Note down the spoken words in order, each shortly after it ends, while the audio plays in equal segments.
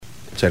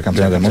ser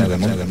campeón del mundo,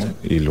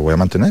 y lo voy a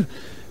mantener.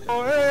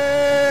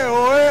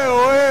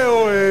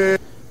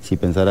 Si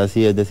pensar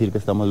así es decir que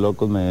estamos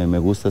locos, me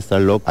gusta estar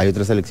loco. Hay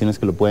otras selecciones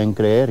que lo pueden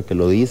creer, que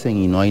lo dicen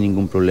y no hay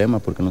ningún problema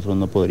porque nosotros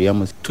no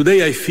podríamos.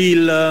 Today I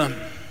feel...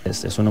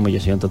 Es una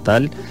humillación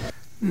total.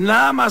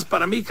 Nada más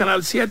para mí,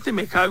 Canal 7,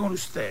 me cago en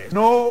usted.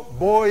 No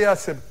voy a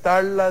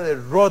aceptar la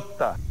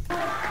derrota.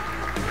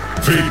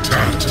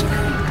 Fatality.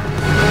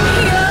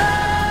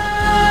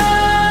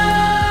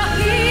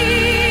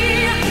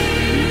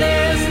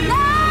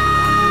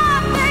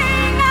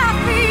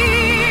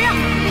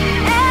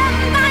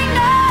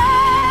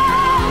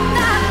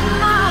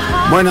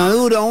 Bueno,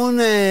 duro,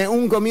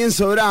 un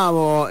comienzo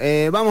bravo.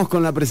 Vamos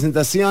con la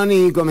presentación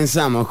y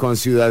comenzamos con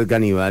Ciudad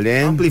Canibal,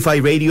 ¿eh? Amplify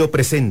Radio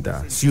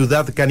presenta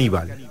Ciudad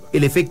Canibal,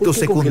 el efecto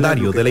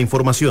secundario de la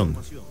información.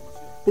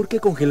 ¿Por qué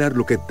congelar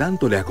lo que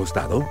tanto le ha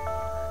costado?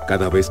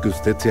 Cada vez que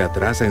usted se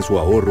atrasa en su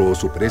ahorro o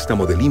su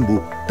préstamo del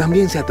INBU,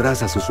 también se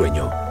atrasa su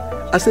sueño.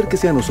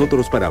 Acérquese a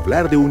nosotros para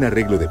hablar de un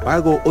arreglo de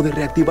pago o de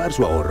reactivar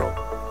su ahorro.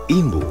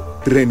 INBU,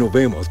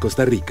 renovemos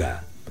Costa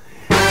Rica.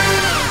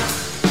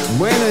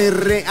 Bueno, y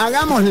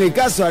hagámosle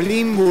caso al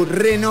INBU,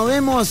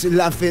 renovemos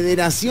la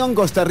Federación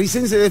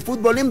Costarricense de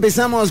Fútbol.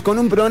 Empezamos con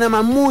un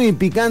programa muy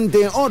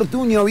picante.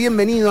 Ortuño,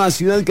 bienvenido a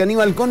Ciudad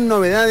Caníbal con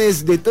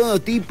novedades de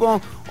todo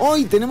tipo.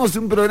 Hoy tenemos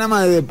un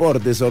programa de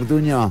deportes,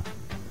 Ortuño.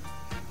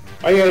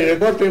 Oye, el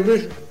deporte,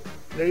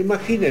 lo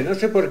imaginé, no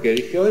sé por qué.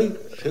 Dije, hoy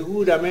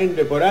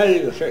seguramente por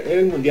algo, o sea, era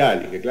el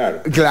mundial, dije,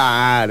 claro.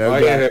 Claro.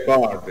 Hoy es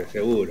deporte,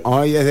 seguro.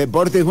 Hoy es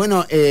deporte.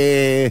 Bueno,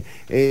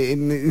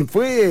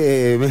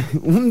 fue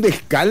un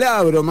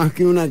descalabro más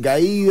que una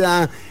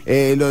caída,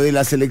 lo de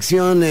la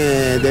selección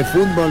de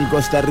fútbol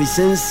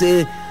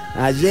costarricense.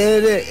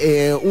 Ayer,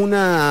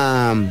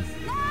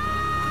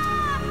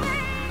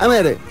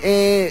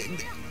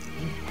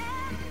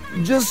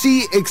 yo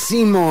sí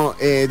eximo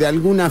de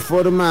alguna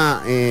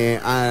forma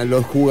a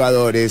los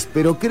jugadores,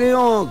 pero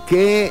creo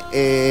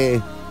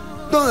que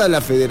toda la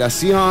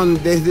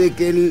federación, desde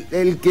que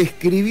el que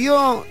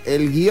escribió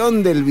el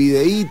guión del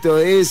videíto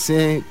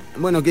ese,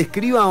 bueno, que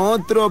escriba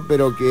otro,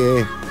 pero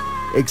que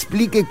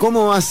explique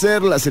cómo va a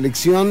ser la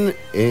selección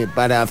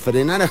para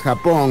frenar a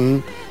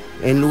Japón,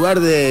 en lugar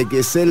de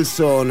que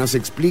Celso nos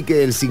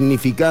explique el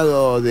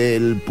significado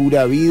del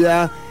pura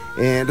vida,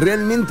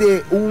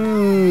 realmente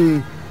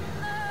un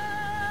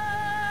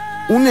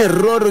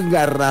error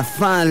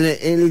garrafal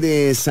el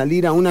de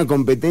salir a una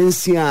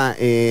competencia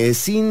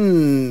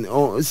sin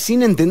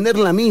entender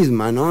la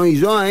misma, ¿no? Y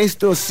yo a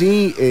esto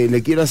sí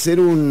le quiero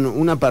hacer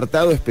un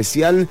apartado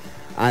especial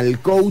al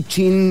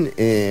coaching,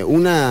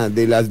 una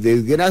de las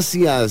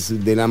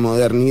desgracias de la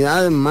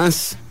modernidad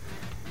más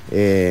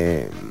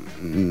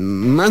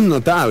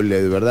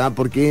notable, de verdad,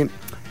 porque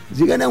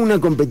llegar a una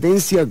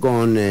competencia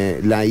con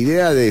la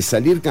idea de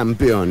salir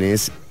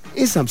campeones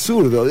es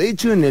absurdo. De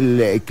hecho, en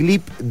el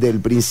clip del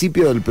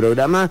principio del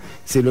programa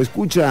se lo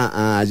escucha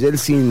a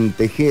Yeltsin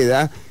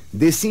Tejeda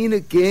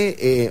decir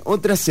que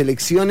otras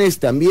selecciones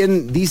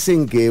también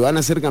dicen que van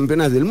a ser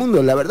campeonas del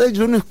mundo. La verdad,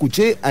 yo no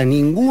escuché a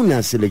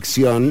ninguna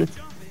selección,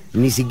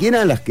 ni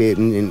siquiera a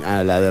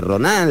la de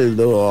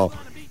Ronaldo,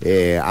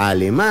 a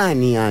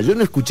Alemania. Yo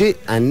no escuché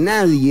a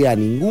nadie, a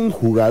ningún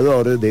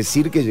jugador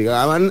decir que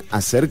llegaban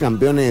a ser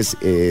campeones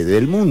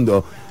del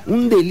mundo.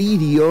 Un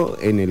delirio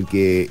en el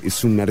que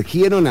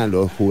sumergieron a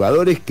los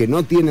jugadores que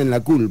no tienen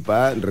la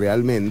culpa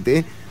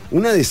realmente,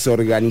 una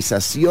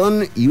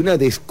desorganización y una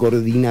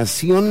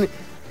descoordinación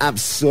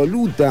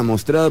absoluta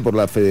mostrada por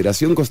la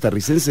Federación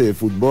Costarricense de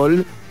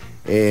Fútbol,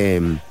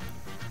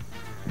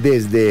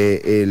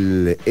 desde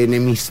el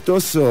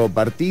enemistoso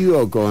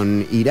partido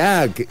con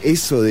Irak,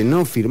 eso de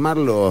no firmar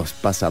los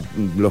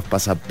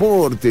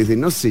pasaportes, de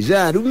no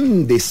sellar,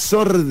 un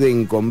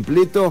desorden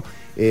completo,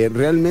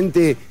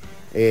 realmente...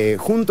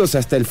 juntos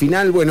hasta el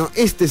final. Bueno,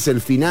 este es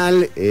el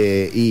final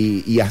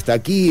y hasta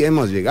aquí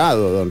hemos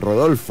llegado, don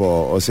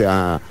Rodolfo. O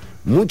sea,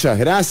 muchas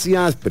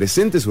gracias,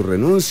 presente su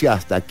renuncia,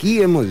 hasta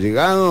aquí hemos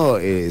llegado.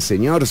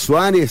 Señor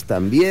Suárez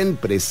también,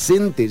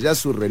 presente ya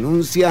su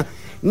renuncia.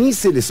 Ni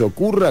se les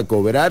ocurra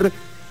cobrar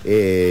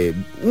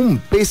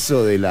un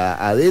peso de la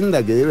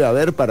adenda que debe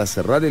haber para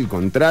cerrar el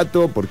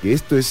contrato, porque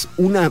esto es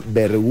una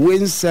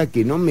vergüenza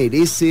que no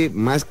merece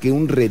más que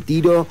un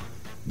retiro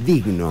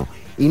digno.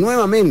 Y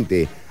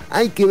nuevamente,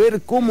 hay que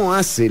ver cómo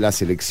hace la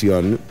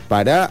selección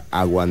para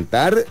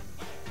aguantar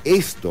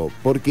esto,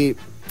 porque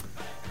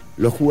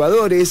los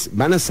jugadores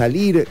van a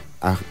salir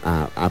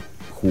a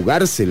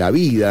jugarse la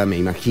vida, me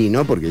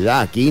imagino, porque ya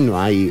aquí no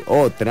hay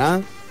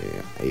otra.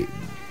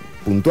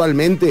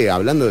 Puntualmente,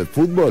 hablando de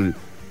fútbol,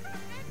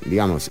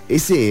 digamos,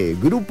 ese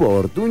grupo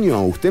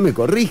Ortuño, usted me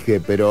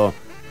corrige, pero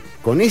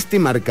con este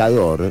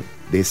marcador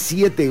de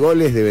 7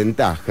 goles de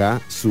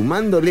ventaja,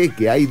 sumándole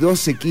que hay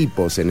 2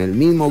 equipos en el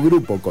mismo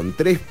grupo con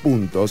 3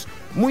 puntos,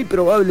 muy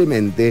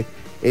probablemente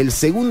el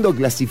segundo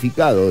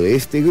clasificado de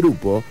este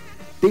grupo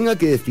tenga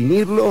que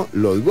definirlo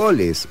los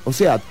goles. O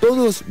sea,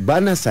 todos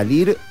van a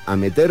salir a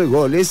meter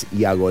goles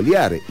y a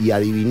golear. Y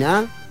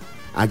adiviná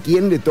a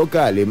quién le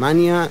toca a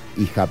Alemania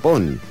y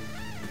Japón.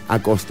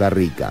 A Costa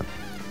Rica.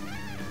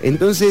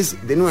 Entonces,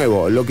 de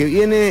nuevo, lo que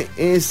viene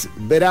es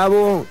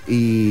bravo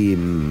y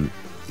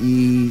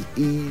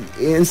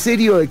en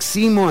serio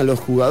eximo a los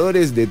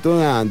jugadores de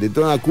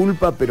toda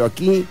culpa, pero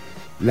aquí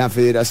la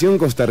Federación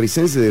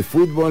Costarricense de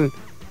Fútbol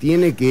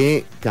tiene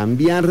que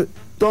cambiar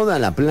toda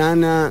la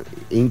plana,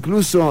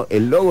 incluso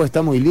el logo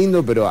está muy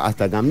lindo, pero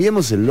hasta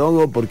cambiemos el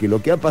logo, porque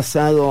lo que ha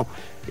pasado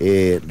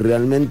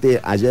realmente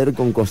ayer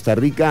con Costa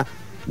Rica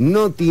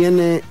no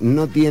tiene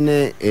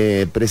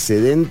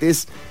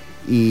precedentes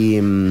y...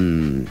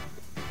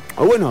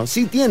 bueno,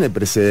 sí tiene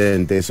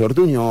precedentes,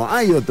 Ortuño.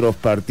 Hay otros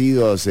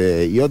partidos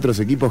y otros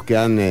equipos que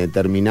han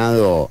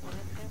terminado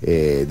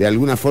de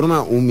alguna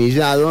forma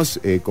humillados,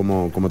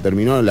 como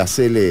terminó la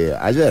Sele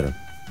ayer.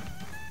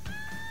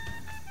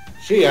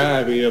 Sí, ha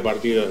habido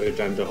partidos de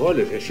tantos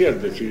goles, es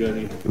cierto,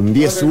 Chironi. Un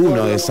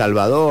 10-1 de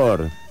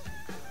Salvador.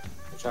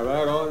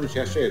 Salvador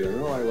 11-0,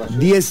 ¿no? Algo así.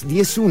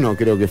 10-1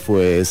 creo que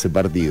fue ese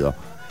partido.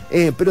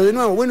 Pero de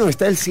nuevo, bueno,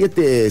 está el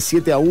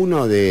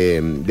 7-1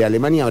 de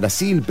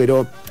Alemania-Brasil,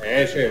 pero...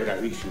 Ese es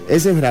bravísimo.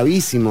 Ese es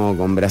bravísimo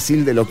con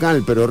Brasil de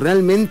local, pero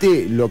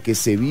realmente lo que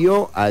se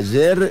vio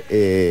ayer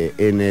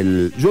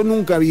yo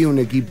nunca vi un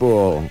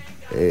equipo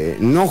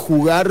no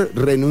jugar,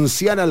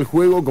 renunciar al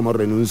juego como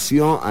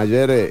renunció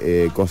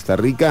ayer Costa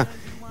Rica.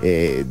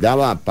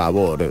 Daba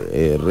pavor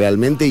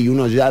realmente, y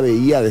uno ya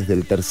veía desde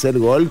el tercer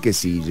gol que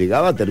si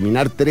llegaba a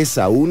terminar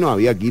 3-1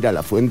 había que ir a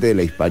la fuente de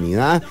la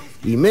hispanidad,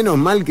 y menos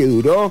mal que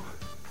duró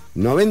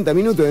 90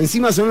 minutos.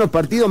 Encima son los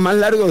partidos más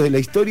largos de la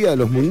historia de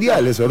los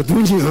mundiales,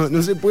 Ortuño,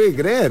 no se puede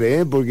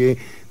creer, porque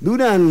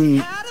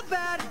duran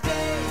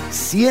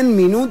 100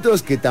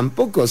 minutos, que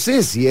tampoco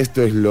sé si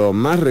esto es lo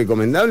más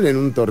recomendable en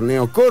un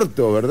torneo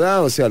corto,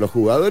 ¿verdad? O sea, los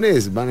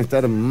jugadores van a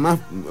estar más,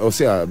 o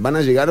sea, van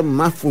a llegar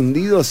más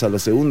fundidos a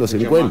los segundos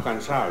encuentros. Más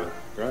cansados,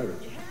 claro.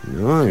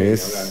 No, sí,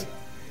 es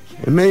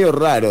medio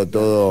raro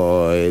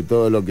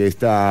todo lo que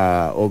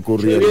está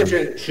ocurriendo.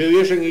 Si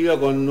hubiesen ido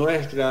con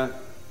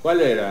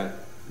 ¿cuál era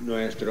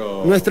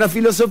nuestra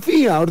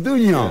filosofía,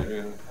 Ortuño?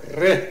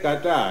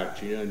 Rescatar,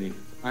 Chironi.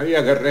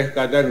 Había que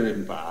rescatar un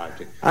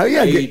empate.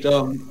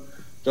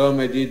 Todos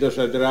metidos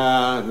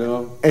atrás,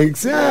 ¿no?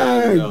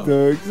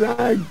 Exacto,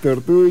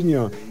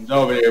 Ortuño.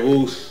 Doble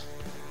bus.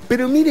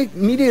 Pero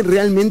mire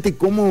realmente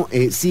cómo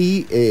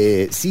sí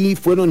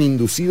fueron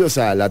inducidos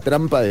a la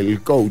trampa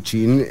del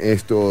coaching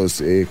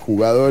estos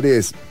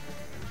jugadores,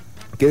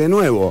 que de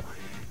nuevo,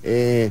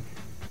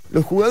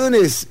 los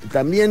jugadores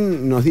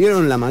también nos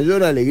dieron la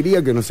mayor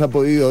alegría que nos ha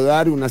podido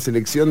dar una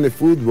selección de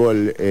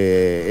fútbol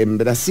en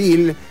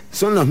Brasil,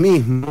 son los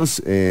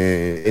mismos,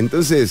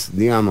 entonces,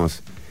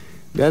 digamos,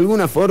 de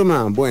alguna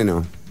forma,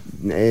 bueno,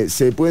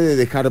 se puede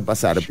dejar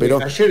pasar, sí,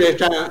 pero... Ayer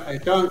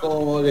estaban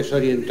como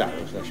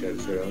desorientados, ayer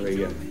se los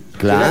veía.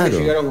 Claro. ¿Será que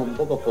llegaron con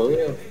poco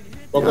fogueo?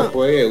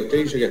 Fogueo,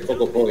 usted dice que es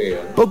poco fogueo,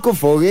 ¿no? Poco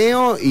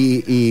fogueo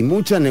y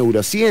mucha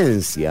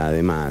neurociencia,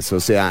 además,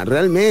 o sea,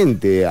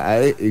 realmente,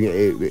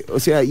 o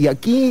sea, y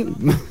aquí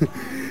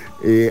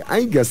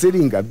hay que hacer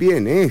hincapié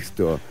en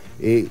esto.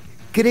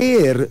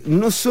 Creer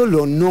no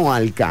solo no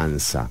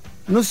alcanza,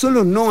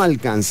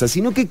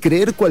 sino que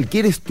creer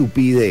cualquier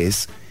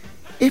estupidez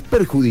es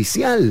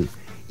perjudicial.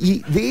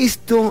 Y de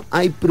esto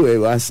hay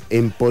pruebas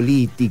en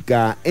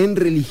política, en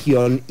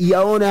religión y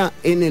ahora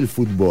en el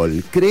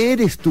fútbol.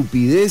 Creer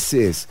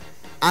estupideces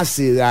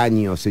hace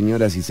daño,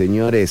 señoras y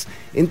señores.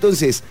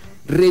 Entonces,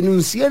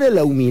 renunciar a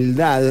la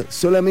humildad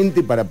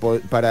solamente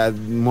para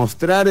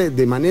mostrar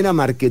de manera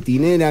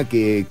marketinera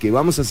que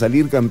vamos a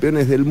salir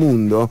campeones del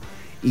mundo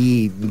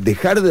y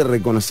dejar de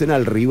reconocer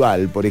al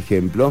rival, por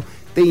ejemplo,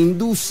 te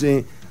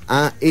induce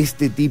a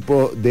este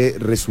tipo de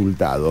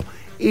resultado.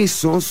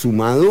 Eso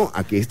sumado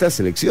a que esta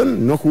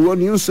selección no jugó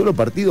ni un solo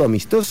partido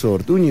amistoso,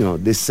 Ortuño,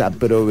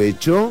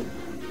 desaprovechó,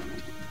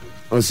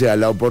 o sea,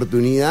 la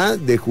oportunidad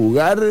de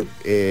jugar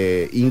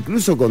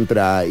incluso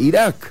contra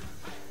Irak,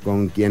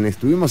 con quien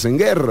estuvimos en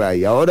guerra,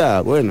 y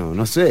ahora, bueno,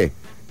 no sé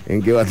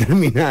en qué va a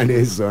terminar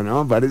eso,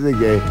 ¿no? Parece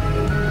que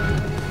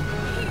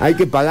hay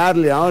que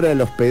pagarle ahora el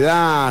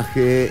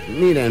hospedaje.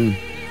 Miren,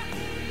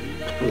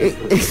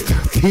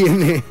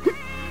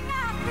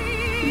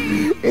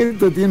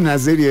 esto tiene una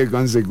serie de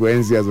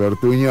consecuencias,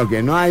 Ortuño,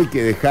 que no hay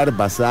que dejar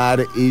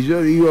pasar, y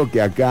yo digo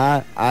que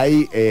acá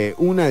hay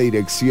una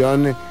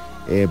dirección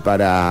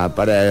para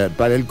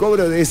el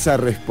cobro de esa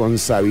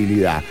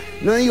responsabilidad.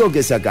 No digo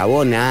que se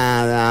acabó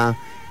nada,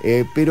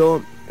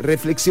 pero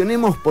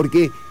reflexionemos,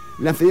 porque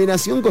la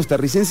Federación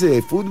Costarricense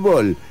de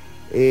Fútbol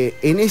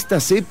en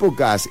estas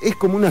épocas es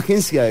como una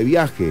agencia de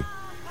viaje.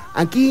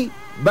 Aquí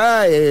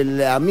va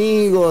el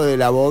amigo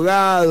del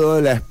abogado,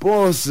 la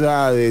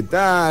esposa de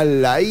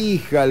tal, la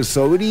hija, el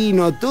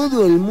sobrino,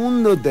 todo el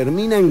mundo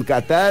termina en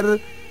Qatar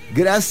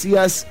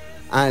gracias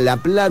a la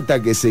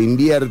plata que se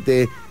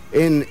invierte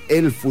en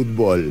el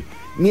fútbol.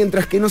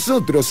 Mientras que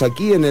nosotros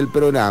aquí en el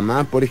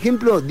programa, por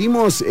ejemplo,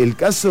 dimos el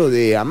caso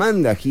de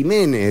Amanda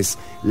Jiménez,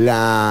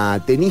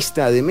 la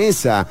tenista de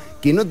mesa,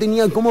 que no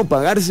tenía cómo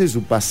pagarse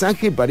su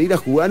pasaje para ir a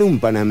jugar un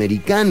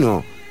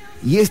Panamericano.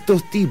 Y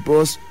estos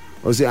tipos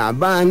O sea,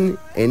 van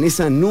en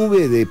esa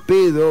nube de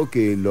pedo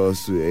que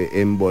los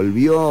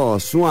envolvió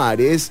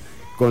Suárez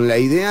con la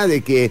idea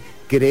de que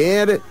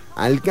creer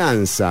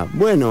alcanza.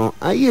 Bueno,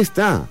 ahí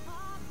está.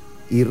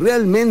 Y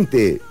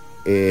realmente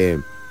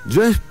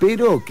yo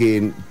espero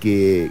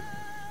que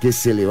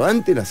se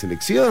levante la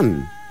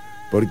selección,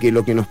 porque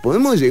lo que nos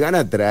podemos llegar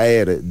a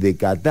traer de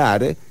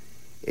Qatar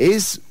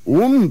es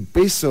un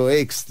peso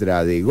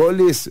extra de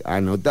goles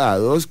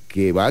anotados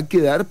que va a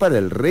quedar para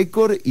el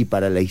récord y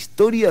para la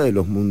historia de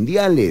los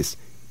mundiales.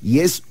 Y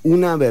es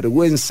una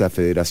vergüenza,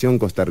 Federación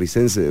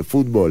Costarricense de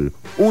Fútbol,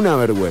 una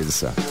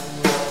vergüenza.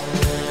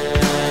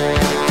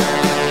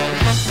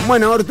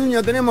 Bueno,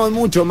 Ortuño, tenemos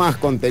mucho más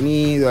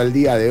contenido al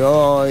día de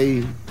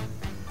hoy.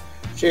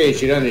 Sí,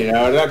 Gironi,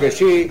 la verdad que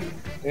sí.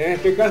 En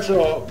este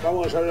caso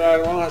vamos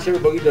a hacer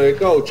un poquito de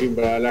coaching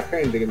para la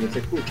gente que nos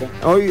escucha.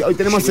 Hoy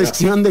tenemos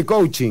sección de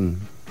coaching.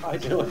 Hoy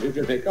tenemos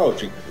sección de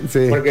coaching.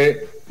 Sí.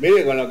 Porque,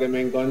 mire, con lo que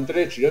me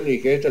encontré, Gironi, y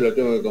dije, esto lo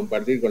tengo que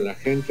compartir con la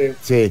gente.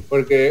 Sí.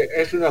 Porque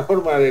es una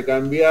forma de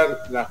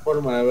cambiar la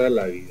forma de ver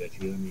la vida,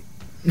 Gironi.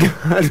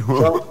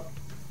 Claro.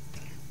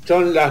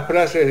 Son las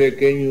frases de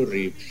Keanu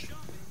Reeves.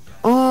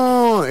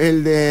 Oh,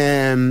 el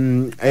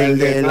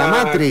de la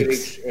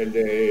Matrix. El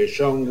de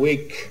John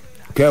Wick.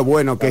 Qué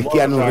bueno que es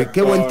Keanu Reeves.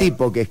 Qué buen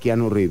tipo que es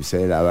Keanu Reeves,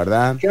 la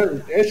verdad.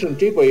 Es un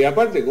tipo, y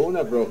aparte con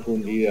una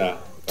profundidad.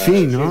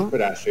 Sí, ¿no?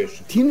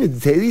 Frases.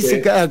 Te dice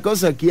cada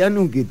cosa,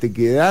 Keanu, que te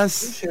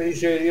quedás.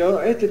 Dice,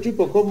 yo, este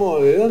tipo,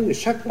 ¿de dónde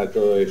saca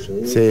todo eso?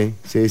 Sí.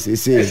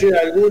 Es decir,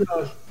 algunos...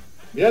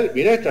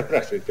 Mirá estas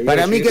frases.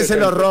 Para mí que se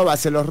los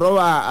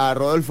roba a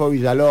Rodolfo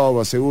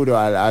Villalobos, seguro,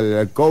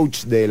 al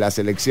coach de la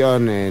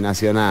selección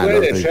nacional.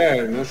 Puede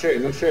ser, no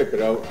sé,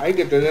 pero hay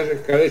que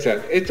tener cabeza.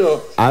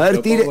 Esto. A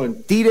ver,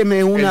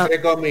 tíreme una.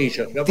 Entre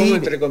comillas, lo pongo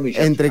entre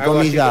comillas.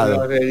 Entrecomillado.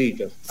 Con los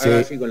deditos. Sí. Hago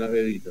así con los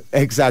deditos.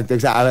 Exacto.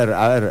 A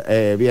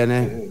ver,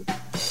 viene.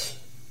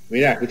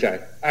 Mirá,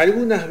 escuchá.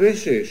 Algunas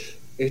veces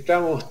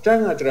estamos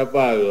tan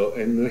atrapados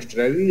en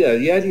nuestra vida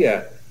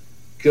diaria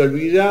que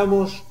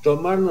olvidamos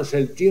tomarnos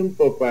el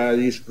tiempo para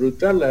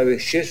disfrutar la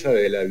belleza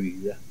de la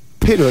vida.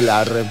 Pero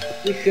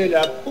dije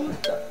la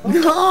puta.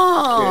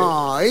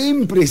 No, es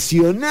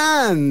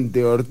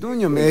impresionante,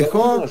 Ortuño, me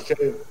dejó.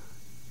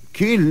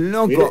 Qué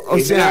loco,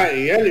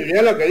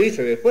 mirá lo que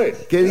dice después.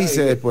 ¿Qué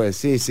dice después?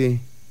 Sí.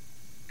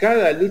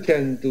 Cada lucha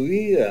en tu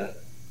vida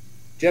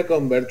te ha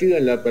convertido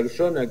en la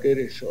persona que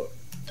eres hoy.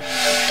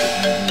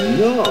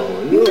 No,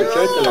 yo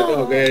esto lo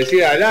tengo que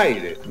decir al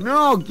aire.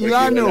 No,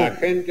 Keanu. La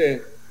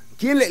gente...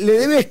 ¿Quién le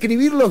debe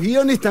escribir los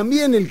guiones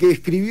también? El que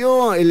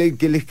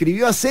le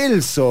escribió a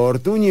Celso,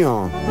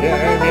 Ortuño.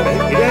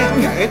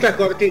 Mirá, esta es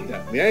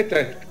cortita. Mirá, esta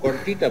es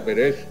cortita,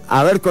 pero es...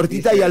 A ver,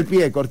 cortita y al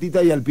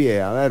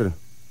pie, a ver.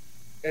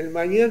 El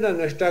mañana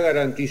no está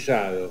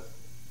garantizado,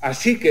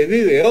 así que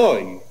vive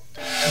hoy.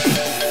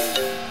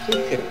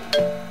 Dije,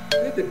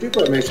 este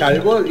tipo me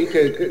salvó,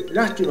 dije, qué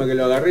lástima que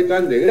lo agarré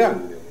tan de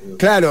grande.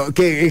 Claro,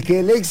 que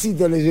el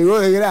éxito le llegó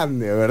de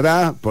grande,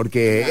 ¿verdad?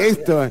 Porque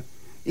esto...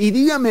 Y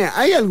dígame,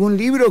 ¿hay algún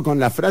libro con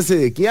la frase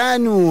de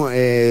Keanu?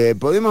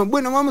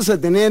 Vamos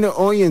a tener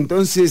hoy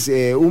entonces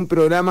un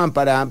programa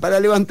para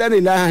levantar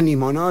el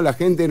ánimo, ¿no? La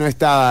gente no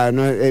estaba...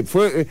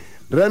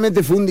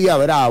 realmente fue un día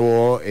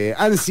bravo,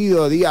 han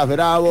sido días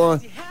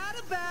bravos.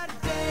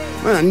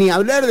 Bueno, ni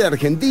hablar de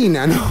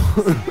Argentina, ¿no?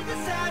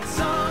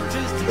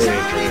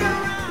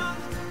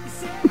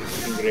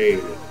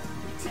 Increíble.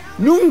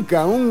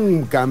 Nunca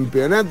un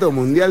campeonato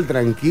mundial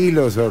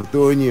tranquilo,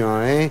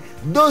 Ortuño, ¿eh?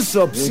 2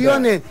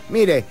 opciones.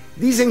 Mire,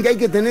 dicen que hay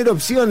que tener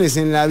opciones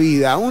en la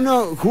vida.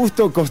 Uno,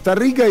 justo Costa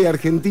Rica y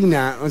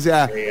Argentina. O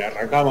sea...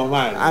 arrancamos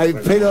mal.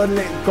 Pero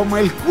como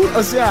el culo,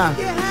 o sea...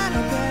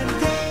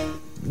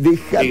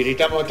 Y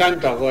gritamos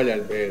tantos goles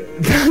al pedo.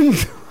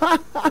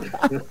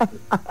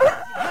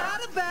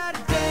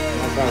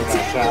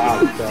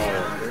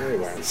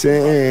 Sí,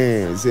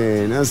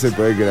 no se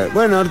puede creer.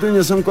 Bueno,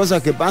 Ortuño, son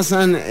cosas que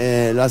pasan,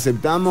 lo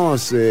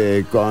aceptamos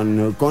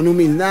con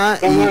humildad.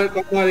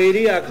 Como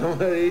diría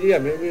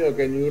mi amigo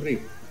Keanu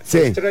Reeves,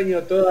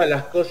 extraño todas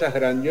las cosas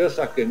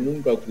grandiosas que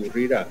nunca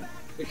ocurrirán.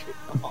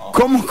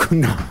 ¿Cómo que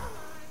no?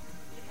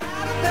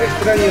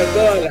 Extraño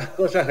todas las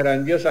cosas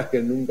grandiosas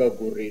que nunca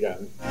ocurrirán.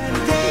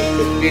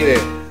 Mire,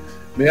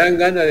 me dan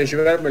ganas de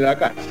llevármelo a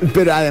casa.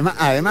 Pero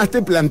además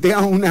te plantea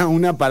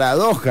una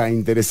paradoja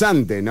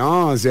interesante,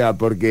 ¿no? O sea,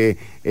 porque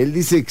él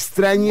dice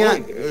extraña,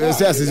 o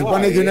sea, se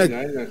supone que uno...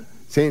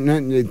 Sí,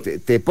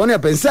 te pone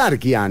a pensar,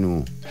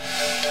 Keanu.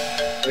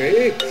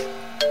 Sí,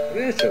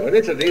 por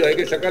eso te digo, hay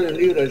que sacarle un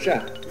libro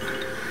ya.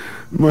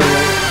 Bueno,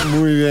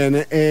 muy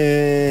bien.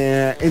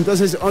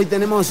 Entonces, hoy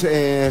tenemos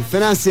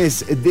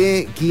frases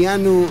de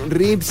Keanu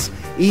Reeves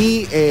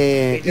y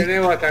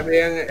tenemos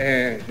también,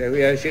 les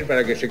voy a decir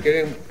para que se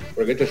queden,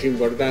 porque esto es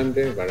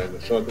importante para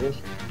nosotros,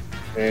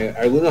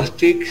 algunos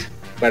tics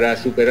para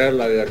superar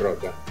la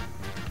derrota.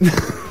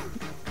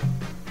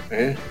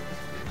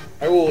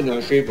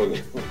 Algunos, sí,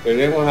 porque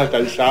tenemos hasta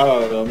el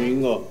sábado,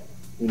 domingo,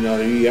 unos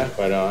días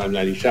para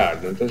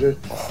analizarlo. Entonces,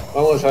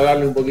 vamos a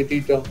darle un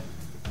poquitito,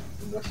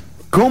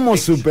 ¿Cómo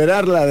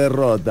superar la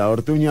derrota,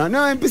 Ortuño?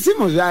 No,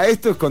 empecemos ya.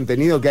 Esto es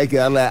contenido que hay que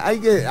darle.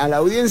 A la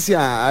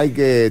audiencia hay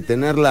que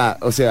tenerla.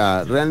 O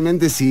sea,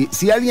 realmente si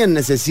alguien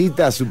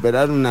necesita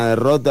superar una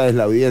derrota es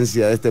la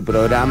audiencia de este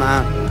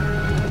programa.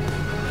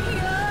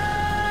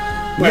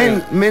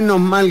 Bueno. Menos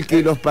mal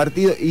que los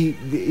partidos.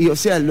 Y o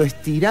sea, lo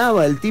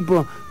estiraba el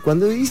tipo.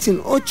 Cuando dicen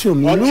 8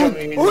 minutos.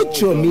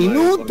 8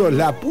 minutos,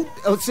 la puta.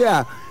 O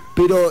sea.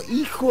 Pero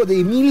hijo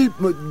de mil,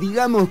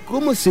 digamos,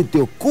 ¿cómo se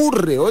te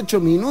ocurre? 8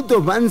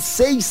 minutos, van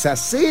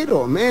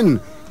 6-0, men.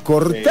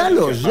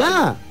 Cortalo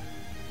ya.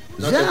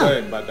 No se puede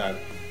empatar.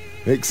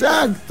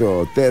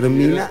 Exacto,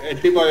 termina. El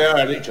tipo debe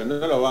haber dicho, no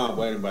lo van a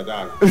poder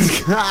empatar.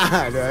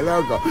 Claro,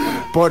 loco.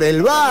 Por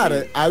el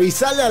VAR,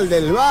 avisale al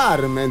del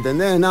VAR, ¿me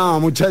entendés? No,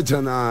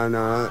 muchacho,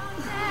 no.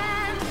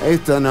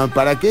 Esto no,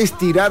 ¿para qué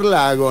estirar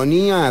la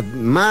agonía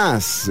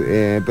más?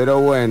 Pero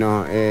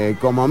bueno,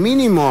 como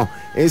mínimo,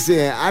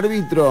 ese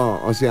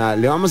árbitro, o sea,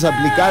 le vamos a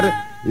aplicar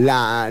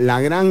la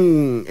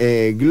gran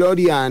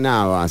Gloria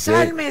Navas.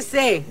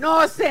 Cálmese,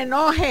 no se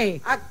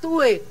enoje,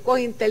 actúe con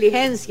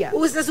inteligencia,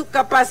 use su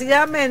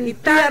capacidad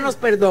mental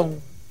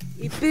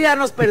y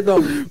pídanos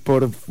perdón.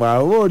 Por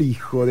favor,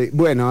 hijo de...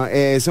 Bueno,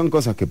 son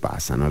cosas que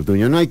pasan,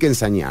 Ortuño, no hay que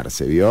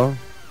ensañarse, ¿vio?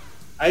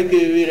 Hay que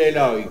vivir el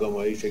hoy,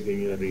 como dice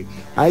Kenny Rich.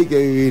 Hay que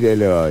vivir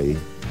el hoy.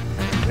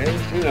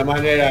 Es una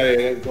manera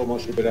de cómo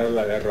superar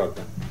la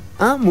derrota.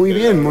 Ah, muy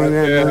bien.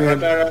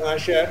 Derrotaron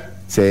ayer.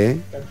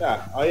 Sí. Ya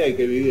está. Hoy hay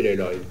que vivir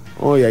el hoy.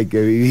 Hoy hay que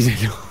vivir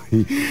el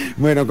hoy.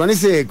 Bueno, con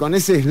ese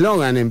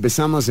eslogan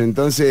empezamos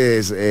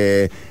entonces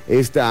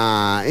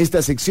esta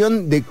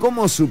sección de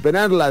cómo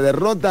superar la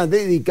derrota,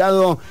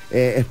 dedicado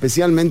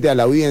especialmente a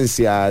la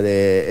audiencia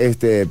de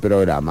este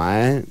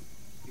programa,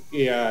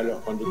 Y a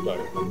los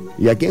conductores.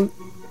 ¿Y a quién?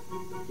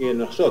 Y a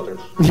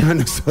nosotros. Y a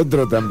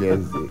nosotros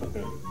también, sí.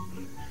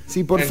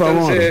 Sí, por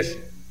favor.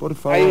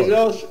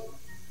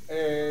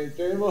 Hay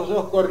tenemos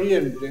dos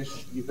corrientes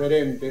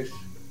diferentes,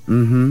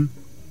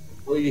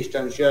 muy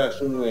distanciadas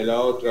una de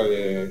la otra,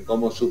 de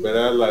cómo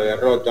superar la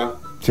derrota.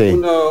 Sí.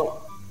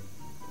 Uno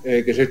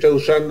que se está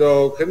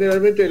usando,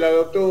 generalmente la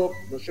adoptó,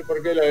 no sé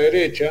por qué, la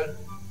derecha.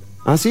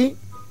 ¿Ah, sí?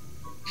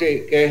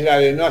 Sí, que es la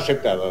de no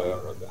aceptar la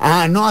derrota.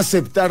 Ah, no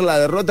aceptar la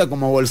derrota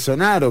como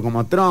Bolsonaro,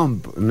 como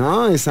Trump,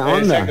 ¿no? Esa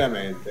onda.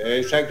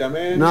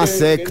 Exactamente. No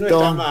acepto. Que no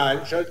está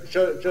mal.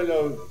 Yo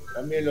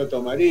también lo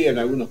tomaría, en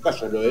algunos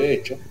casos lo he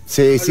hecho.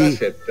 Sí, no lo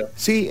acepto.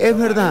 Sí, es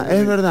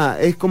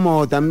verdad. Es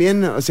como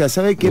también, o sea,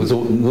 ¿sabe qué?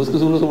 No es que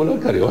uno se vuelva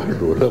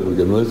caribarro, ¿verdad?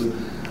 Porque no es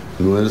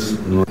que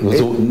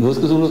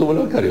uno se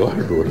vuelva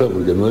caribarro, ¿verdad?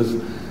 Porque no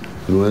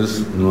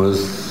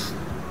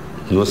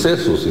es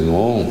eso,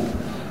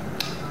 sino...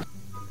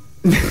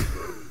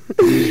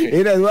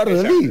 Era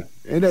Eduardo Lee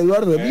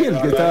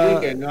el que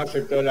estaba... que no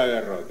aceptó la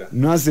derrota.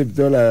 No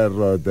aceptó la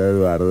derrota,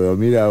 Eduardo,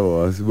 mira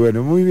vos.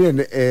 Bueno, muy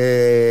bien.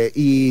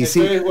 Y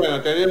entonces,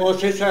 bueno,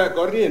 tenemos esa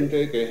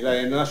corriente, que es la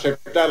de no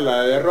aceptar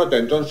la derrota,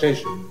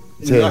 entonces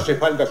no hace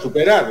falta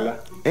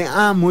superarla.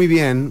 Muy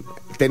bien.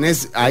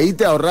 Ahí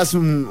te ahorrás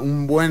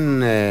un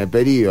buen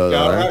periodo. Te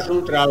ahorrás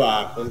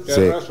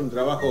un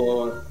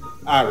trabajo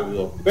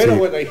arduo. Pero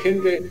bueno, hay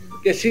gente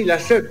que sí la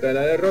acepta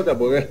la derrota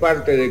porque es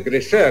parte de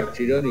crecer,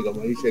 Chironi,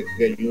 como dice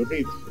Kenny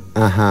Rich.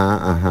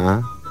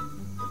 Ajá.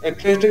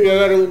 Entonces te voy a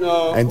dar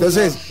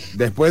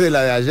después de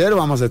la de ayer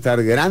vamos a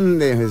estar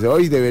grandes,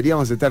 hoy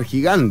deberíamos estar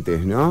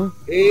gigantes, ¿no?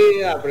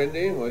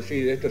 Aprendemos,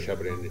 sí, de esto se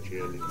aprende,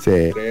 Chironi. Sí.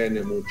 Se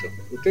aprende mucho.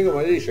 Usted,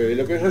 como dice, de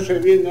lo que se hace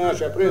bien nada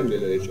se aprende,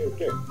 lo decía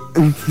usted.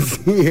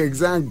 Sí,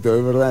 exacto,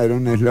 es verdad, era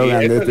un eslogan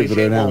de este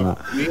programa.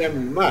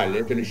 Bien mal,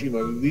 lo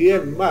hicimos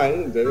bien mal,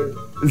 ¿entendés?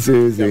 Sí,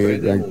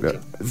 exacto.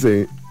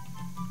 Sí.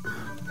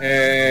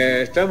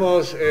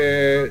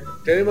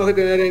 Tenemos que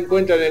tener en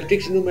cuenta en el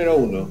tics número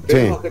 1,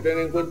 tenemos que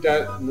tener en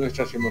cuenta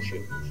nuestras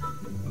emociones.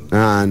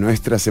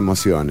 Nuestras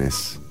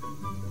emociones.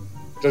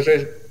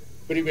 Entonces,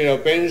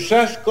 primero,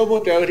 pensás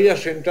cómo te habrías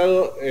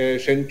sentido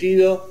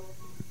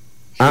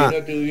si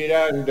no te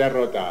hubieran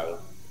derrotado.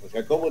 O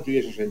sea, cómo te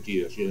hubiese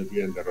sentido si no te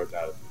hubieran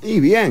derrotado.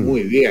 Y bien.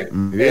 Muy bien.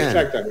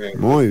 Exactamente.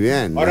 Muy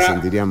bien, ahora, me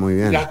sentiría muy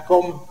bien.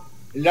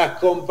 Las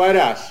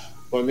comparás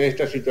con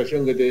esta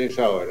situación que tenés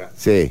ahora.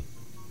 Sí.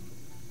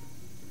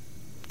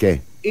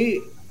 ¿Qué?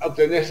 Y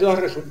obtenés dos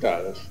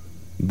resultados.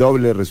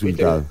 Doble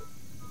resultado.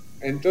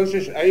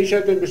 Entonces ahí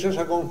ya te empezás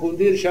a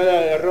confundir ya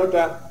la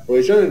derrota,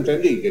 porque yo no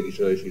entendí qué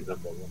quiso decir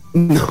tampoco.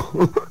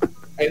 No.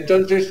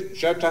 Entonces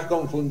ya estás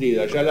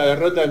confundida, ya la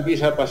derrota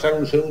empieza a pasar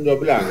un segundo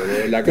plano.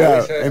 De la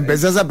cabeza,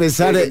 empezás a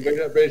pensar...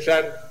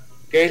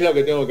 qué es lo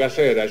que tengo que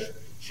hacer.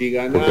 Si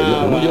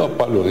ganaba, uno lleva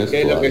palo en esto,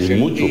 qué es lo que sentía.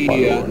 Mucho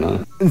palo,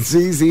 ¿no?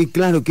 Sí,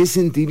 claro, ¿qué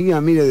sentiría?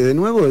 Mire, de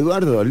nuevo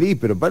Eduardo Lee,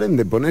 pero paren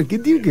de poner, ¿qué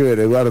tiene que ver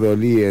Eduardo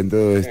Lee en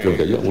todo esto?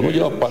 Uno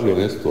lleva palo en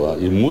esto,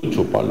 y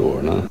mucho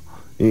palo, ¿verdad?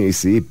 Y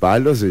sí,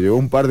 palo, se llevó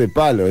un par de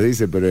palos,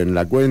 dice, pero en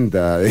la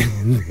cuenta de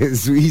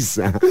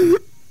Suiza.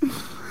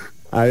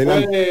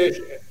 Adelante.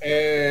 Puedes,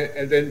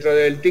 dentro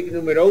del tic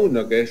número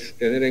 1, que es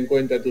tener en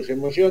cuenta tus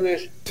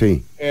emociones,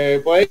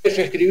 podés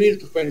escribir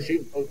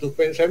tus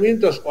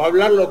pensamientos o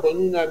hablarlo con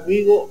un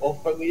amigo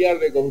o familiar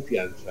de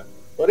confianza.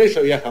 Por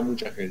eso viaja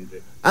mucha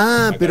gente.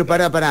 Ah, pero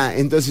pará.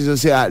 Entonces, o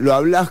sea, lo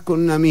hablas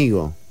con un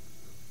amigo.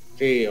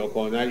 Sí, o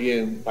con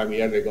alguien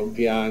familiar de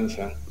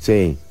confianza.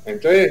 Sí.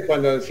 Entonces,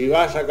 si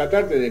vas a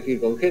Qatar tenés que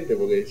ir con gente,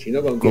 porque si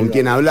no, ¿con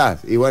quién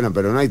hablas? Y bueno,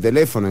 pero no hay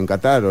teléfono en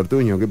Qatar,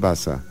 Ortuño, ¿qué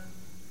pasa?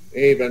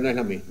 Pero no es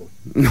lo mismo.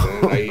 No.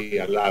 Ahí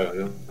al lado,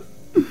 ¿no?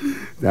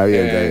 Está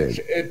bien.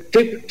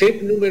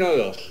 Tip número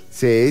 2.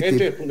 Sí.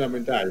 Este es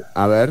fundamental.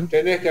 A ver.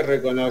 Tenés que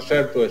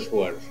reconocer tu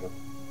esfuerzo.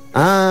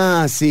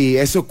 Ah, sí,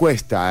 eso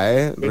cuesta,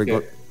 ¿eh?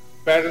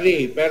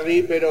 Perdí,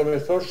 pero me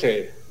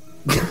esforcé.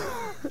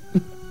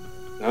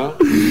 ¿No?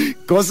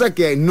 Cosa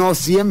que no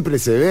siempre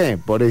se ve.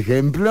 Por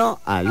ejemplo,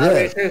 ayer. A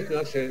veces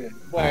no sé.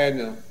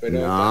 Bueno,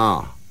 pero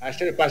no.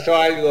 Ayer pasó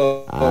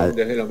algo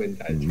desde lo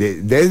mental.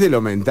 Desde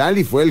lo mental,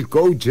 y fue el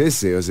coach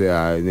ese, o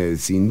sea,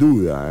 sin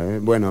duda.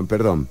 Bueno,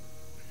 perdón.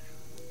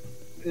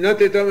 No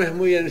te tomes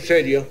muy en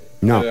serio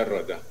la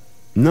derrota.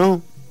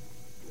 No.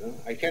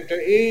 Hay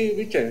gente,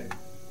 viste,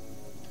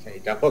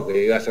 tampoco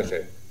ibas a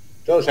hacer.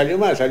 Todo salió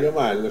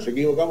mal. Nos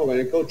equivocamos con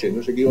el coach,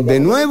 nos equivocamos. De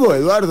nuevo,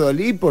 Eduardo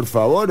Lee, por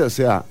favor, o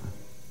sea.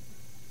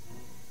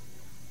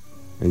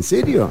 ¿En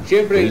serio?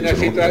 Siempre hay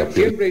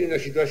una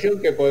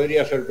situación que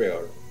podría ser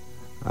peor.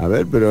 A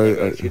ver, pero...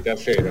 Te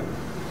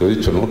he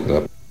dicho, ¿no?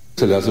 Que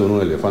se le hace a uno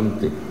un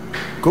elefante.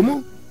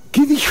 ¿Cómo?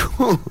 ¿Qué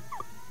dijo?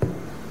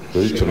 Te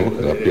he dicho, ¿no?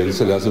 Que la piel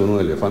se le hace a uno un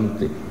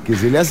elefante. Que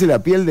se le hace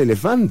la piel de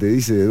elefante,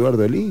 dice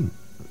Eduardo Lee.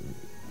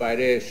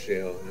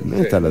 Parece, no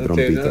está la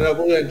trompita. No lo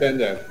pude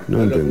entender.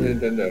 No lo pude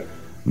entender.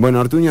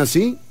 Bueno, Ortuño,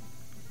 ¿sí?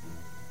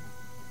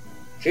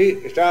 Sí,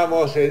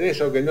 estábamos en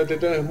eso, que no te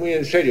tomes muy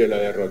en serio la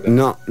derrota.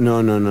 No.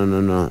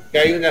 Que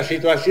hay una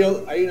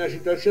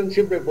situación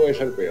siempre puede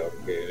ser peor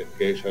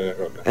que esa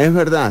derrota. Es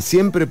verdad,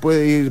 siempre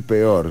puede ir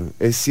peor,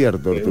 es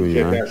cierto,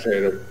 Ortuño.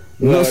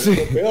 No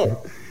sé.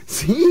 Peor.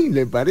 Sí,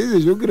 ¿le parece?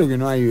 Yo creo que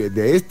no hay,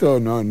 de esto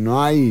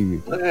no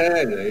hay...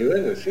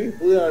 Bueno, sí,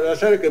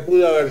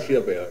 pudo haber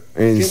sido peor.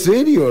 ¿En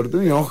serio,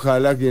 Ortuño?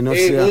 Ojalá que no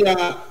sea...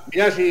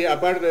 Mirá si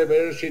aparte de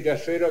perder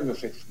 7-0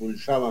 nos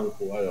expulsaban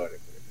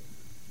jugadores.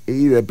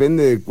 Y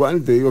depende de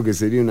cuál, te digo que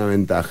sería una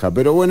ventaja.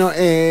 Pero bueno,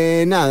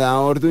 nada,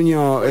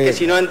 Ortuño... Porque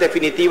si no, en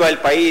definitiva, el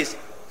país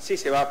sí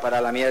se va para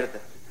la mierda.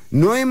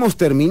 No hemos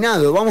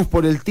terminado, vamos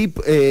por el tip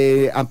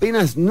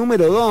apenas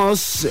número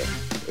 2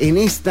 en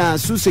esta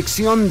su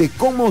sección de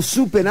cómo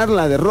superar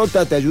la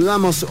derrota. Te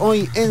ayudamos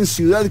hoy en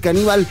Ciudad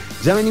Caníbal.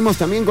 Ya venimos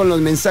también con los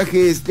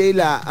mensajes de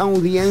la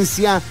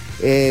audiencia,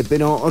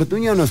 pero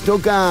Ortuño, nos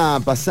toca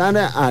pasar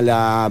a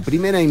la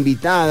primera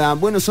invitada.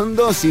 Bueno, son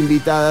dos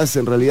invitadas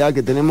en realidad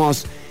que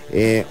tenemos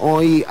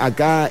hoy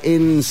acá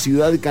en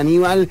Ciudad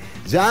Caníbal,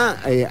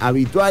 ya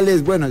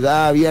habituales, bueno,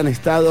 ya habían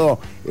estado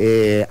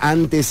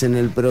antes en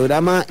el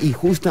programa y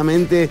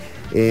justamente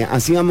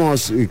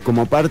hacíamos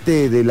como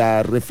parte de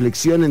la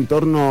reflexión en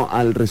torno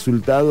al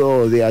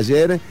resultado de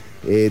ayer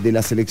de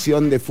la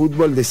selección de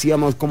fútbol,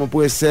 decíamos cómo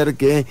puede ser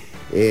que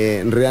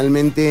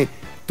realmente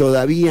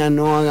todavía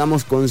no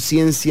hagamos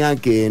conciencia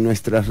que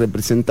nuestras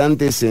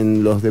representantes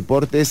en los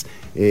deportes,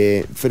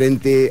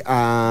 frente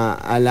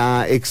a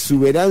la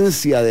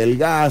exuberancia del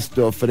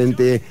gasto,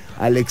 frente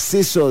al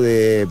exceso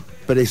de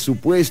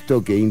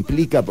presupuesto que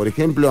implica, por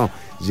ejemplo,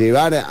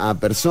 llevar a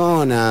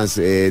personas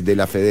de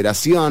la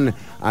federación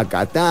a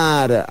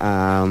Qatar,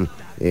 a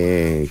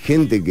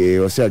gente que,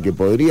 o sea, que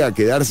podría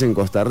quedarse en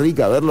Costa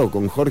Rica a verlo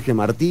con Jorge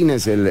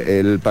Martínez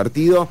el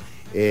partido,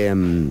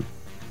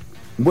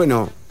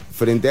 bueno,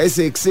 frente a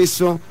ese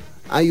exceso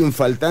hay un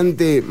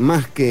faltante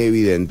más que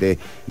evidente.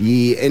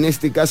 Y en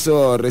este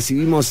caso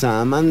recibimos a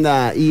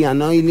Amanda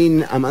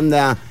Ianoilin.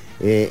 Amanda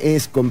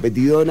es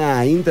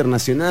competidora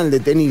internacional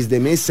de tenis de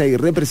mesa y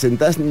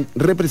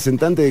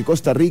representante de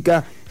Costa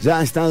Rica. Ya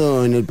ha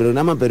estado en el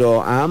programa,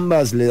 pero a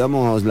ambas le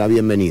damos la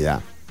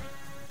bienvenida.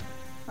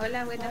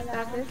 Hola, buenas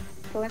tardes.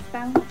 ¿Cómo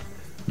están?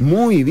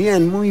 Muy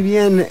bien.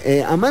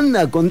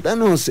 Amanda,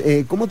 contanos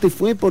cómo te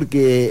fue,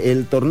 porque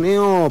el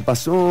torneo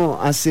pasó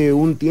hace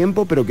un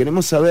tiempo, pero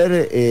queremos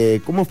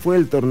saber cómo fue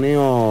el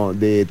torneo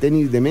de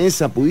tenis de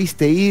mesa.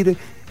 ¿Pudiste ir?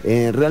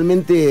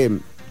 ¿Realmente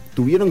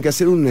tuvieron que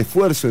hacer un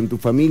esfuerzo en tu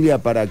familia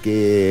para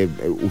que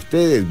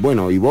ustedes,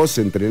 bueno, y vos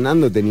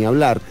entrenándote ni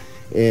hablar,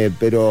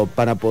 pero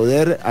para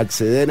poder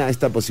acceder a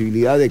esta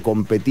posibilidad de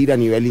competir a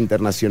nivel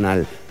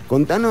internacional?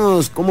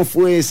 Contanos cómo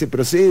fue ese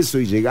proceso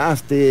y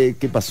llegaste,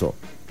 ¿qué pasó?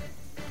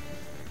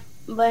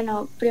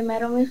 Bueno,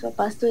 primero mis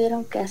papás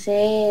tuvieron que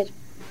hacer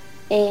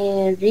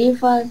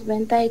rifas,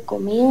 venta de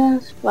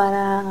comidas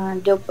para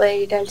yo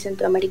poder ir al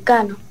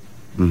centroamericano.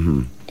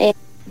 Uh-huh.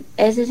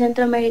 Ese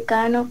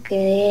centroamericano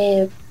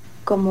quedé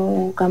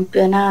como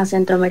campeona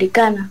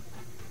centroamericana.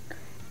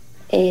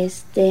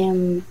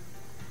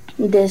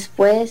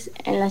 Después,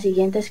 en las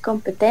siguientes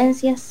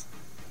competencias,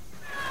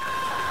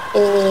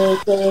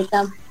 quedé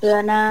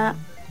campeona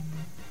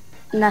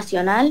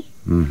nacional.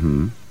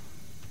 Uh-huh.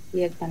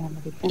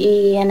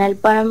 Y en el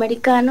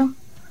Panamericano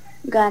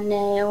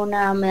gané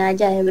una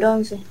medalla de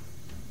bronce.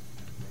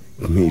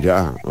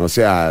 Mira, o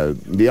sea,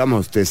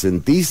 digamos, ¿te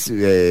sentís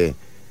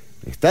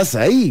estás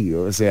ahí,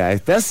 o sea,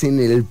 estás en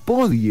el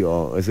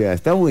podio, o sea,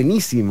 está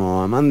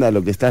buenísimo, Amanda,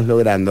 lo que estás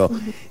logrando.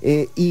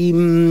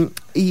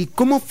 ¿Y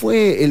cómo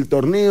fue el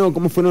torneo?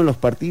 ¿Cómo fueron los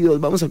partidos?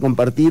 Vamos a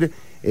compartir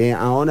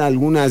ahora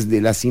algunas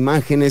de las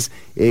imágenes.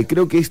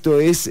 Creo que esto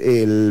es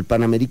el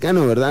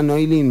Panamericano, ¿verdad,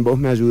 Noilin? ¿Vos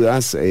me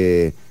ayudás?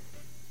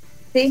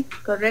 Sí,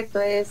 correcto,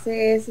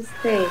 ese es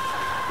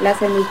la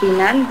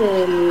semifinal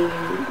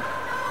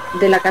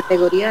de la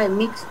categoría de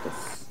mixtos.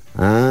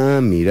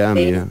 Ah, mira.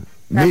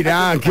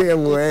 Mirá, qué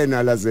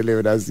buena la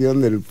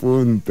celebración del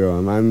punto,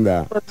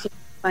 Amanda. Por su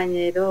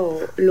compañero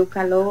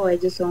Luca Lobo,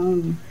 ellos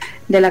son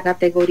de la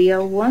categoría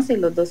U11 y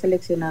los dos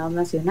seleccionados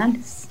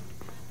nacionales.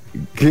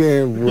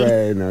 Qué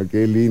bueno,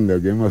 qué lindo,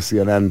 qué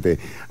emocionante.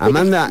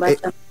 Amanda,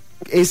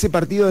 ese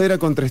partido era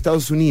contra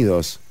Estados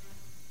Unidos.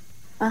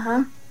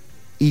 Ajá.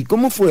 ¿Y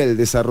cómo fue el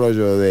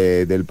desarrollo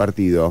del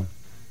partido?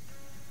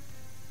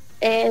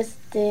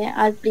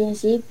 Al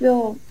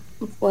principio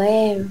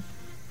fue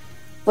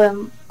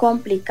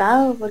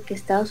complicado porque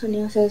Estados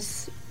Unidos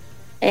es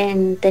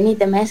en tenis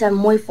de mesa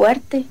muy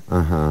fuerte.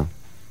 Ajá.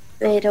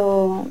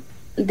 Pero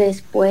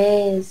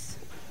después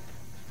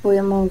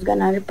pudimos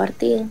ganar el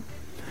partido.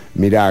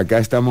 Mira, acá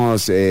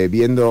estamos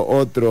viendo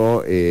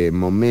otro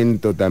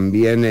momento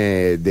también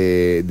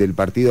del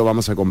partido.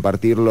 Vamos a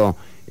compartirlo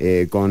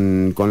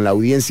con la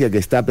audiencia que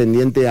está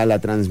pendiente a la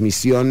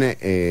transmisión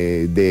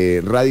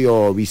de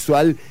radio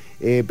visual.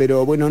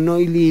 Pero bueno,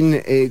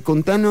 Noilin,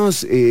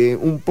 contanos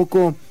un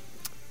poco,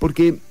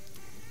 porque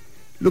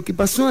lo que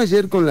pasó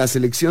ayer con la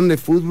selección de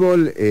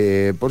fútbol,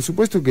 por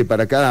supuesto que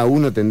para cada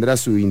uno tendrá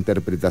su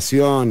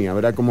interpretación y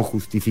habrá cómo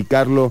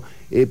justificarlo,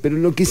 pero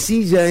lo que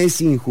sí ya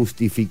es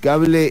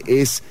injustificable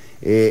es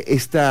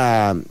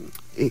este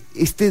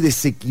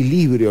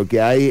desequilibrio que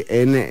hay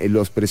en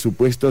los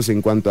presupuestos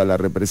en cuanto a la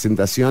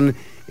representación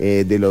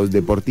de los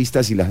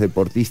deportistas y las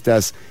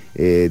deportistas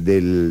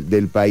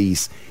del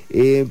país.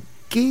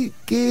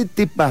 ¿Qué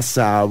te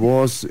pasa a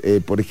vos,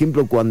 por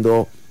ejemplo,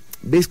 cuando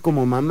ves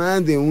como mamá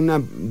de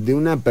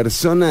una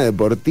persona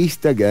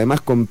deportista que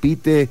además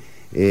compite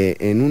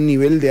en un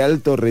nivel de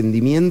alto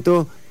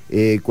rendimiento,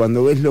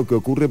 cuando ves lo que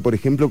ocurre, por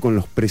ejemplo, con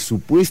los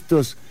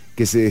presupuestos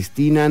que se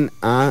destinan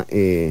a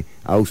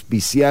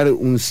auspiciar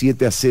un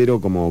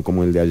 7-0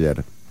 como el de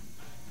ayer?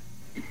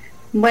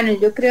 Bueno,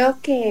 yo creo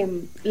que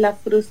la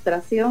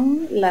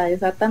frustración la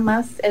desata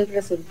más el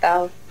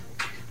resultado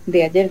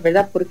de ayer,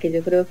 ¿verdad? Porque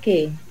yo creo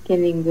que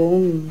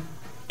ningún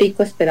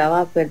pico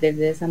esperaba perder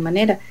de esa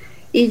manera.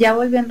 Y ya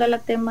volviendo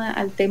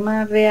al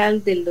tema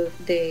real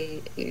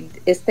de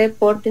este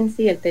deporte en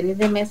sí, el tenis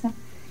de mesa,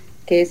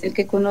 que es el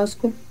que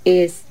conozco,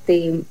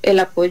 el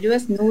apoyo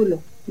es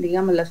nulo.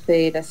 Digamos, las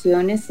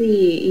federaciones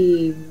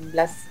y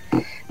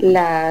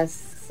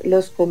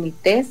los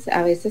comités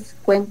a veces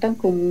cuentan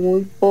con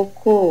muy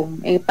poco,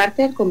 en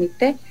parte del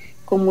comité,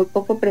 con muy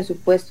poco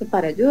presupuesto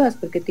para ayudas,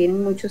 porque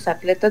tienen muchos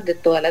atletas de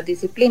todas las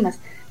disciplinas,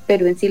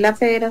 pero en sí la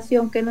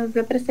federación que nos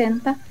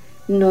representa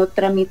no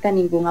tramita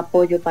ningún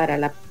apoyo para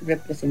la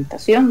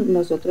representación.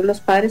 Nosotros los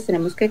padres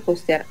tenemos que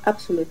costear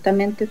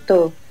absolutamente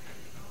todo.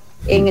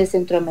 En el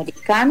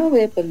centroamericano,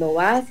 pues lo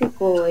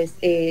básico es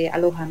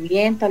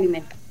alojamiento,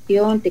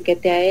 alimentación,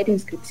 tiquete aéreo,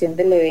 inscripción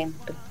del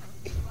evento.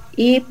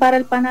 Y para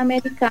el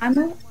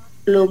panamericano,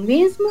 lo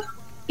mismo,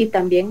 y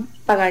también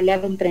pagarle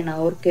al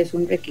entrenador, que es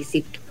un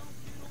requisito.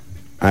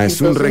 Ah,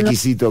 es un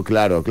requisito,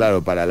 claro,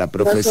 para la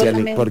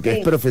profesionalidad, porque es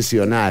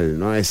profesional,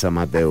 no es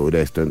amateur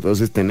esto,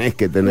 entonces tenés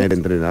que tener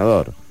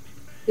entrenador.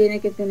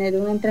 Tiene que tener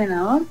un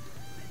entrenador,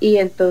 y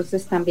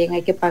entonces también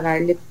hay que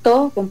pagarle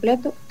todo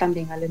completo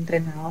también al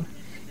entrenador.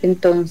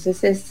 Entonces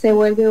se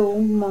vuelve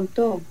un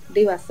monto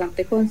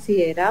bastante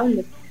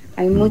considerable.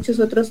 Hay muchos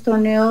otros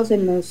torneos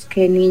en los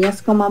que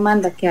niñas como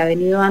Amanda, que ha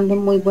venido dando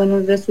muy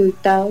buenos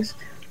resultados,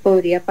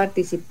 podría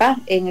participar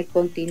en el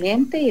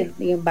continente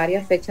y en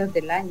varias fechas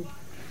del año.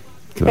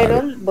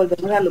 Claro. Pero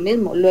volvemos a lo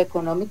mismo, lo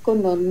económico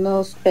no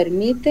nos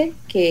permite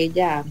que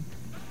ella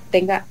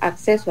tenga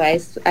acceso a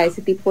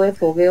ese tipo de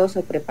fogueos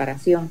o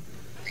preparación.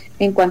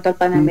 En cuanto al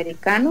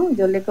panamericano,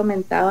 yo le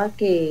comentaba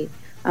que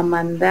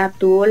Amanda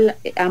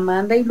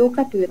y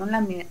Luca tuvieron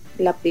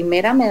la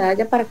primera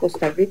medalla para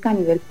Costa Rica a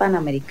nivel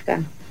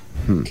panamericano.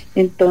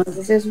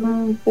 Entonces es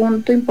un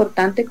punto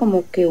importante,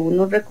 como que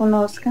uno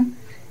reconozca,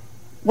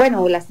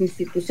 bueno, las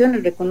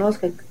instituciones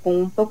reconozcan que con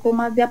un poco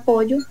más de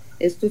apoyo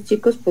estos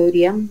chicos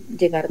podrían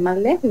llegar más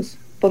lejos,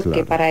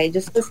 porque para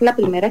ellos es la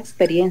primera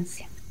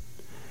experiencia.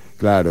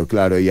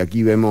 Claro, y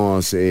aquí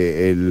vemos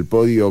el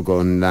podio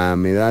con la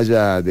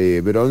medalla de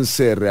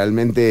bronce,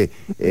 realmente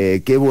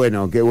qué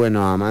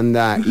bueno,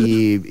 Amanda,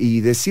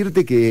 y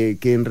decirte que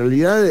en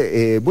realidad,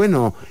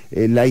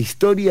 la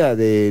historia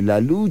de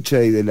la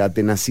lucha y de la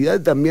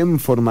tenacidad también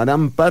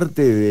formarán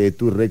parte de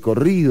tu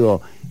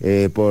recorrido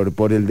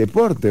por el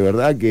deporte,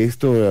 ¿verdad? Que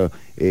esto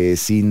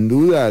sin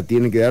duda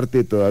tiene que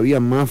darte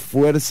todavía más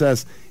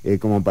fuerzas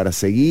como para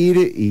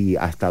seguir, y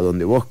hasta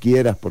donde vos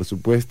quieras, por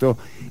supuesto,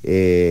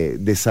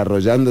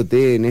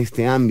 desarrollándote en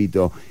este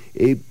ámbito.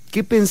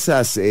 ¿Qué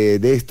pensás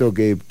de esto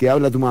que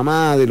habla tu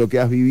mamá, de lo que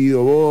has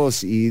vivido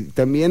vos, y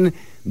también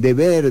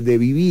ver, de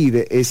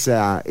vivir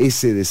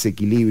ese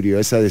desequilibrio,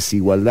 esa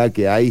desigualdad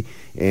que hay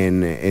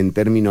en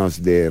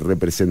términos de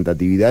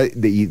representatividad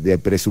y de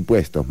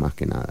presupuestos más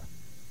que nada?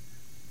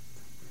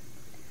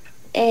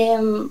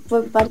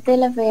 Por parte de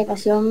la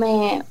federación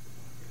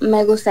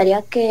me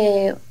gustaría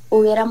que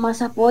hubiera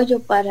más apoyo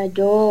para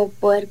yo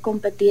poder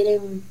competir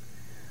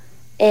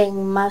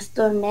en más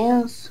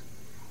torneos.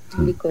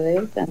 El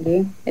ICODER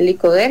también. El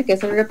ICODER, que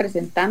es el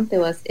representante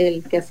o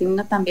el que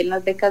asigna también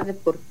las becas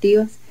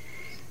deportivas.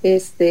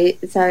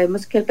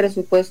 Sabemos que el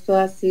presupuesto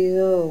ha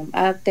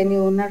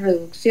tenido una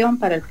reducción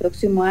para el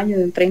próximo año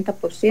de un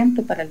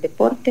 30% para el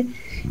deporte.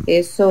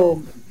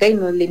 Eso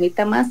nos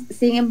limita más.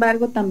 Sin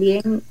embargo,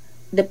 también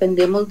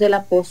dependemos de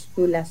la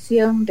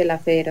postulación de la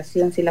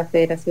federación. Si la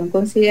federación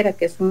considera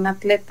que es un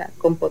atleta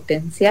con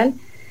potencial,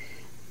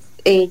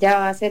 ella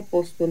va a ser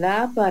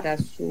postulada para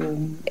su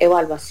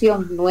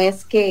evaluación. No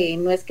es que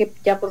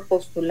ya por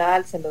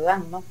postular se lo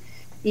dan, ¿no?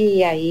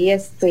 Y ahí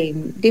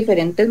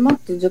diferentes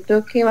montos. Yo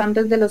creo que van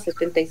desde los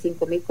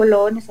 75,000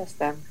 colones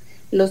hasta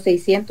los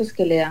 600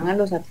 que le dan a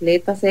los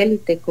atletas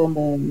élite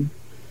como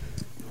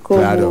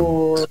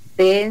Claro.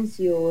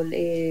 Tencio,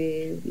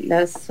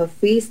 las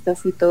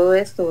surfistas y todo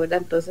esto, ¿verdad?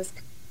 Entonces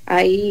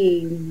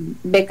hay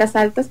becas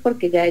altas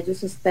porque ya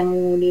ellos están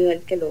en un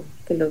nivel que lo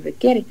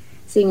requiere.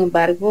 Sin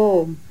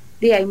embargo,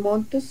 hay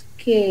montos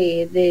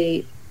que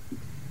de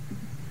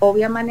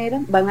obvia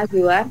manera van a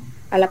ayudar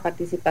a la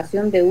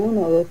participación de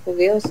 1 o 2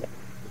 fogueos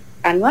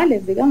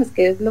anuales, digamos,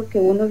 que es lo que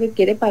uno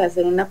requiere para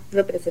hacer una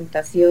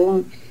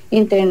representación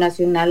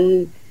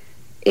internacional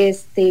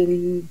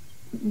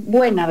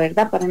buena,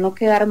 ¿verdad? Para no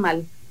quedar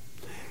mal.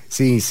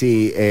 Sí,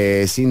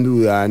 sin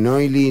duda,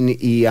 Noilin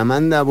y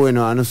Amanda.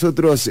 Bueno, a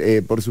nosotros,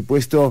 por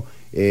supuesto,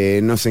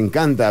 nos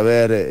encanta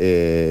ver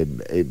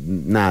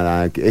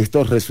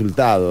estos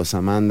resultados,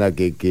 Amanda,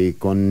 que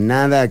con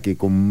nada, que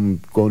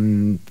con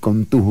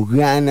tus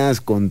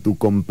ganas, con tu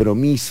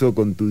compromiso,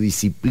 con tu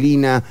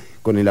disciplina,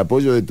 con el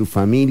apoyo de tu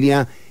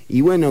familia y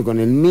bueno, con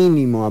el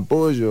mínimo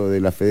apoyo de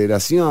la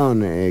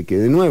federación, que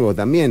de nuevo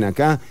también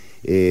acá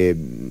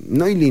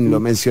Noilin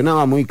lo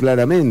mencionaba muy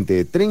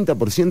claramente,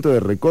 30% de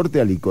recorte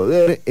al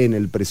ICODER en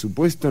el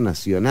presupuesto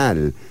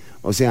nacional.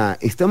 O sea,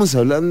 estamos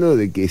hablando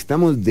de que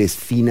estamos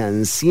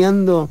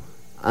desfinanciando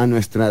a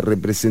nuestra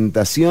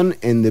representación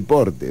en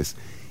deportes.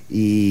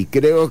 Y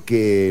creo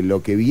que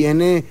lo que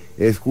viene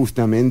es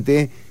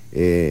justamente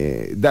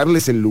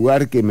darles el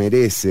lugar que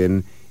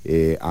merecen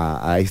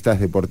a estas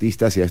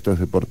deportistas y a estos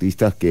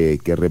deportistas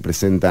que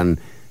representan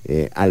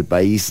al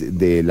país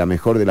de la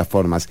mejor de las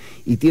formas.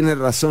 Y tiene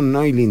razón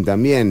Noilin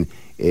también,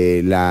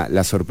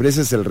 la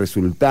sorpresa es el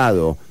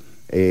resultado,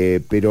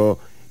 pero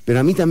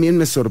a mí también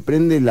me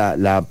sorprende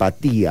la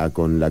apatía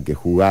con la que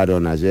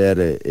jugaron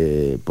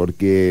ayer,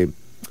 porque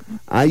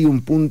hay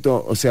un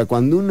punto, o sea,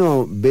 cuando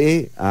uno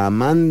ve a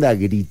Amanda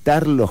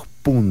gritar los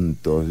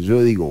puntos,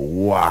 yo digo,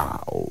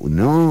 wow,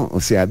 ¿no?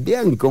 O sea,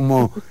 vean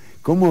cómo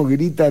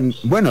gritan,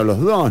 bueno, los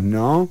dos,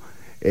 ¿no?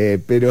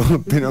 Pero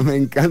me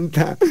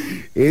encanta,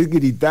 es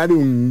gritar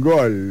un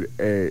gol,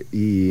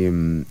 y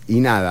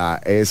nada,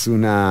 es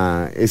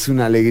una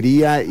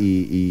alegría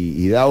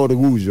y da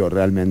orgullo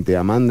realmente,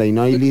 Amanda y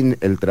Noilin,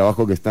 el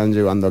trabajo que están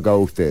llevando a cabo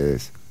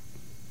ustedes.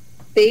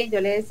 Sí, yo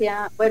le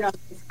decía, bueno,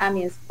 a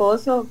mi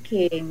esposo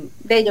que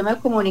yo me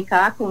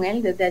comunicaba con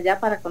él desde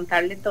allá para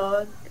contarle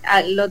todos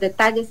los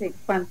detalles en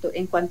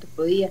cuanto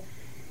podía.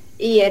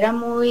 Y era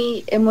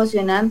muy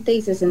emocionante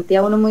y se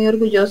sentía uno muy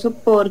orgulloso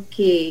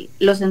porque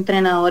los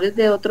entrenadores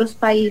de otros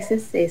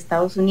países,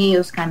 Estados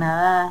Unidos,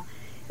 Canadá,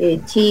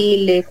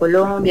 Chile,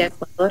 Colombia,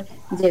 Ecuador,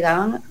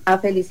 llegaban a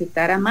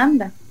felicitar a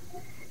Amanda.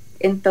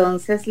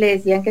 Entonces le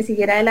decían que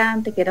siguiera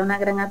adelante, que era una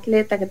gran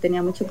atleta, que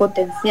tenía mucho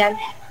potencial.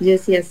 Yo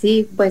decía,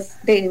 sí, pues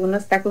uno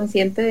está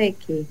consciente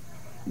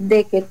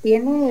de que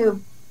tiene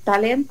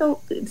talento.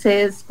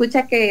 Se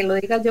escucha que lo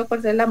diga yo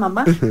por ser la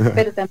mamá,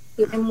 pero también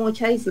tiene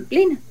mucha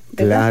disciplina,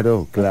 ¿verdad?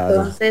 Claro.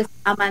 Entonces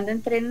Amanda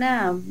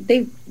entrena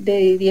de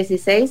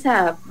 16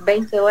 a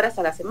 20 horas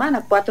a la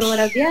semana, 4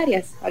 horas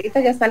diarias.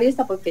 Ahorita ya está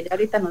lista porque ya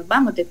ahorita nos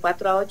vamos, de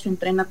 4 a 8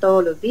 entrena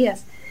todos los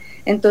días.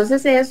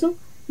 Entonces eso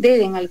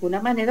en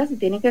alguna manera se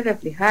tiene que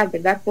reflejar,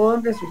 ¿verdad?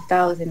 Con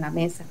resultados en la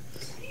mesa.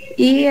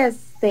 Y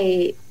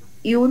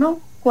uno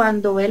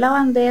cuando ve la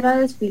bandera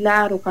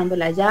desfilar o cuando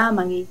la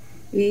llaman y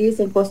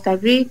dicen Costa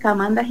Rica,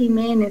 Amanda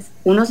Jiménez,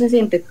 uno se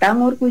siente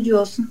tan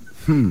orgulloso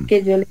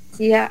que yo le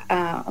decía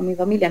a mi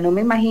familia, no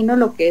me imagino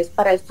lo que es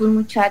para estos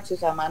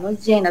muchachos a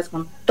manos llenas,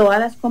 con todas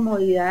las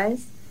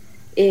comodidades,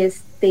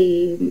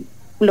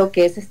 lo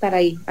que es estar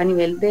ahí a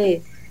nivel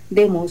de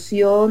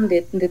emoción,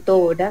 de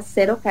todo, ¿verdad?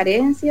 Cero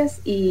carencias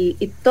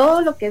y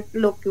todo lo que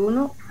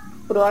uno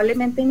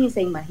probablemente ni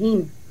se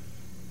imagina.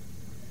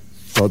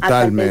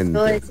 Totalmente.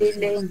 A tal vez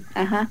decirle,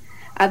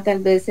 a tal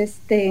vez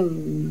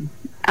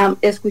a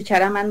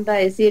escuchar a Amanda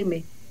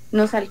decirme,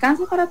 ¿nos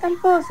alcanza para tal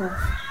cosa?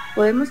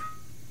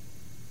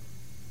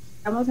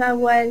 Damos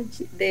agua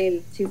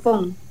del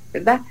chifón,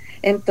 ¿verdad?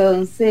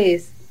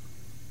 Entonces,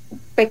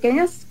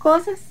 pequeñas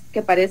cosas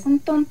que parecen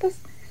tontas,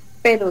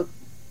 pero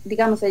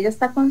digamos, ella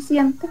está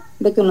consciente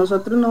de que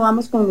nosotros no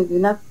vamos con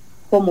ninguna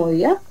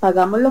comodidad,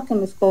 pagamos lo que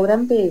nos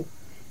cobran de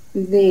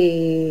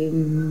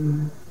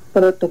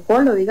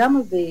protocolo,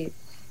 digamos, de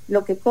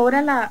lo que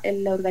cobra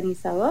el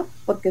organizador,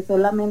 porque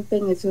solamente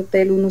en ese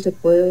hotel uno se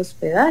puede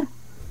hospedar.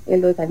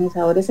 El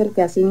organizador es el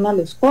que asigna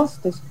los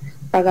costos.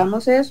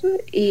 Pagamos eso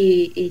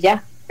y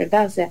ya,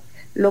 ¿verdad? O sea,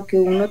 lo que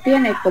uno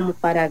tiene como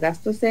para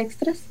gastos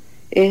extras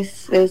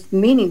es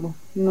mínimo,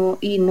 no,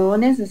 y no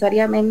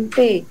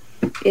necesariamente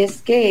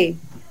es que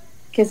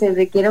se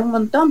requiera un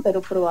montón,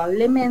 pero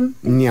probablemente...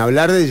 Ni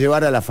hablar de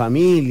llevar a la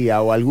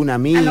familia o algún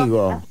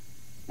amigo.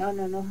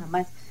 No,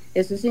 jamás.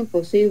 Eso es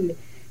imposible.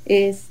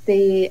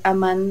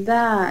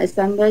 Amanda,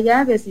 estando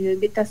allá, recibió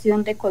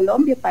invitación de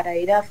Colombia para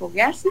ir a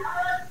foguearse,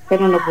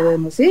 pero no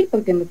podemos ir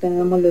porque no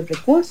tenemos los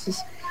recursos.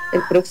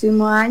 El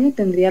próximo año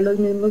tendría los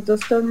mismos 2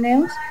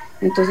 torneos,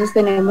 entonces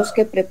tenemos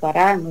que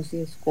prepararnos y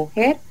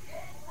escoger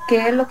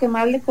qué es lo que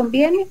más le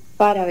conviene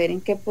para ver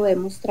en qué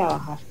podemos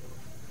trabajar.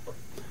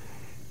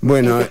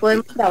 Bueno, ¿en qué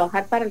podemos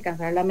trabajar para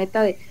alcanzar la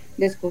meta de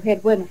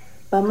escoger? Bueno,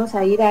 vamos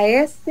a ir a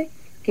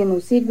que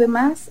nos sirve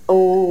más,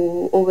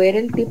 o ver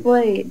el tipo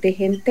de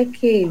gente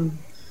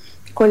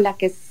con la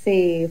que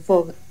se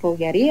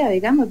foguearía,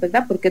 digamos,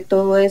 ¿verdad? Porque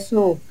todo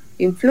eso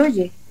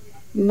influye.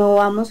 No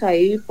vamos a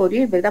ir por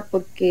ir, ¿verdad?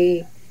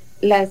 Porque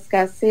la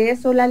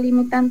escasez o la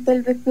limitante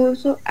del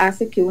recurso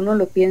hace que uno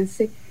lo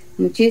piense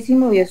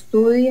muchísimo y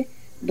estudie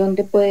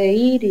dónde puede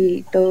ir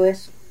y todo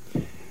eso.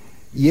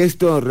 Y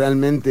esto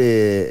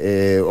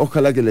realmente,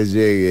 ojalá que les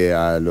llegue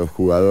a los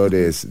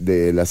jugadores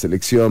de la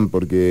selección,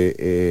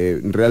 porque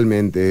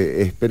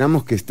realmente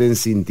esperamos que estén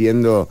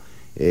sintiendo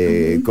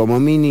como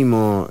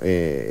mínimo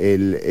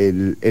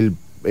el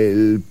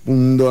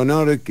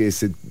pundonor que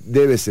se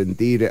debe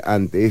sentir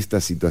ante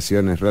estas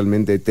situaciones,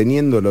 realmente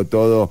teniéndolo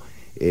todo,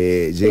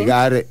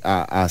 llegar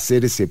a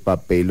hacer ese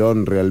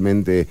papelón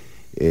realmente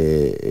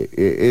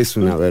es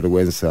una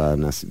vergüenza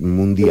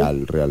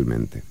mundial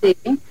realmente.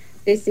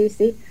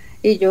 Sí.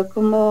 Y yo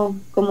como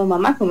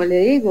mamá, como le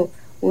digo,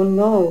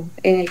 uno,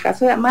 en el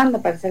caso de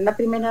Amanda, para ser la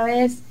primera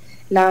vez,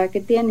 la edad que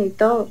tiene y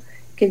todo,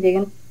 que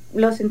lleguen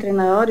los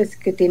entrenadores,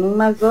 que tienen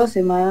más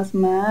goce, más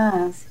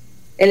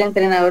el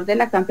entrenador de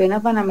la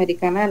campeona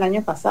panamericana del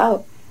año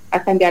pasado,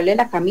 a cambiarle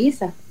la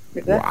camisa,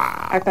 ¿verdad? Wow.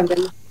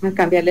 A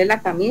cambiarle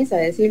la camisa,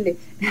 decirle,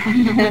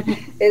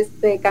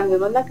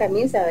 cambiemos la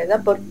camisa,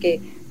 ¿verdad?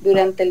 Porque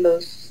durante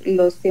los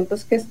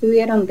tiempos que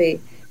estuvieron de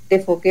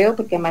fogueo,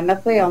 porque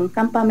Amanda fue a un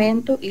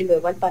campamento y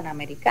luego al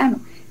Panamericano.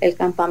 El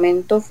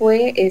campamento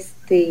fue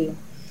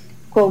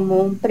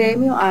como un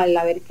premio al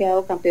haber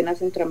quedado campeona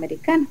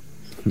centroamericana.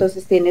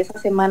 Entonces tiene esa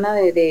semana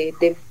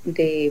de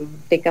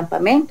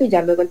campamento y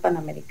ya luego el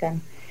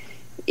Panamericano.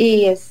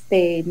 Y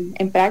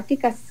en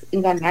prácticas,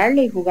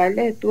 ganarle y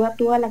jugarle de tú a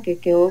tú a la que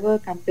quedó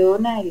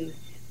campeona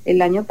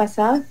el año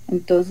pasado.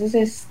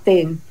 Entonces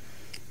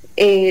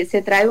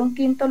se trae un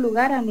 5º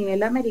lugar a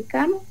nivel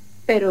americano,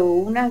 pero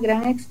una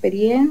gran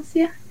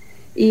experiencia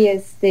y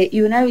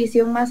una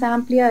visión más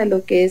amplia de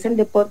lo que es el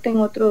deporte en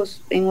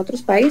otros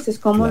países,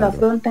 cómo lo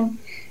afrontan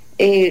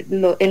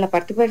en la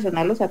parte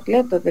personal los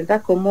atletas,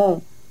 ¿verdad?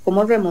 Cómo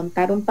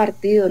remontar un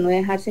partido, no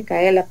dejarse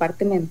caer, la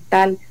parte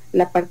mental,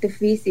 la parte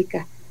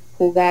física,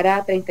 jugar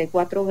a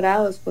 34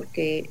 grados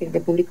porque en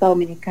República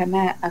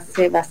Dominicana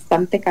hace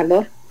bastante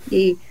calor,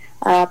 y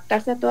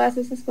adaptarse a todas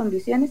esas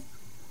condiciones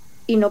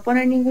y no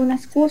poner ninguna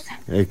excusa.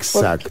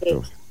 Exacto.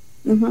 Porque,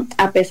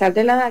 a pesar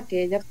de la edad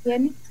que ella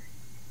tiene,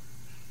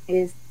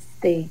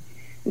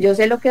 yo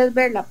sé lo que es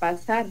verla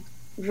pasar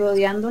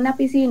rodeando una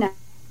piscina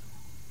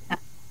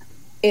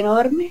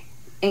enorme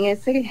en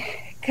ese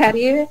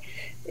Caribe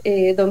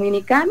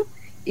dominicano,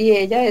 y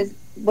ella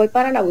voy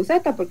para la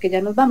buceta porque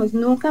ya nos vamos.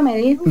 Nunca me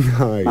dijo,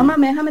 mamá,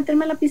 ¿me deja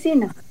meterme a la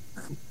piscina?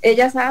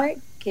 Ella sabe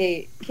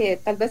que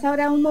tal vez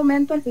habrá un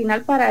momento al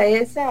final para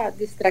esa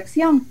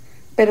distracción,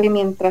 pero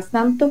mientras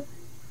tanto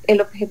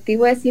el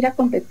objetivo es ir a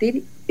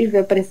competir y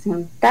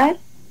representar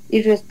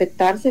y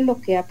respetarse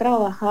lo que ha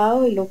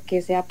trabajado y lo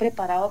que se ha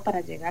preparado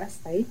para llegar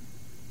hasta ahí.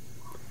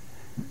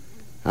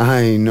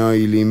 Ay, no,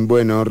 Ilín,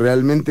 bueno,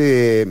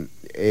 realmente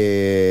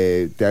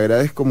te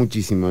agradezco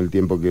muchísimo el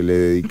tiempo que le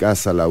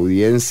dedicas a la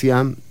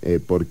audiencia,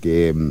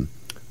 porque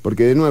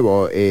de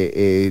nuevo,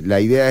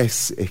 la idea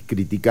es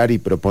criticar y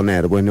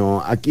proponer.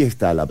 Bueno, aquí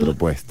está la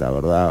propuesta,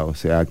 ¿verdad? O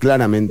sea,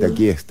 claramente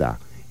aquí está,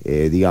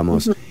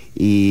 digamos,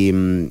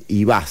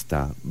 y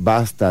basta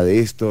de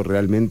esto.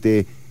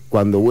 Realmente,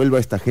 cuando vuelva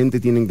esta gente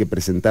tienen que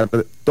presentar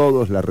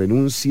todos la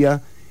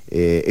renuncia.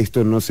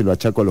 Esto no se lo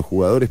achaco a los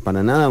jugadores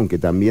para nada, aunque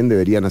también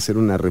deberían hacer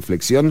una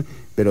reflexión,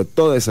 pero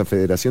toda esa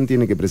federación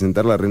tiene que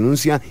presentar la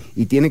renuncia,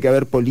 y tiene que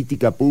haber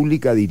política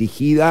pública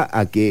dirigida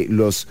a que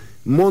los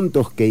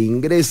montos que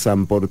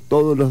ingresan por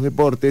todos los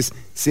deportes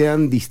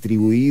sean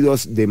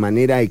distribuidos de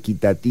manera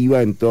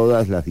equitativa en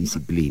todas las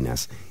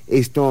disciplinas.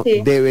 Esto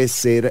debe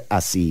ser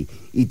así,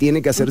 y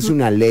tiene que hacerse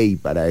una ley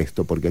para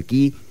esto, porque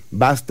aquí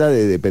basta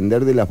de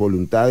depender de las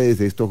voluntades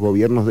de estos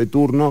gobiernos de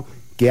turno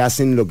que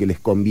hacen lo que les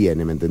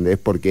conviene, ¿me entendés?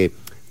 Porque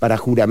para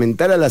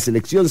juramentar a la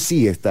selección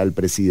sí está el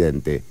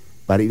presidente,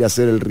 para ir a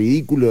hacer el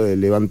ridículo de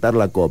levantar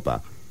la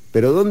copa.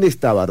 Pero ¿dónde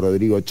estaba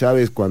Rodrigo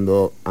Chávez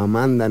cuando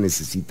Amanda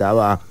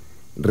necesitaba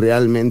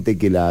realmente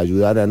que la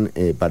ayudaran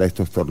para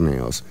estos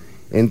torneos?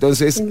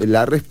 Entonces,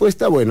 la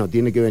respuesta, bueno,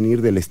 tiene que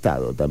venir del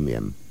Estado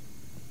también.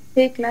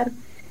 Sí, claro.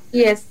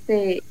 Y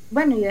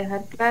bueno, y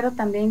dejar claro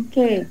también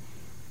que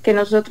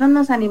nosotros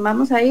nos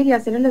animamos a ir y a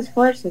hacer el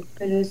esfuerzo,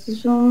 pero eso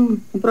es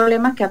un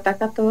problema que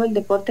ataca a todo el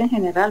deporte en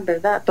general,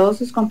 ¿verdad? A todos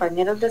sus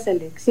compañeros de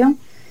selección,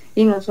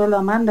 y no solo a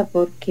Amanda,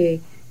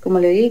 porque, como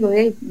le digo,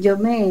 yo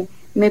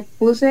me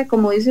puse,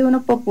 como dice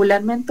uno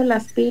popularmente,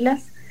 las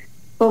pilas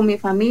con mi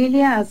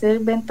familia a hacer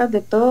ventas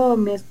de todo.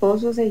 Mi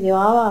esposo se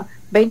llevaba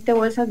 20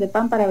 bolsas de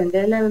pan para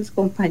venderle a los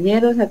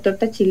compañeros, la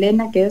torta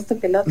chilena, que esto,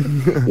 que lo otro,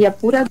 y a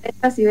puras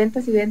ventas y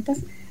ventas y ventas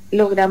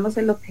logramos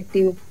el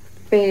objetivo.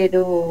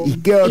 Pero... Y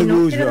qué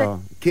orgullo,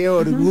 qué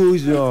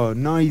orgullo,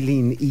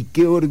 Noilin, y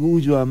qué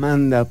orgullo,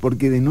 Amanda,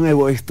 porque de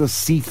nuevo esto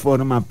sí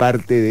forma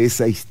parte de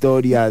esa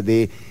historia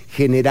de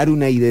generar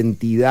una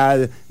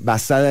identidad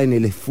basada en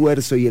el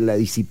esfuerzo y en la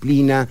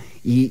disciplina,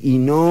 y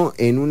no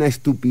en una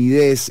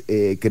estupidez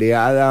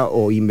creada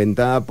o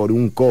inventada por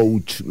un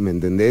coach, ¿me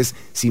entendés?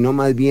 Sino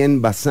más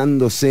bien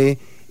basándose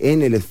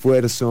en el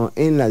esfuerzo,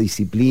 en la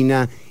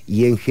disciplina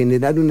y en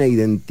generar una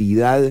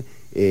identidad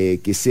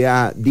que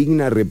sea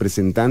digna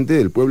representante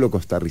del pueblo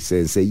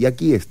costarricense, y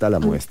aquí está la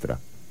muestra.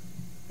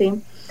 Sí,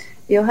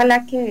 y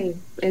ojalá que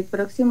el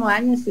próximo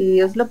año, si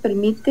Dios lo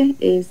permite,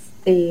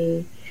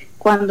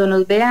 cuando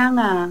nos vean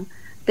a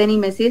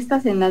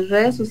tenimesistas en las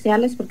redes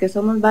sociales, porque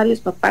somos varios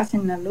papás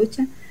en la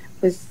lucha,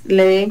 pues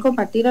le deben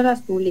compartir a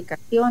las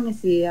publicaciones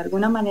y de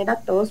alguna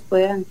manera todos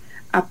puedan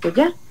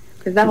apoyar,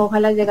 ¿verdad?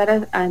 Ojalá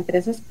llegar a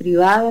empresas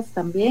privadas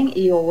también,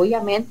 y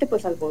obviamente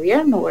pues al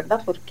gobierno,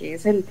 ¿verdad? Porque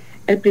es el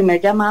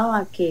primer llamado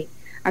a que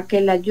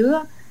la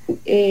ayuda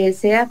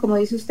sea, como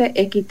dice usted,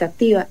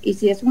 equitativa, y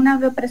si es una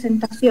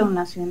representación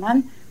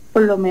nacional,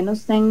 por lo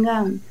menos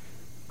tengan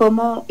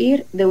cómo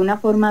ir de una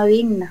forma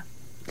digna.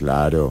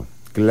 Claro,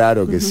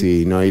 claro que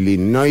sí,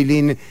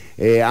 Noilin,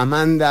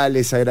 Amanda,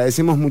 les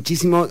agradecemos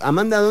muchísimo.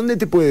 Amanda, ¿dónde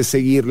te puede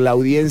seguir la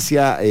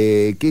audiencia?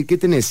 ¿Qué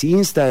tenés?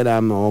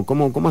 ¿Instagram o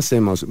cómo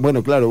hacemos?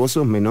 Bueno, claro, vos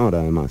sos menor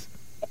además.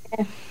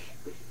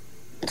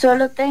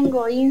 Solo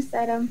tengo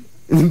Instagram.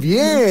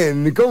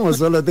 Bien, ¿cómo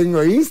solo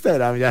tengo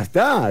Instagram?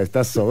 Ya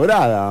estás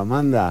sobrada,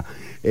 Amanda.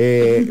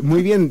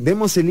 Muy bien,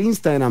 demos el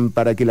Instagram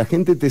para que la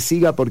gente te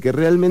siga, porque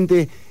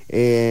realmente,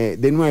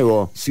 de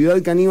nuevo, Ciudad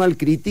Canibal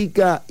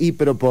critica y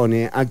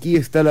propone. Aquí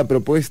está la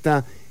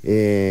propuesta,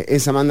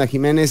 es Amanda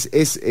Jiménez,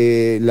 es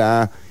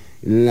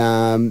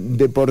la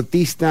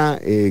deportista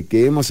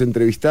que hemos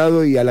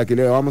entrevistado y a la que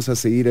le vamos a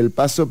seguir el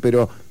paso,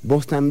 pero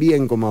vos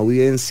también como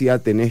audiencia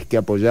tenés que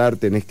apoyar,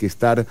 tenés que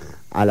estar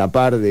a la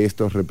par de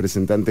estos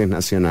representantes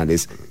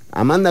nacionales.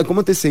 Amanda,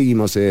 ¿cómo te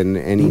seguimos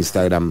en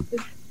Instagram?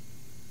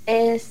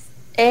 Es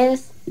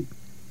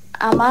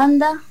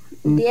Amanda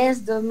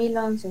 10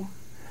 2011.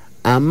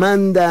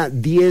 Amanda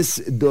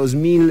 10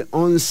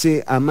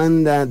 2011,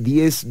 Amanda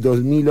 10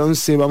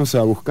 2011, vamos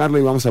a buscarlo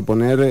y vamos a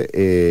poner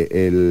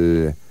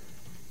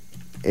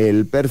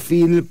el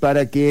perfil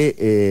para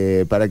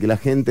que la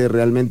gente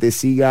realmente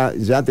siga.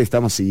 Ya te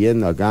estamos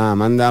siguiendo acá,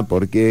 Amanda,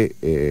 porque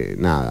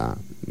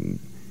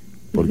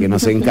porque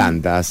nos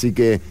encanta, así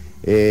que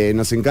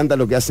nos encanta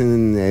lo que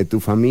hacen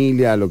tu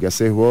familia, lo que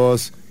haces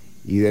vos,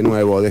 y de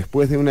nuevo,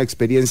 después de una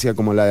experiencia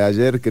como la de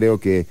ayer, creo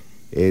que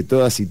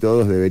todas y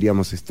todos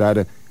deberíamos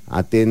estar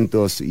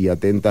atentos y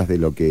atentas de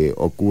lo que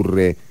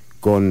ocurre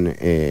con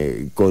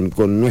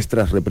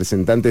nuestras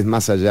representantes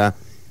más allá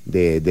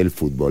del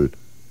fútbol.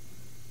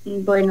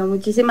 Bueno,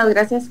 muchísimas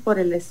gracias por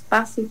el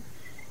espacio,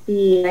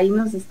 y ahí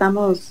nos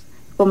estamos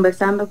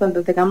conversando.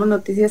 Cuando tengamos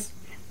noticias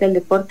del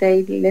deporte,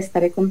 ahí le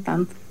estaré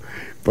contando.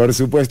 Por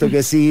supuesto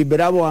que sí.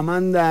 Bravo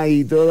Amanda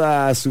y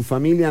toda su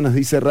familia, nos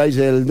dice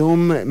Rayel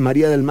Doom.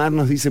 María del Mar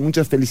nos dice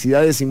muchas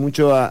felicidades y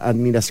mucha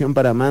admiración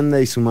para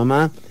Amanda y su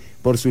mamá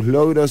por sus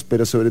logros,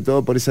 pero sobre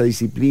todo por esa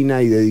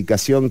disciplina y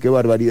dedicación. Qué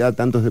barbaridad,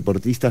 tantos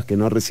deportistas que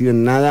no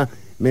reciben nada,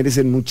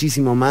 merecen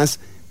muchísimo más,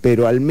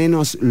 pero al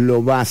menos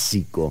lo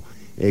básico.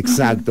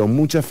 Exacto,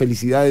 muchas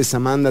felicidades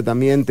Amanda,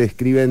 también te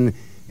escriben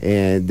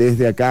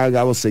desde acá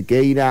Gabo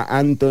Sequeira.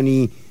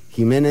 Anthony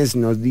Jiménez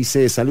nos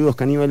dice, saludos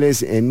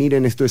caníbales,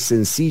 miren, esto es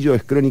sencillo,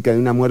 es crónica de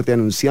una muerte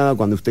anunciada.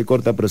 Cuando usted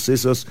corta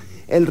procesos,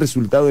 el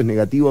resultado es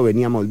negativo.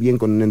 Veníamos bien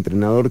con un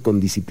entrenador con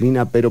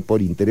disciplina, pero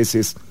por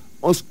intereses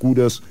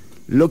oscuros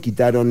lo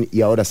quitaron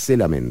y ahora se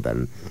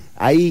lamentan.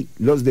 Ahí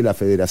los de la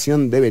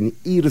federación deben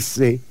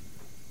irse.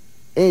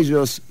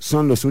 Ellos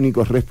son los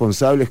únicos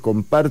responsables,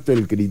 comparto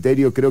el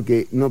criterio, creo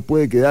que no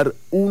puede quedar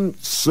un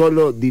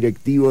solo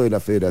directivo de la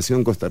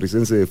Federación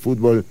Costarricense de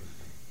Fútbol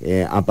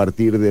a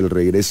partir del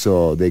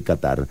regreso de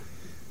Qatar.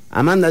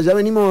 Amanda, ya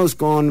venimos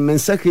con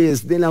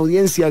mensajes de la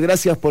audiencia,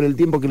 gracias por el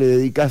tiempo que le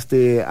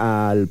dedicaste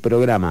al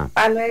programa.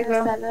 Hasta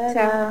luego.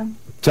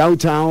 Chau,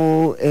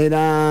 chau.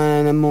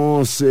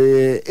 Éramos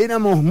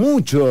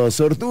muchos,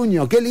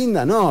 Ortuño, qué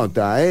linda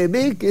nota.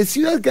 Ve que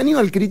Ciudad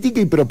Canibal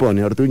critica y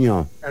propone,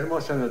 Ortuño.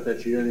 Hermosa nota,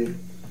 Chironi.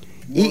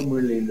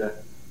 Muy linda.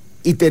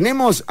 Y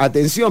tenemos,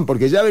 atención,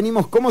 porque ya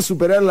venimos cómo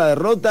superar la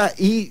derrota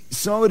y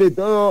sobre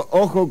todo,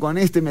 ojo con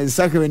este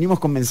mensaje, venimos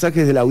con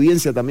mensajes de la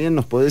audiencia también,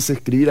 nos podés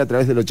escribir a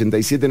través del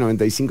 87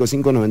 95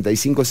 5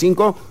 95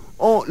 5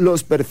 o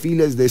los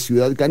perfiles de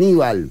Ciudad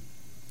Canibal.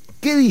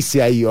 ¿Qué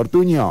dice ahí,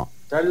 Ortuño?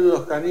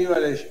 Saludos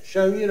caníbales,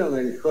 ¿ya vieron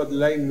el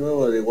hotline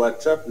nuevo de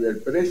WhatsApp del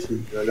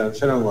Presi? Lo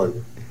lanzaron hoy.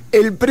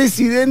 El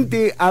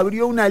presidente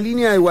abrió una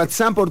línea de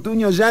WhatsApp,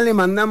 Ortuño, ya le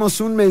mandamos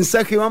un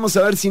mensaje, vamos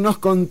a ver si nos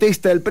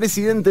contesta. El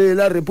presidente de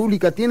la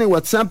República tiene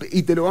WhatsApp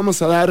y te lo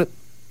vamos a dar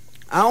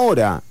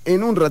ahora,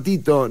 en un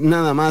ratito,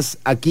 nada más,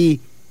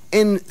 aquí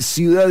en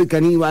Ciudad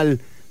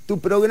Caníbal, tu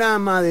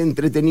programa de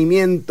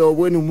entretenimiento,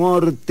 buen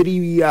humor,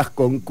 trivias,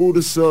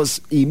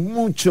 concursos y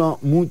mucho,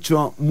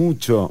 mucho,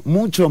 mucho,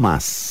 mucho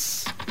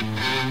más.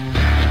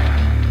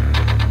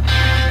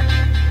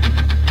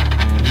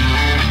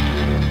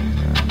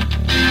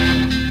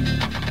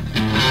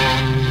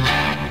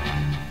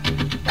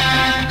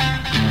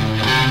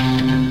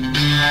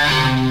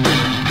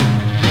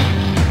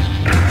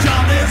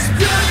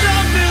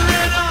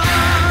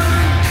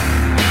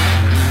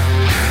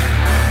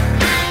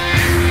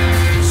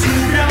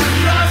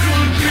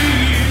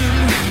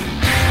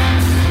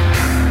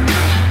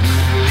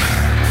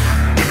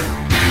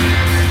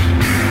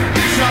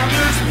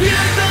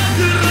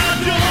 Despierta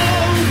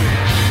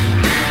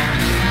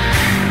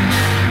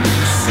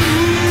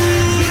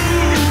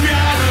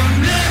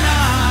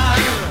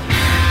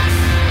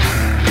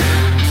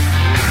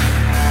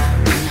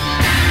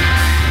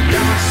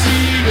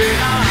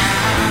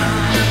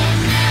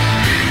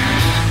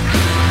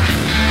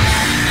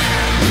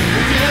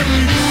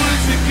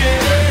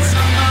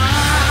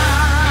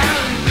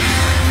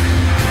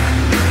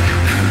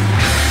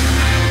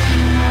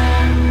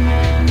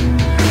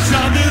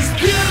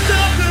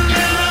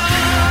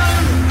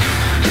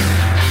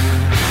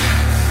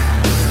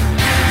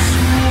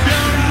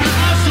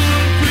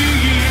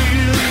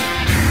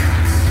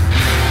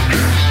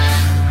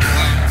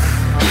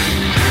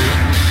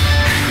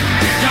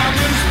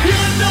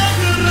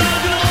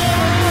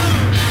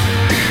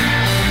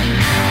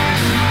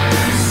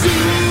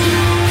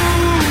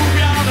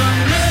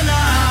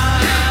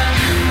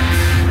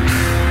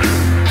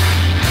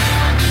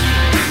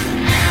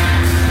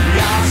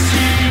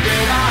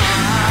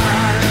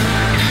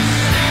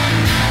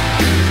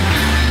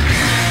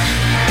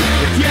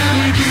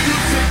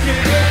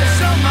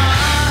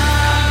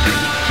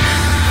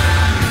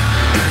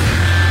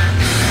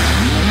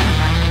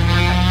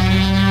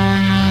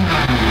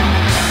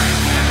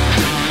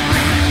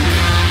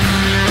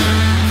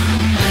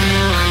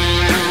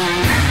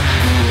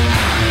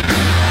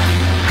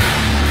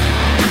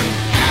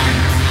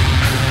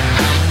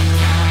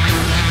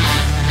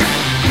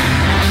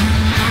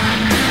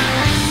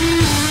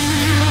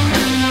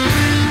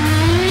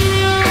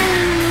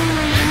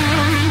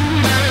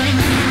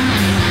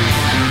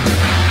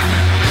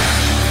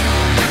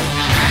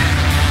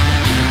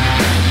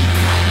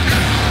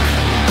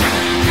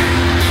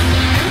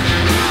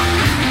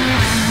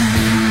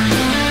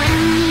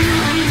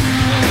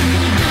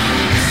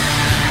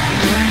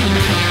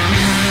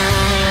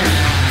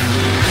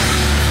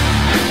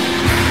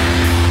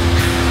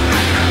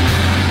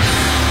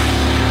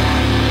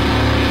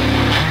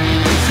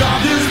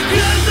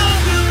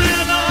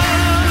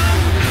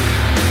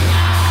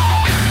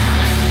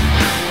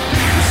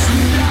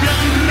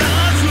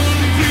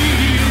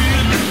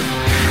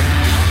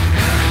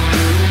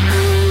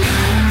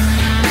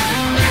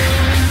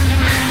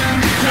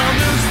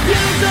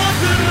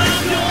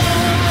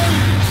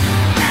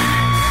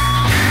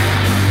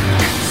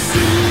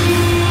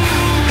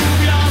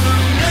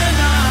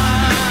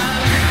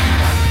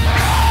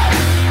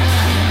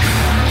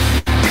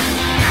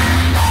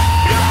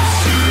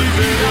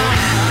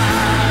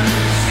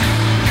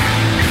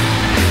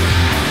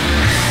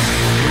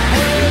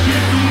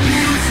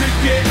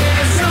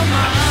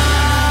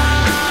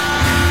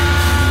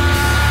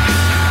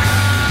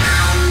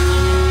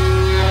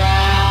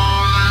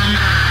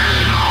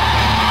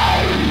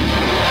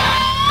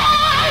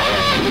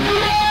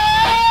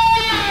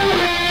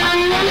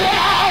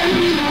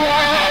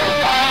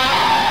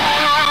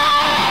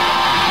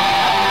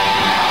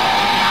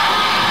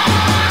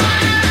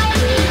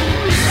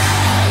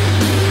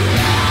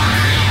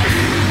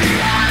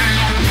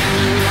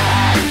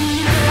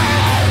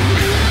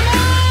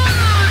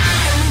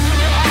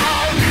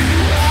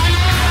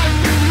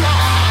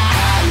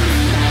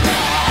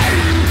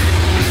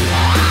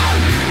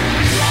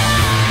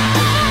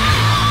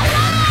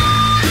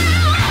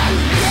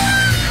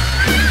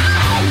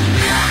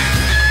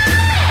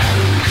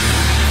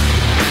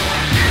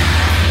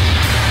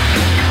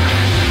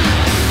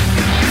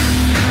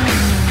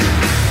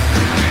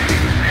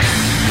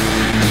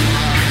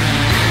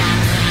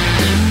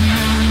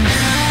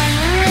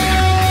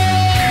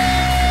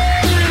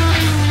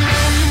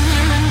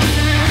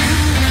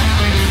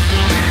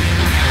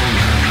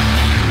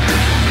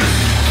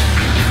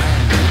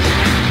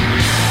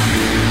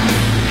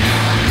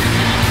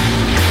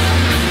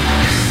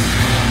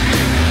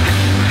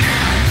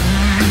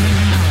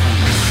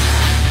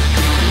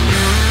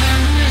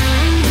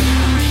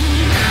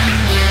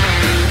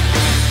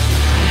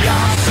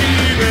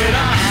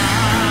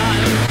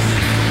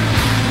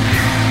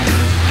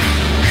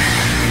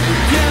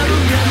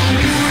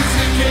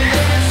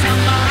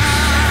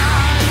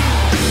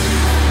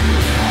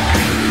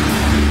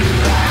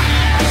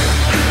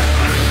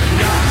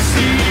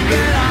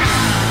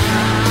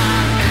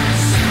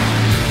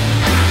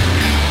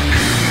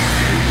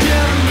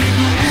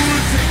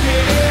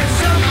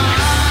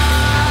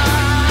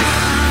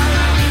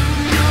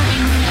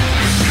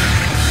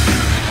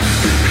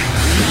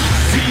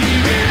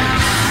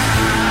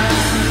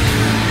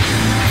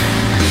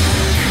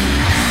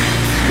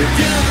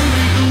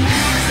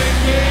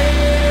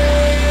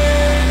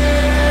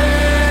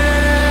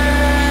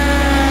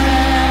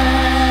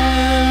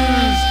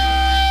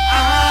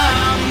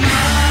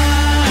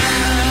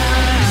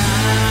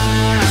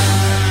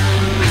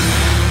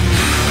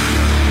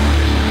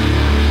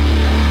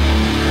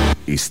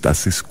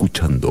Estás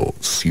escuchando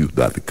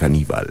Ciudad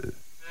Canibal.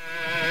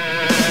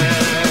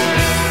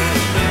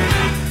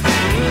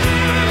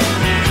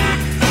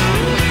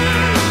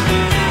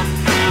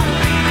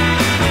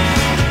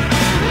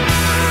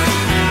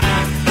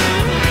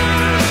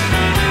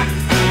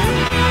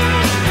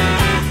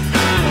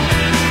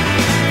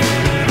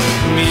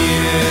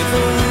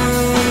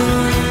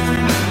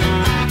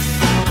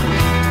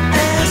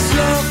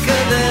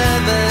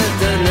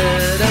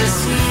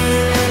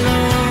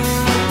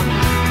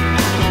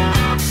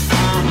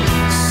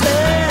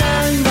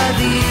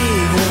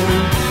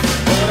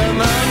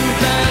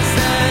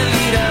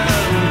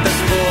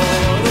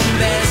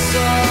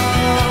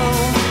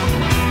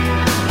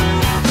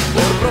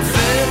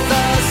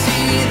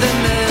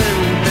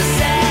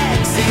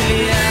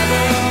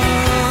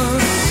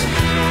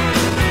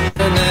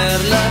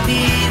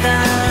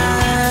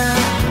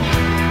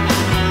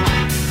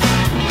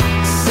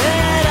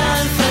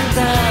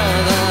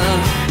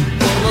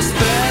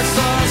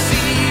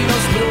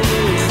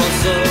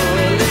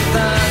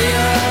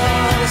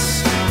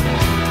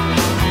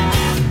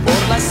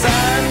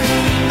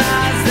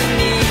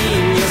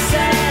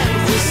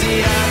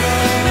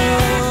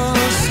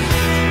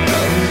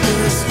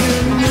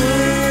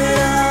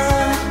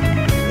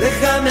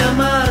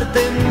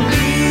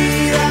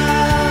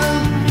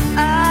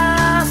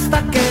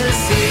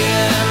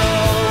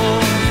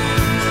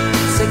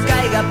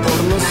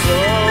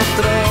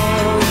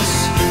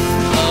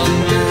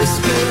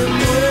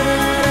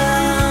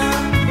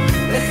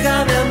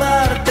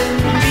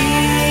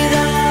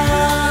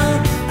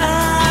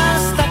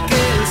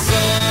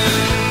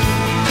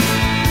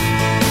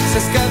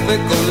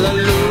 Con la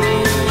luna.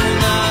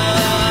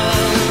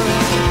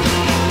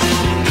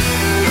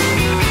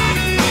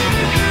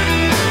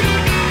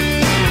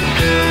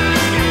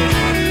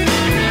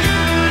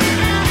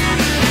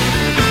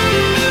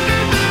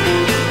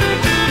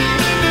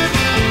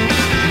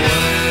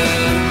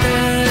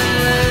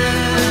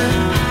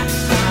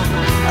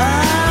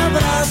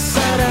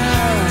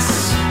 Abrazarás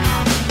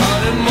a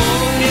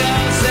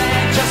demonios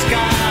hechas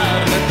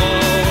carne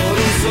por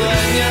un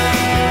sueño,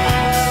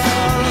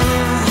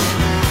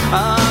 a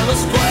los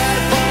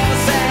cuerpos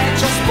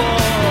hechos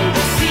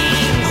polvo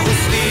sin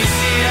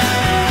justicia.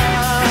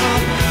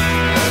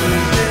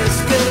 Antes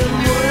que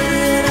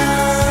muera,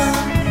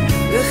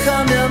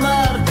 déjame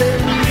amarte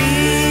en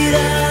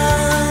vida,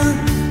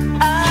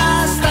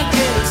 hasta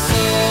que el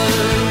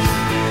sol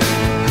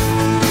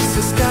se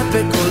escape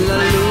con la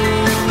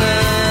luna,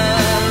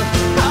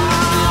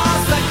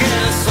 hasta que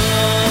el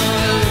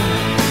sol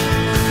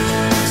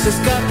se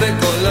escape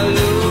con la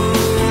luna.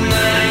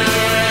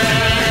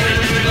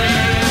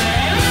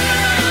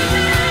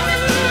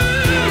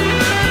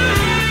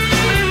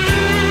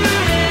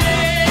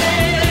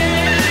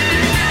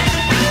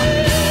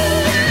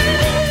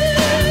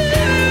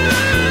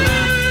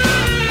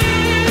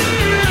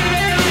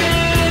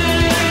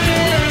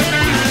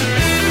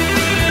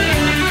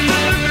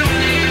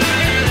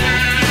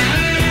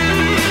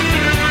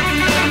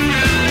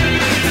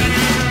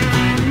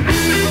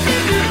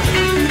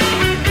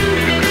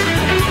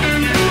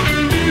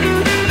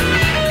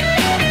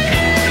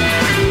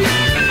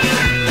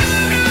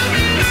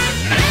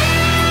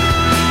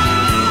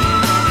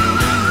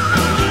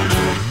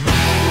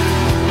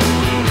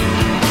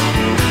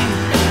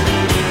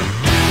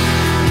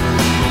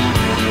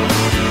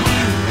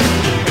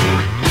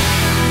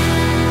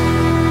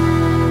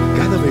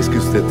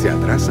 Usted se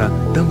atrasa,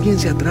 también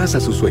se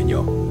atrasa su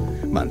sueño.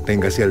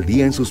 Manténgase al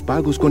día en sus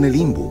pagos con el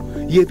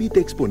INBU y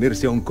evite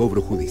exponerse a un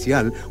cobro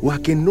judicial o a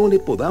que no le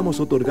podamos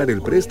otorgar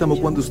el préstamo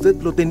cuando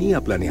usted lo tenía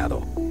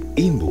planeado.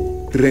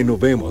 INBU,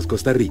 renovemos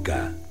Costa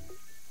Rica.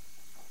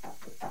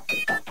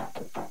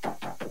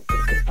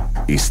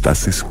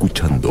 Estás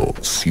escuchando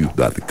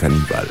Ciudad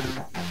Canibal.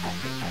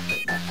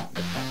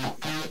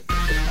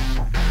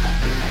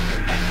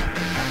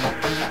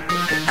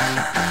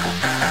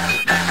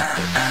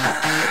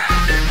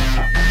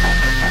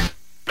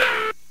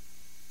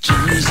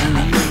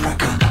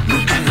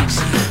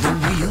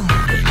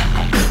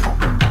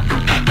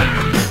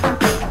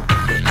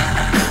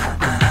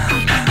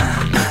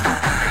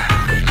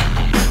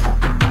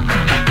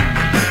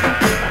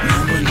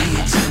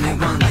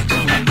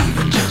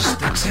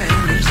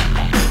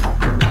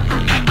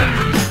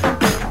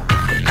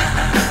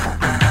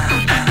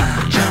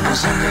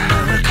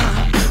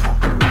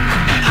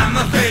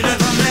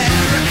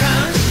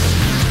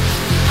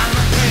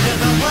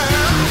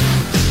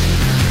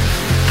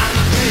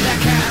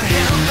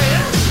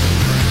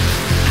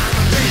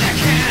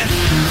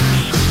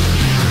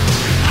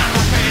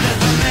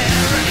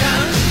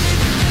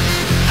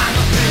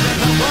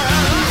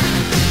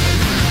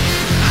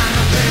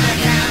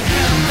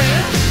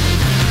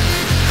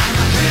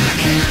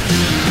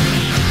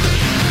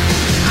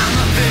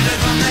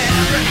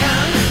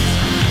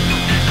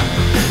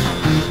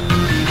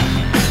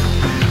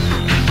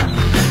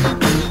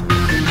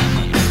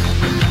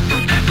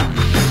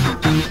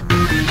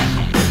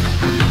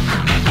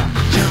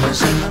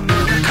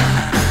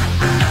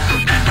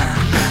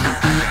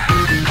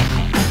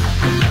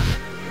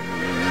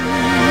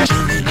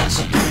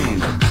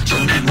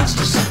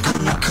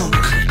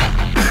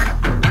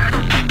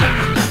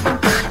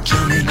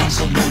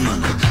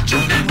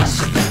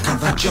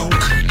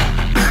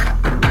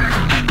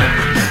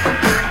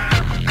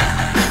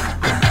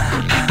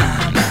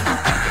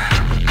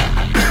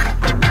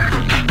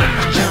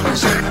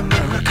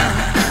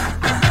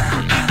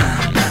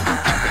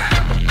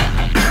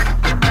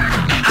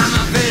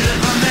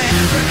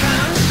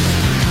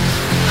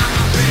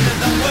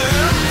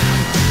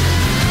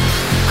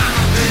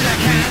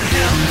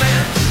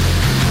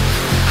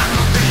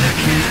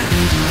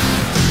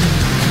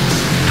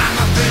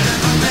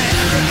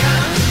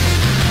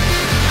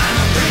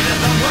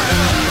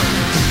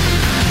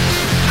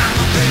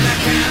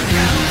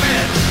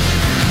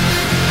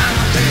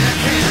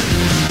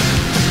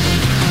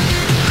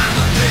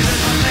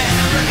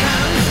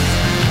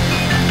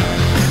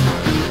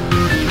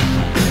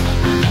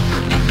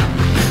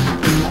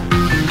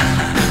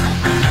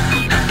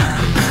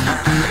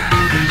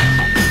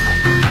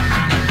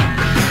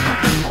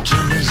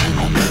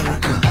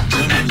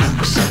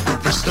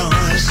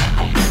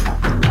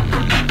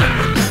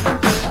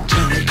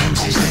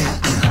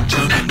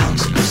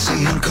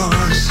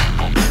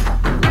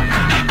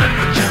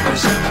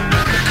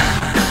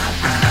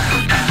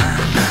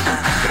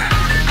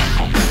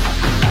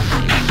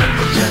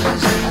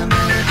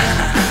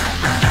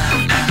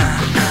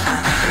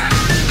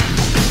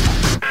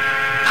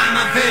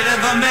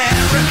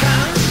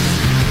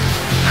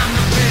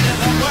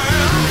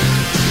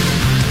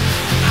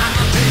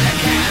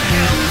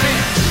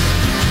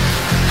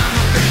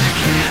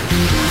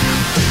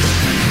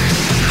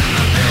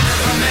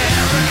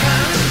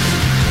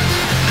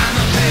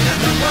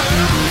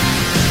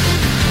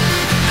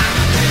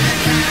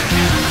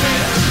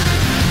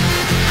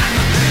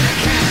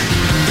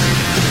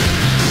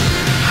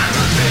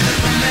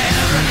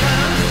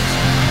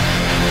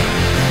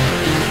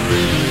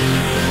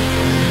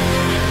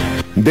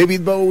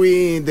 David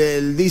Bowie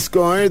del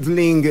disco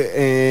Earthling.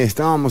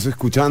 Estábamos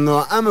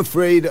escuchando I'm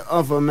Afraid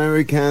of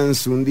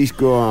Americans, un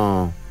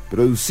disco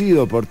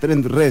producido por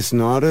Trent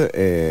Reznor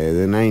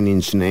de Nine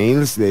Inch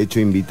Nails, de hecho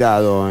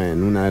invitado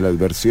en una de las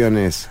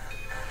versiones.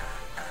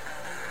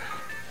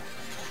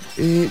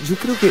 Yo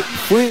creo que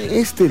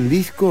fue el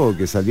disco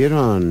que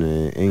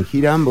salieron en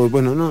gira ambos,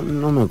 bueno,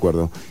 no me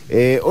acuerdo.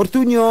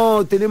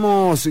 Ortuño,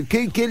 tenemos,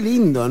 qué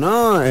lindo,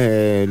 ¿no?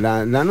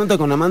 La nota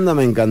con Amanda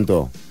me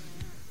encantó.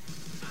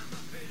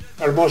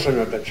 Hermosa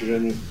nota,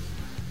 Chironi.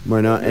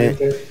 Bueno,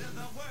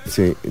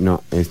 sí,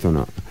 no, esto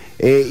no.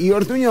 Y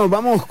Ortuño,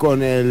 vamos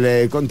con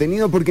el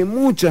contenido porque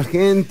mucha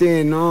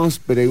gente nos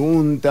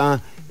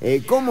pregunta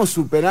cómo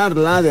superar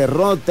la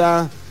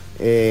derrota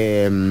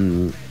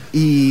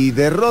y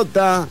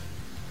derrota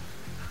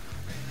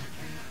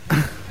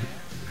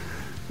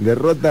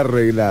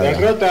arreglada.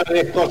 Derrota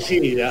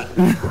descosida.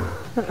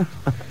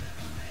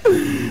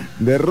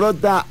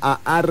 Derrota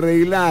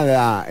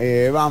arreglada.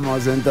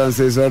 Vamos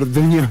entonces,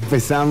 Ortuño,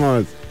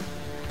 empezamos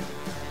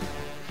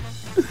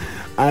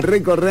a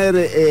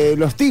recorrer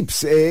los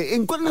tips.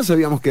 ¿En cuál nos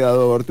habíamos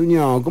quedado,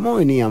 Ortuño? ¿Cómo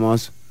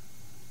veníamos?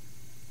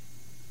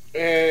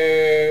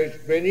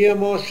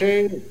 Teníamos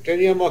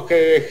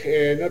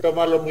que no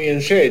tomarlo muy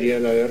en serio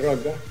la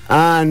derrota.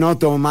 No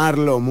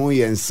tomarlo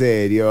muy en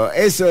serio.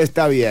 Eso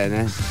está bien,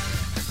 ¿eh?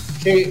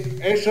 Sí,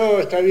 eso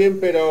está bien,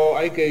 pero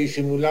hay que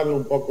disimularlo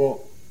un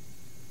poco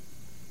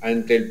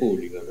ante el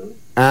público, ¿no?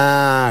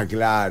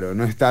 Claro,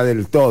 no está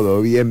del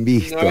todo bien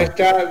visto. No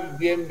está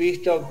bien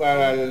visto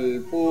para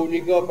el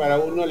público, para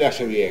uno le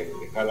hace bien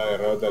dejar la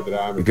derrota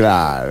atrás.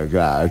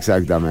 Claro,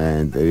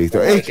 exactamente, listo.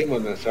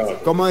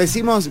 Como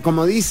decimos nosotros.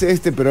 Como dice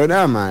este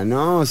programa,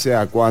 ¿no? O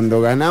sea,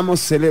 cuando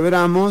ganamos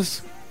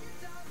celebramos.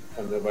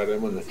 Cuando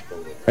perdemos nos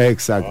chocamos.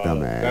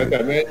 Exactamente.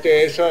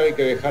 Exactamente, eso hay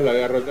que dejar la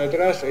derrota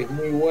atrás, es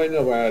muy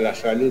bueno para la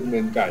salud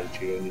mental,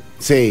 Chironi.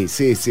 Sí.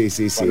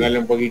 Ponerle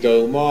un poquito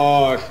de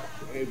humor.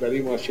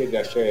 Perdimos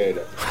 7-0.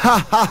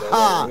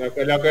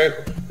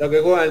 Lo que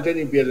juegan al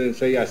tenis pierden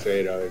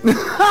 6-0.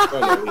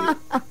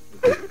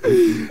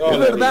 Es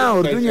verdad,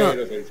 Ortuño.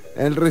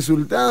 El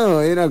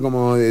resultado era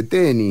como de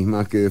tenis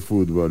más que de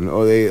fútbol.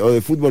 O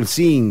de fútbol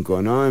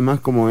 5, ¿no? Es más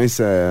como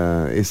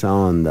esa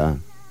onda.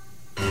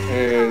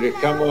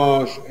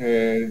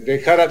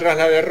 Dejar atrás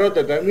la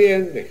derrota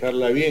también,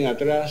 dejarla bien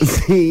atrás.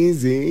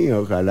 Sí,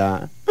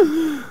 ojalá.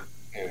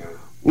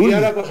 Y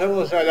ahora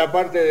pasamos a la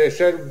parte de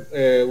ser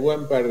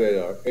buen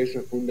perdedor.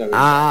 Eso es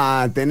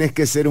fundamental. Tenés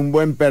que ser un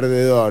buen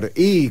perdedor.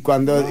 Y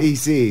cuando... ¿No? Y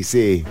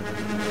sí.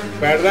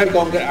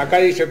 Acá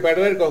dice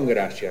perder con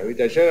gracia.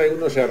 ¿Viste? Ayer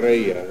alguno se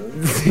reía,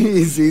 ¿no?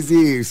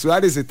 Sí.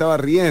 Suárez estaba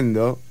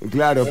riendo.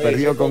 Claro,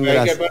 perdió con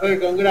gracia. Hay que perder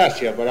con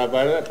gracia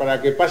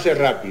para que pase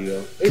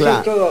rápido. Eso claro.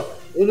 Es todo.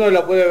 Uno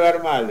lo puede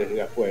ver mal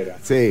desde afuera.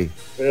 Sí.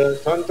 Pero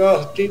son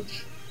todos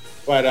tips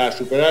para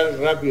superar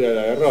rápido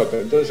la derrota.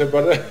 Entonces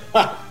perder...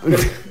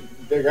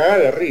 Te cagás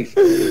de risa.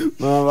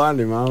 Más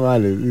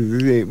vale.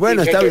 Sí.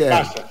 Bueno, está bien.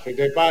 Se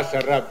te pasa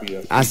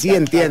rápido. Así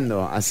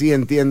entiendo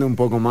un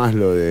poco más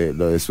lo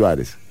de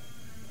Suárez.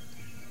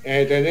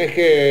 Tenés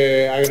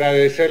que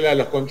agradecerle a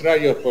los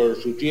contrarios por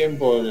su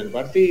tiempo en el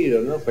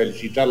partido, ¿no?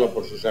 Felicitarlos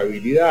por sus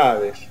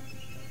habilidades,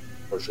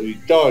 por su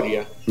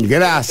victoria.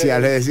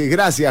 Gracias, le decís,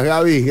 gracias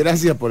Gaby,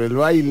 gracias por el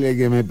baile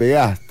que me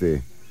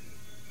pegaste.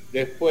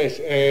 Después,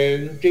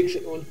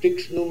 un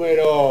tics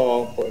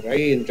número por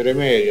ahí entre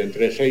medio,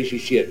 entre 6 y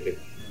 7.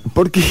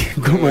 ¿Por qué?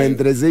 ¿Cómo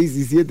entre 6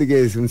 y 7?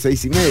 ¿Qué es? ¿Un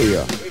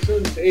 6,5?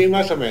 Sí,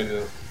 más o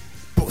menos.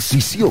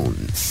 Posición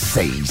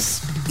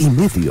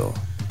 6,5.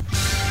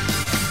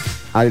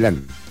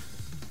 Adelante.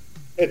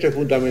 Esto es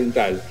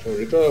fundamental,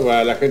 sobre todo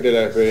para la gente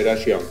de la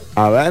federación.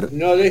 A ver.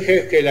 No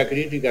dejes que la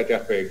crítica te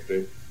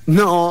afecte.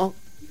 No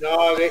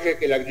dejes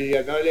que la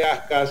crítica, no le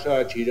hagas caso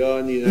a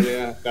Chironi, no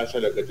le hagas caso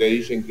a lo que te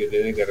dicen que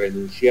tenés que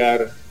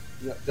renunciar.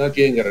 No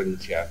tienen que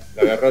renunciar.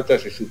 La derrota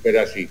se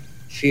supera así,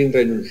 sin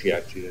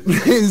renunciar, Chironi.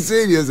 En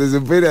serio, se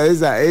supera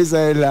esa es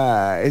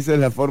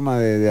la forma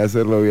de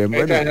hacerlo bien.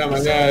 Esta es la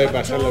manera de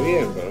pasarlo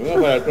bien, pero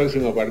no para el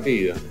próximo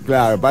partido.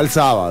 Claro, para el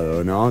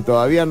sábado, ¿no?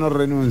 Todavía no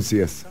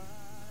renuncies.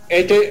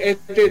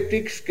 Este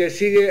tics que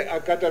sigue,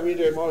 acá también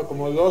tenemos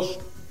como dos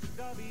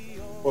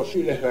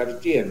posibles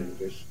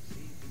vertientes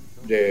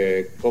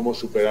de cómo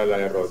superar la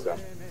derrota.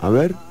 A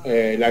ver.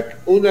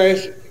 Una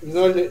es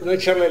no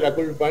echarle la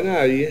culpa a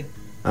nadie.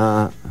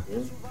 ¿No?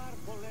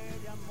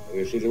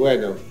 Es decir,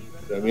 bueno,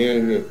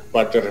 también es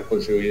parte de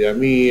responsabilidad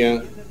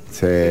mía.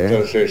 Sí.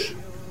 Entonces,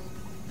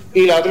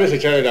 y la otra es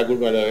echarle la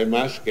culpa a los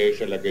demás, que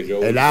esa es la que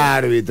yo... El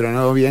árbitro,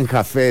 ¿no? Bien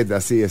Jafet,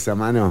 así, esa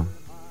mano.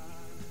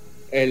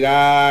 El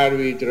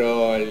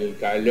árbitro, el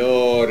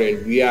calor, el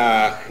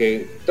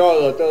viaje,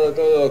 todo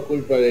es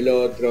culpa del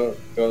otro,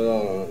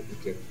 todo...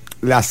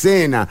 La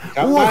cena.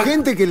 Jamás. Hubo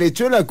gente que le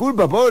echó la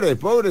culpa, pobre,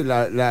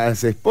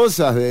 las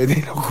esposas de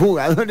los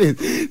jugadores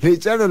le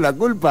echaron la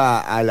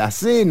culpa a la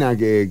cena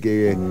que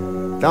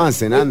estaban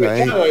cenando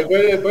ahí.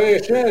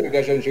 Puede ser que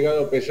hayan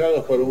llegado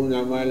pesados por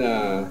una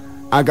mala...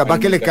 capaz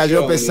que les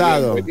cayó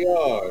pesado.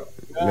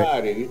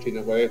 claro, y viste,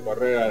 no podés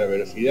correr a la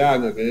velocidad,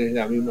 no tenés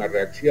la misma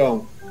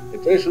reacción.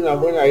 Entonces una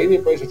buena ahí le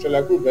podés echar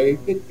la culpa. ¿Y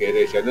qué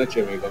querés?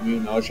 Anoche me comí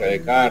una olla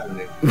de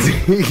carne.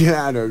 Sí,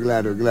 claro.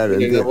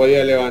 Y no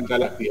podía levantar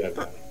las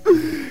piernas.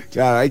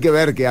 Claro, hay que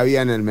ver qué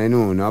había en el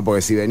menú, ¿no?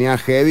 Porque si venía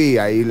heavy,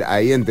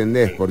 ahí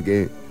entendés por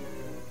qué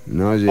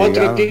no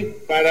llegaba.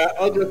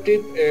 Otro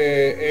tip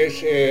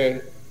es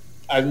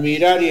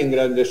admirar y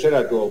engrandecer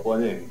a tu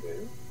oponente,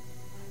 ¿no?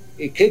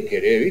 ¿Y qué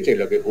querés? ¿Viste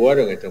lo que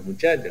jugaron estos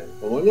muchachos?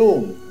 Como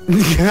nunca.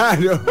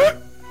 Claro.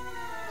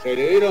 Se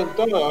le dieron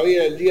todo,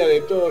 había el día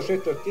de todos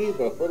estos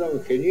tipos,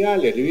 fueron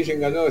geniales, le hubiesen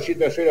ganado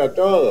 7-0 a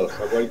todos,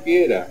 a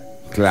cualquiera.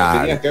 Claro.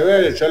 Tenías que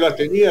ver, yo los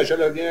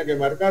tenía que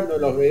marcar, no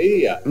los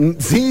veía.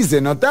 Sí,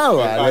 se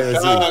notaba. Me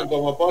pasaban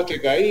como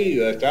poste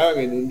caído, estaban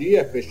en un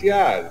día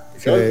especial.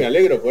 Yo me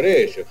alegro por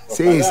ellos.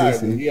 Ojalá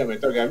un día me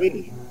toque a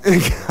mí.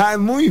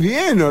 Muy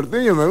bien,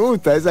 Ortuño, me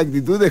gusta. Esa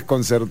actitud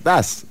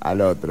desconcertás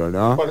al otro,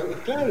 ¿no?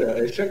 Claro,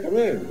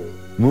 exactamente.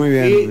 Muy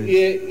bien.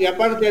 Y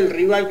aparte el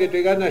rival que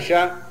te gana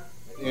ya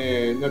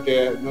no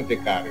te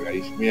carga,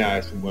 dice, mira,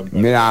 es un buen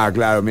partido. Mirá,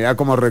 claro, mirá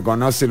cómo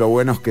reconoce lo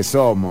buenos que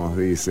somos,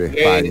 dice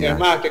España. Es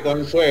más, te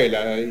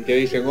consuela y te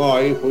dicen,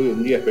 ahí fue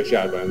un día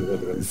especial para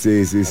nosotros.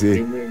 Sí.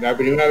 La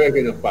primera vez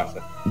que nos pasa.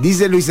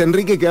 Dice Luis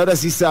Enrique que ahora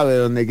sí sabe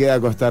dónde queda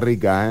Costa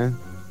Rica, ¿eh?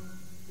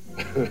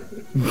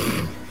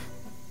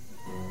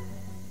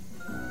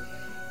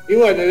 Y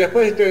bueno,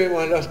 después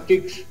tenemos los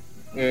tics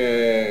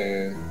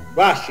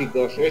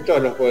básicos. Estos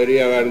los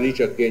podría haber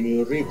dicho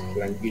Kenny Reeves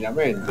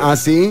tranquilamente. ¿Ah,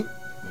 sí?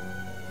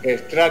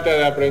 Trata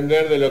de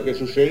aprender de lo que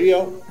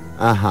sucedió.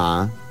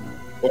 Ajá.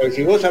 Porque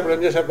si vos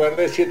aprendés a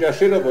perder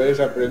 7-0, podés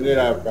aprender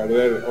a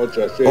perder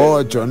 8-0.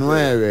 8,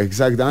 9,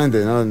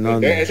 exactamente. No.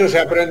 Eso se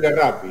aprende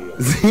rápido.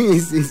 Sí.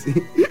 Eso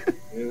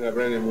se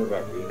aprende muy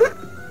rápido.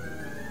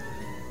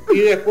 Y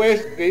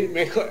después,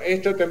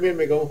 esto también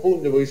me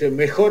confunde, porque dice,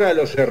 mejora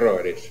los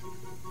errores.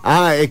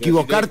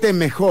 Equivocarte es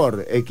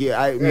mejor.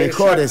 Hay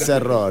mejores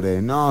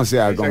errores, ¿no? O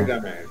sea,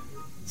 exactamente.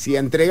 Si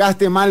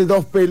entregaste mal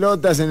 2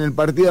 pelotas en el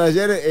partido de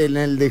ayer, en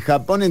el de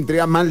Japón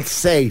entregas mal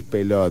 6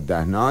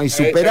 pelotas, ¿no? Y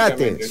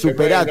superate. Los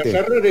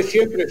errores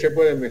siempre se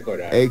pueden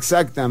mejorar.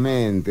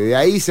 Exactamente, de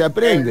ahí se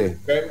aprende.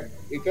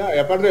 Y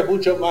aparte es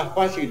mucho más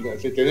fácil,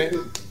 si tenés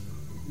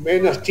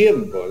menos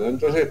tiempo, ¿no?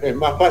 Entonces es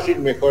más fácil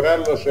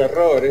mejorar los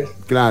errores.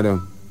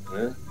 Claro.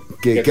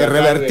 Que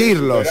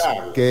revertirlos,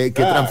 que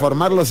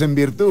transformarlos en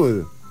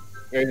virtud.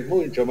 Es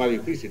mucho más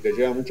difícil, te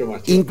lleva mucho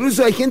más tiempo.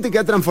 Incluso hay gente que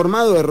ha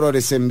transformado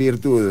errores en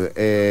virtud,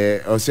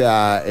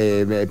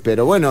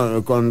 pero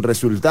bueno, con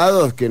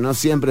resultados que no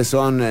siempre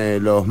son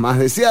los más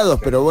deseados,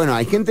 pero bueno,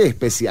 hay gente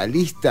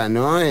especialista,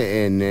 ¿no?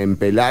 En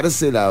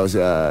pelársela, o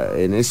sea,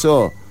 en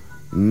eso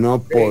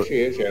no puedo... Sí,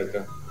 es cierto.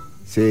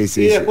 Sí.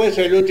 Y después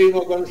el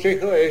último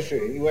consejo es,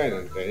 y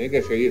bueno, tenés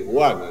que seguir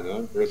jugando, ¿no?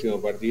 El próximo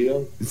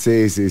partido. Sí,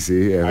 es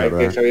verdad.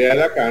 Hay que salir a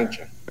la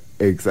cancha.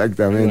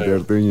 Exactamente,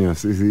 Ortuño,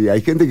 sí.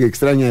 Hay gente que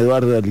extraña a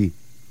Eduardo Ali.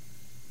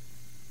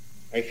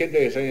 Hay gente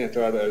que extraña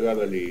a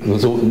Eduardo Ali. No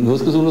es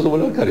que uno se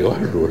vuelva a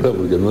Carebarro, ¿verdad?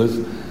 Porque no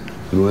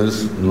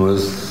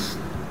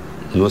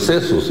es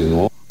eso,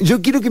 sino...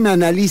 Yo quiero que me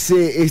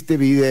analice este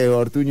video,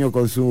 Ortuño,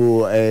 con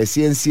su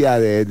ciencia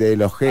de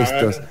los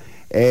gestos.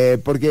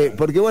 Porque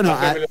bueno...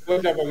 No, me lo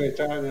cuenta porque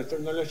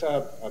no lo está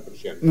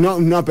apreciando.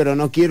 No, pero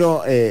no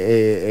quiero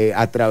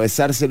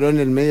atravesárselo en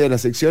el medio de la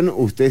sección.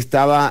 Usted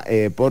estaba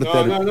por...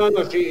 No,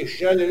 sí,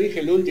 ya le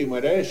dije, el último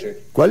era ese.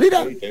 ¿Cuál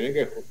era?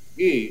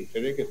 Sí,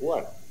 tenés que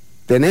jugar.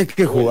 Tenés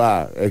que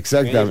jugar,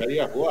 exactamente. Tenés que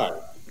salir a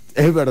jugar.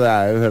 Es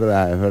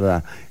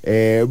verdad.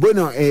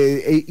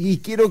 Y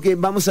quiero que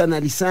vamos a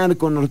analizar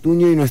con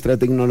Ortuño y nuestra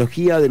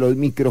tecnología de los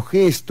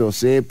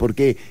microgestos,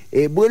 porque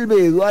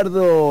vuelve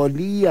Eduardo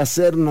Lee a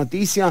hacer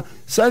noticia,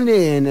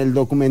 sale en el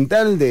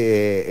documental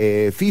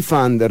de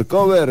FIFA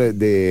Undercover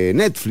de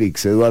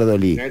Netflix, Eduardo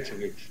Lee.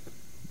 Netflix.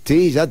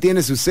 Sí, ya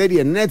tiene su serie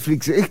en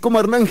Netflix, es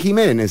como Hernán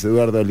Jiménez,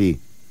 Eduardo Lee.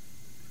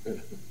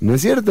 ¿No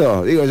es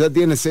cierto? Digo, ya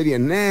tiene serie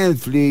en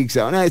Netflix,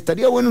 ahora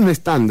estaría bueno un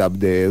stand-up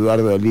de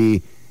Eduardo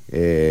Lee.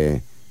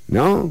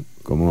 ¿No?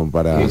 Como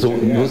para... No es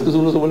que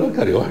uno se vuelva a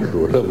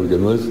Carebarro, ¿verdad? Porque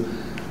no es...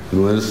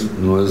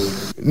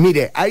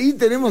 Mire, ahí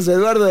tenemos a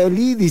Eduardo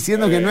Lee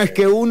diciendo que no es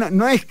que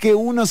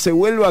uno se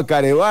vuelva a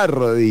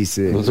Carebarro,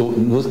 dice. No es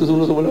que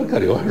uno se vuelva a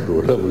Carebarro,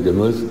 ¿verdad? Porque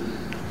no es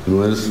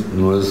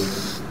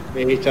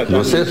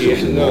eso,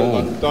 sino...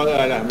 Con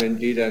todas las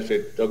mentiras, se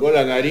tocó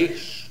la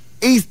nariz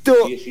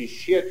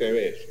 17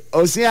 veces.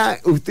 O sea,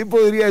 usted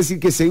podría decir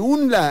que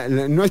según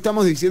no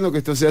estamos diciendo que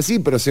esto sea así,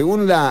 pero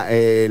según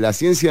la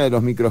ciencia de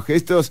los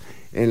microgestos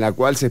en la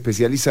cual se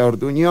especializa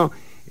Ortuño,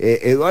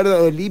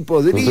 Eduardo Lee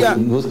podría...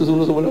 No es que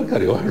uno se vuelva a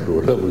Carebarro,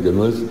 ¿verdad? Porque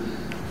no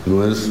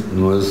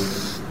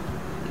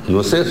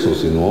es eso,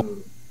 sino...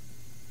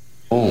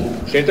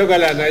 Se toca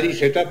la nariz,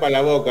 se tapa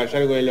la boca, es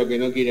algo de lo que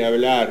no quiere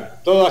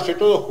hablar. Hace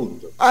todo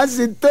junto.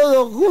 Hace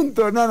todo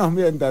junto, no nos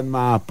mientan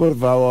más, por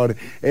favor.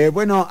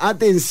 Bueno,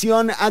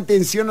 atención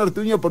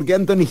Ortuño, porque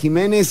Anthony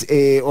Jiménez,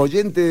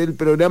 oyente del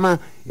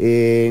programa,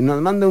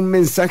 nos manda un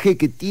mensaje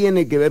que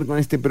tiene que ver con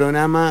este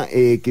programa,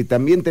 que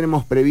también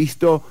tenemos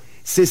previsto.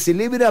 se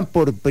celebra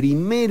por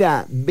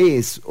primera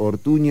vez,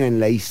 Ortuño, en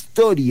la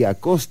historia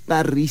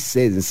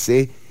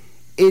costarricense,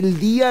 el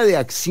Día de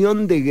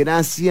Acción de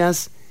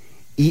Gracias.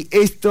 Y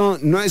esto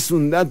no es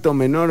un dato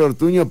menor,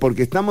 Ortuño,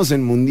 porque estamos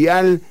en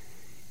Mundial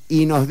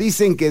y nos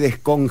dicen que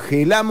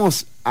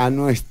descongelamos a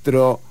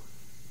nuestro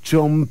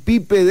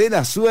chompipe de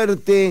la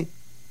suerte.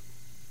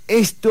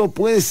 Esto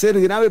puede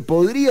ser grave,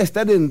 podría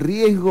estar en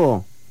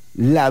riesgo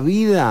la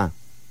vida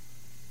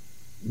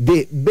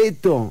de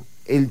Beto,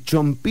 el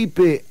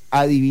chompipe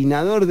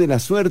adivinador de la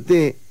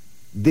suerte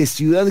de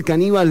Ciudad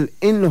Caníbal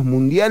en los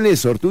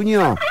mundiales,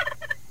 Ortuño.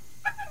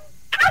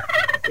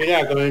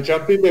 Mirá, con el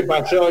chompipe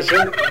pasó,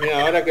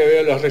 mira, ahora que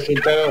veo los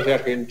resultados de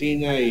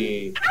Argentina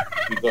y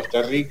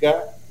Costa Rica,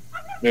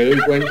 me doy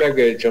cuenta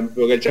que el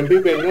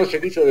chompipe no se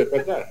quiso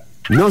despertar.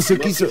 No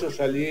quiso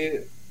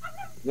salir,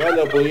 no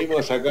lo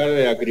pudimos sacar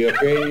de la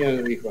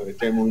criogenia, dijo,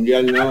 este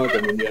mundial no.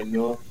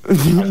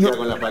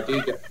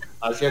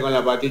 Hacía con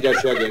la patita,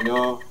 hacía que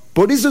no.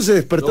 ¿Por eso se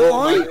despertó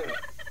hoy?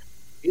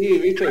 Sí,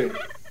 viste,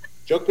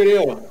 yo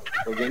creo,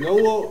 porque no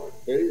hubo,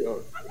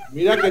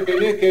 mirá que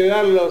tenés que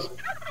dar los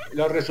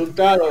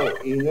resultados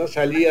y no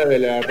salía de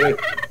la red.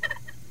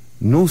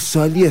 No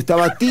salía,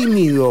 estaba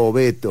tímido,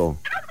 Beto.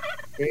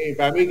 Sí,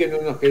 para mí que no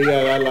nos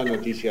quería dar la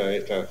noticia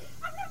de las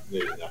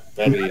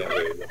pérdidas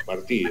de los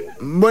partidos.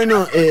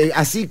 Bueno,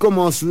 así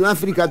como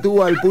Sudáfrica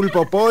tuvo al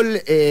Pulpo Paul,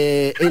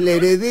 el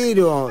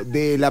heredero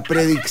de la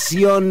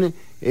predicción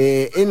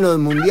en los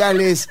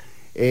mundiales,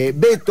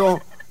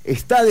 Beto,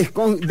 está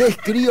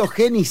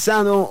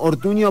descriogenizado,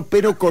 Ortuño,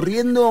 pero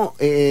corriendo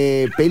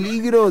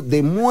peligro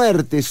de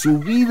muerte. Su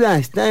vida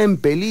está en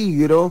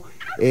peligro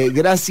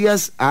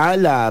gracias a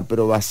la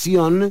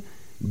aprobación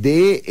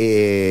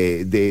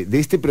de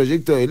este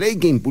proyecto de ley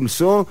que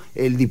impulsó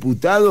el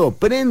diputado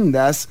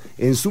Prendas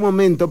en su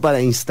momento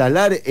para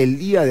instalar el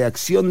Día de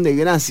Acción de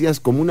Gracias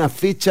como una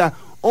fecha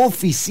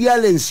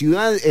oficial en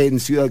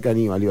Ciudad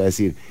Canibal, iba a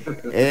decir.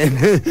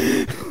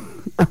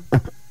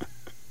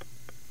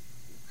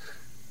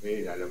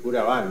 La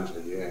locura avanza,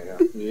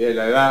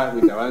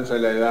 avanza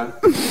la edad.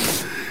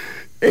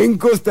 En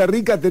Costa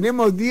Rica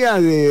tenemos Día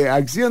de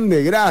Acción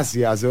de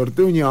Gracias,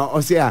 Ortuño.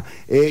 O sea...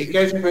 ¿Y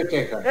qué se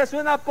festeja? ¡Es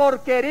una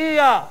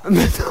porquería!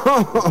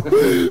 No,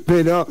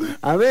 pero,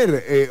 a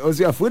ver, o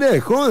sea, fuera de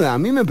joda, a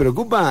mí me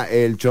preocupa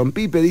el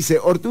chompipe. Dice,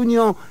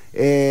 Ortuño,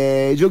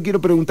 yo quiero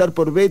preguntar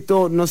por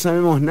Beto, no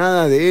sabemos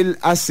nada de él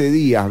hace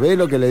días. ¿Ves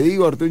lo que le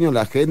digo, Ortuño?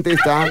 La gente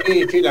está...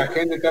 Sí, la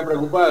gente está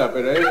preocupada,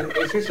 pero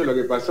es eso lo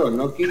que pasó.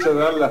 No quiso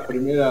dar la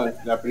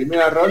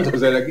primera ronda,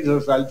 se la quiso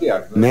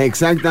saltear, ¿no?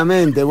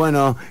 Exactamente,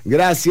 bueno,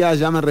 gracias,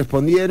 ya me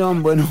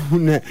respondieron. Bueno,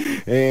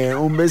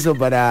 un beso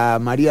para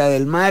María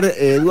del Mar.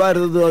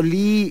 Eduardo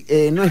Lee,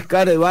 no es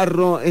cara de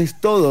barro,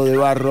 es todo de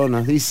barro,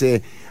 nos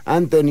dice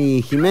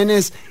Anthony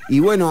Jiménez. Y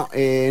bueno,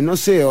 no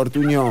sé,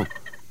 Ortuño,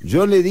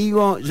 yo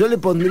le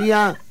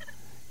pondría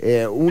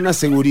una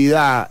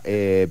seguridad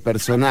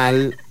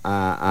personal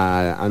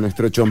a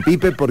nuestro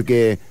chompipe,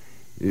 porque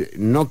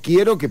no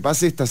quiero que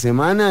pase esta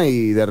semana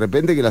y de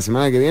repente que la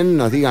semana que viene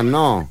nos digan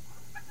no.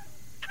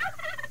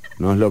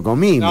 Nos lo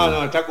comimos.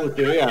 No, está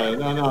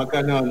custodiado. Acá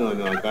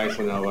acá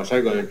eso no va a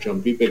pasar con el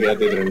chompipe,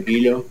 quédate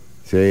tranquilo.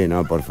 Sí,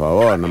 no, por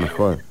favor, no me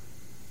jodas.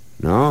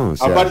 No, o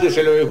sea... Aparte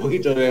se lo ve un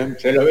poquito,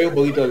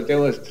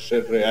 tengo que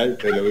ser real,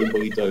 se lo ve un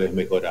poquito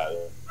desmejorado.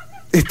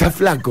 Está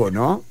flaco,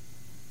 ¿no?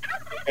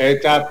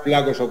 Está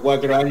flaco, esos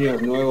 4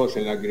 años nuevos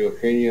en la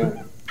criogenia.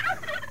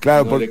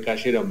 Claro, no le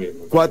cayeron bien.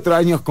 4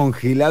 años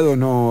congelado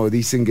no,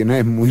 dicen que no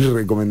es muy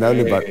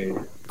recomendable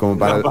como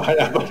para... No,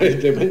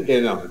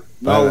 aparentemente no.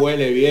 No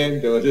huele bien,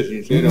 te voy a ser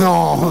sincero.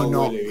 No,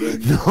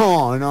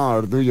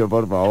 Ortuño,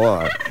 por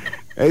favor.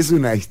 Es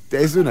una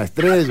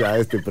estrella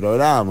este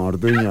programa,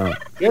 Ortuño.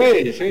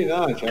 Sí,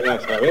 no, ya la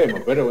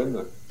sabemos, pero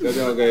bueno, yo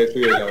tengo que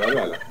decir la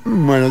verdad.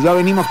 Bueno, ya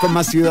venimos con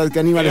más Ciudad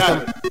Caníbal.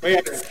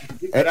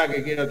 Esperá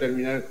que quiero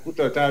terminar.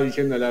 Justo estaba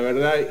diciendo la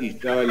verdad y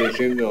estaba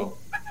leyendo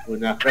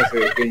una frase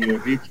de Kenny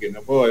Reeves que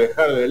no puedo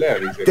dejar de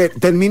leer. Dice,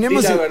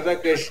 terminemos... Y la verdad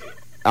que es...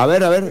 A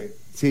ver.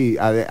 Sí,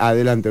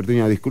 adelante,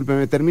 Ortuño,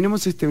 discúlpeme.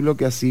 Terminemos este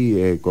bloque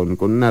así, con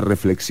una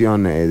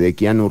reflexión de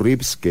Keanu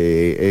Reeves,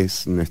 que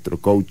es nuestro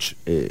coach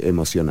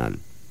emocional.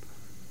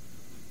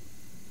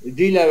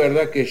 Di la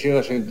verdad que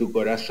llevas en tu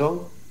corazón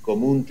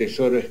como un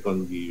tesoro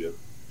escondido.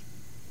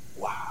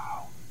 ¡Wow!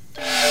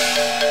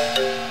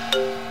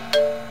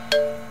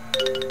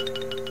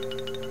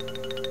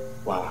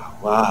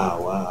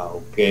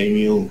 ¡Wow!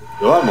 ¡Kenny!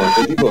 Lo vamos,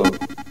 este tipo.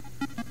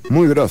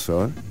 Muy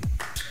grosso, ¿eh?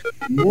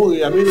 A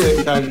mí me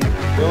dejan,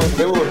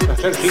 debo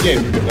hacer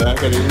silencio para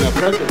hacer una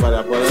frase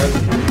para poder...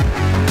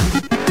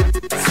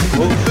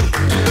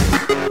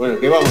 Bueno,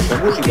 ¿qué vamos a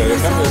música?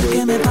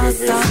 ¿Qué me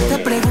pasa? Te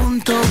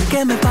pregunto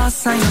qué me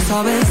pasa y no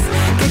sabes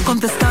qué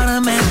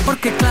contestarme,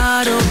 porque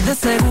claro, de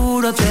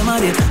seguro te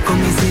mareé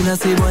con mis idas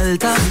y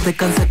vueltas, te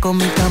cansé con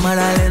mi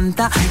cámara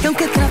lenta, y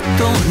aunque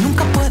trato,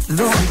 nunca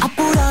puedo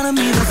apurar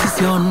mi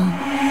decisión.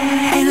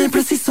 En el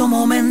preciso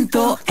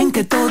momento en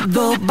que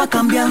todo va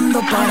cambiando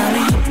para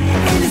mí,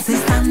 en ese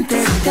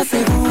instante te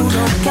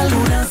aseguro que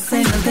alguna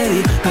señal te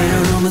di,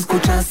 pero no me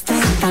escuchaste.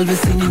 tal vez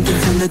sin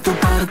intención de tu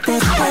parte.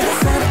 Puede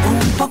ser un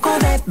poco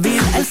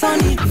débil el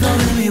sonido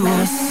de mi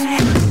voz.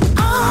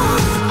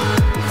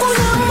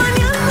 Una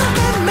mañana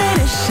que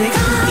veré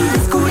llegar y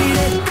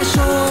descubriré que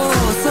yo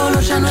solo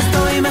ya no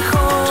estoy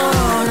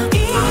mejor.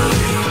 Y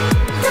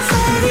te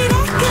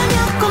pediré que me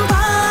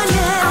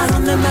acompañes a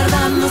donde en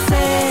verdad no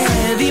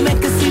sé. Dime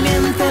que si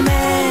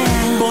miénteme.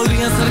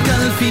 Podría ser que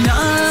al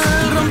final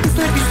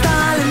rompiste el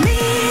cristal en mí.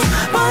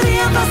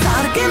 Podría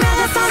pasar que me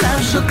hagas hablar.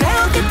 Yo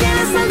creo que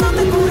tienes el don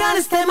de curar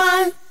este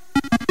mal.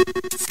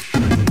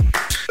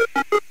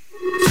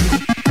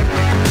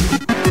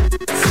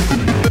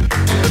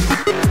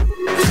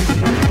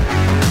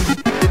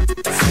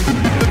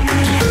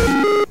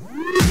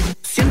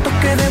 Siento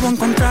que debo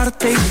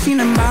encontrarte y sin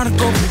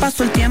embargo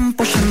paso el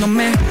tiempo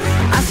yéndome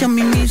hacia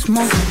mí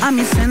mismo, a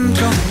mi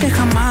centro que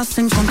jamás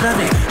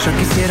encontraré. Yo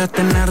quisiera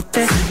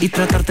tenerte y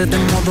tratarte de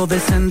modo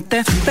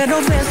decente, pero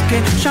ves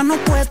que ya no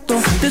puedo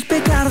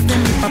despegar de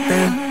mi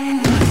papel.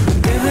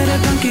 Deberé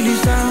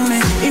tranquilizarme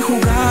y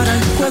jugar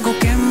al juego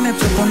que me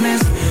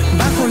propones.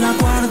 Bajo la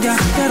guardia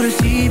te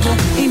recibo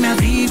y me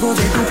abrigo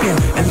de tu piel.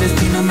 El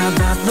destino me ha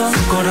dado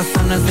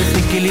corazones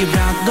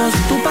desequilibrados.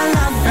 Tu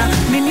palabra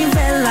me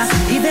nivela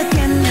y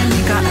detiene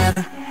mi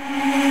caer.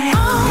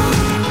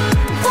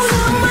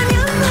 Una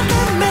mañana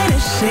te veré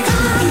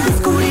llegar y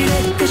descubriré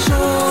que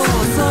yo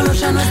solo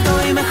ya no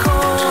estoy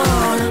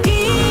mejor. Y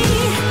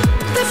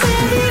te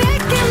pediré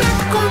que me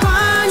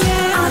acompañe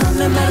a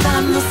donde en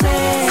verdad no sé.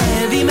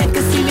 Dime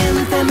que si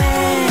miénteme.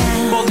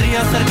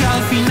 Podría ser que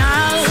al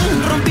final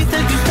rompiste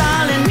el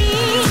cristal en mí.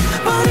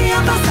 Podría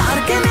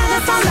pasar que me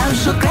hagas hablar.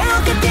 Yo creo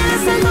que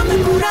tienes el don de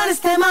curar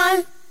este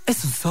mal.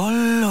 Eso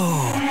solo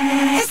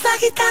es la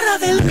guitarra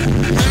del...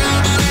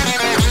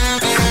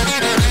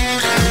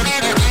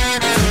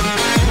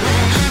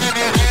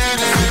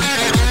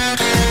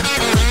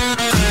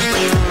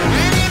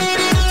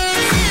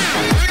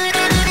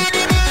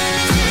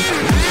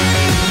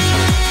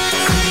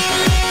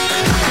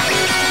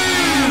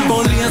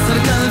 Podría ser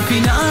que al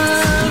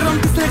final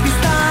rompiste el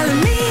cristal en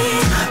mí.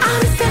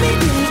 Abriste mi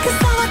piel que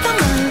estaba tan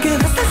mal.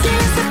 Quedaste sin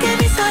eso que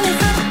me hizo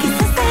alejar.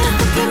 Quizás sea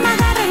esto que me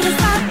haga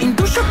regresar.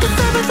 Intuyo que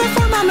sabes de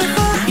forma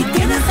mejor y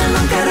tienes el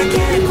don que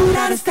requiere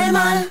curar este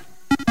mal.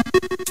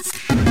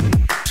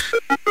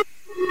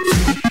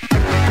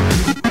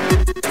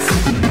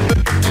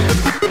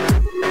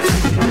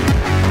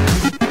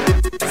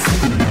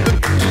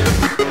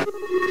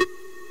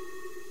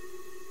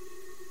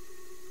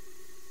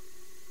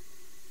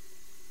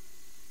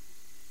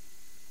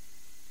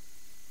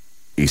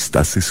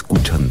 Estás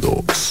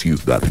escuchando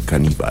Ciudad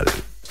Canibal.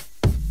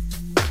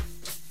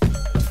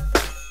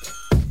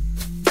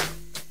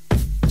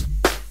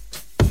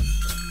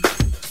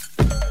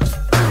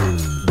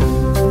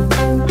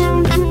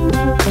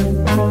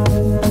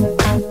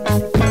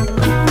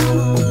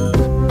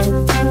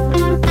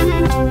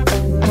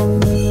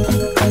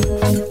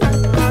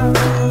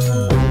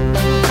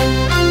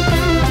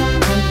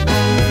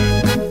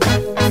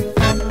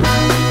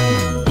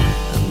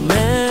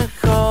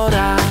 Mejor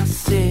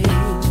así,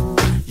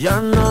 ya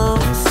no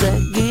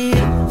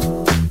seguir.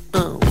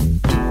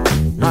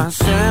 No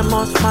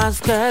hacemos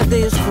más que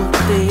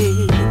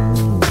discutir.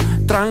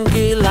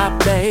 Tranquila,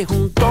 ve,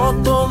 junto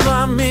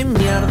toda mi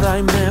mierda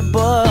y me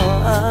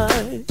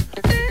voy.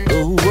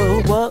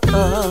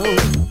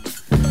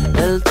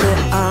 El te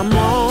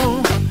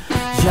amo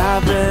ya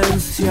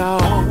venció.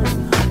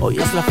 Hoy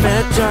es la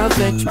fecha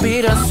de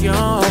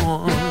expiración.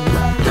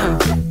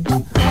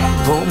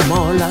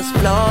 Como las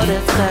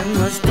flores en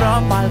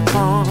nuestro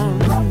balcón,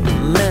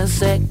 me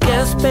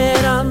sequé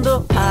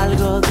esperando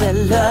algo de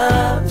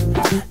love,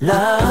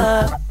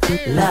 love,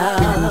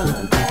 love.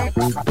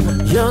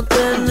 Yo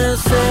te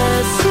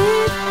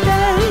necesité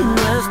y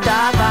no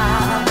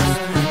estabas,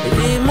 y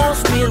dimos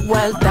 1000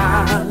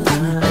 vueltas.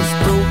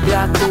 Estuve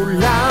a tu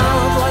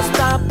lado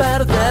hasta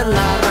perder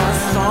la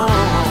razón.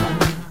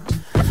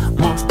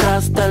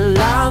 Mostraste el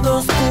lado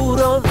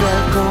oscuro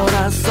del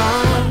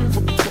corazón.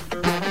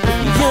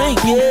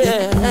 Yeah,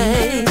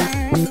 yeah.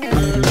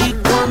 Y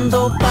cuando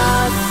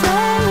pase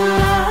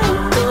la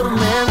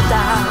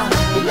tormenta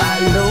y la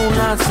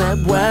luna se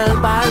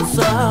vuelva al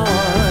sol,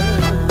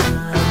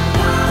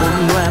 un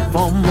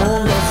nuevo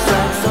mundo,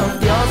 sexo,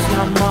 Dios y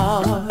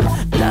amor.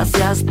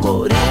 Gracias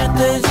por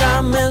irte,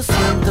 ya me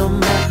siento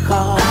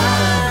mejor.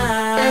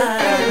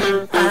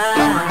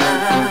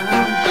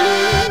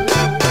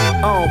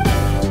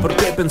 ¿Por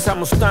qué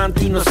pensamos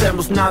tanto y no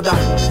hacemos nada?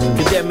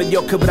 Quedé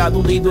medio quebrado,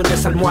 hundido en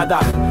esa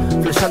almohada,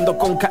 flashando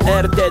con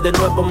caerte de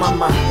nuevo,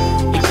 mamá.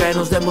 Y que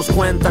nos demos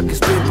cuenta que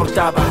esto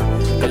importaba.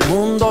 Que el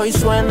mundo hoy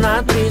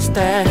suena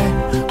triste,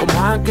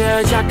 como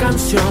aquella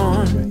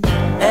canción,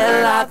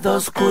 el lado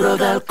oscuro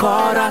del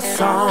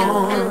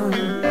corazón.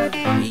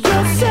 Y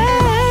yo sé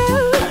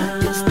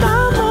que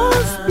estamos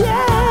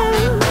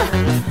bien,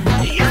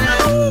 y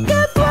aunque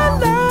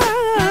duela,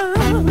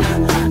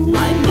 no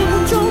hay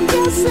mucho que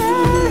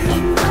hacer.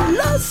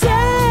 Lo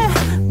sé,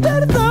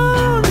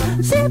 perdón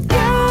si te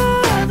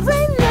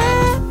arruiné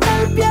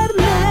el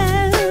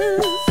viernes.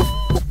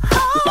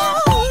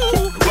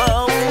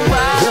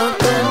 Yo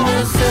te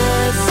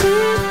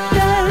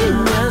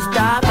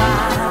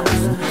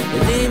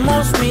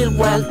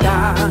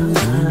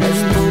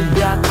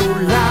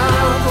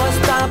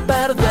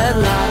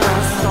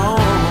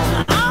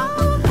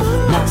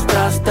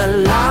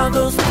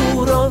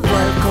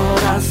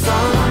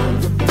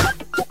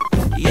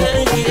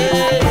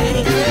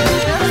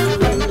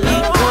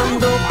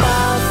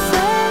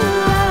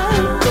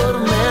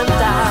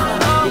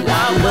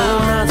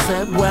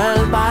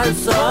al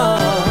sol.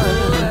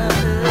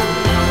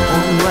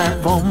 Un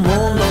nuevo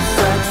mundo,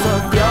 sexo,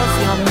 Dios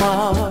y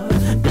amor.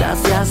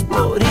 Gracias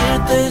por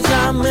irte,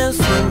 ya me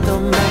siento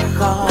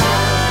mejor.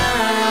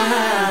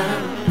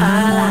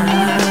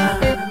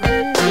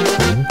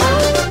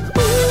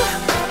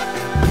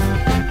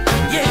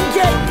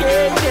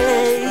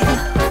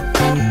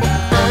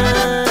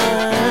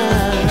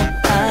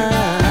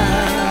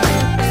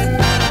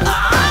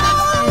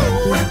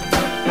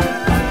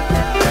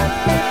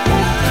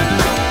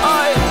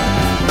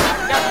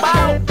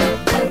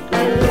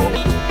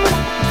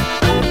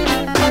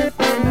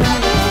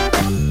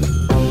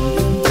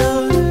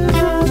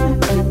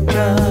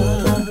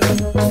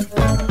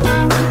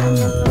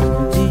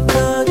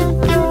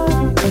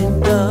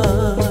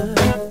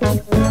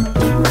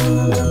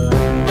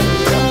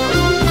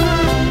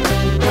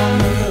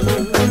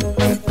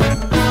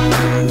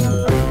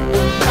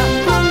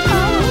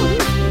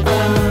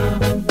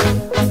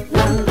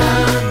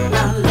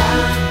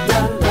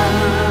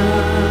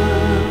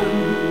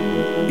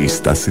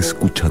 Estás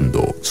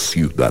escuchando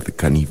Ciudad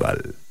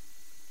Canibal.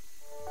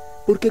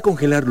 ¿Por qué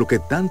congelar lo que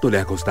tanto le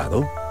ha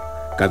costado?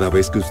 Cada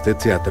vez que usted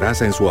se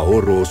atrasa en su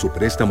ahorro o su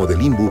préstamo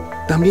del INBU,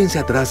 también se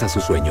atrasa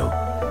su sueño.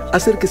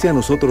 Acérquese a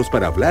nosotros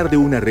para hablar de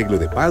un arreglo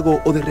de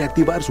pago o de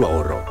reactivar su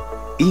ahorro.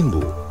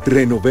 INBU,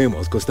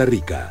 renovemos Costa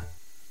Rica.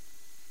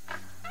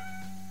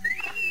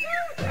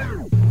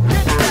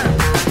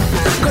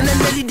 Con el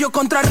delirio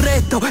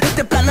contrarresto,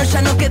 este plano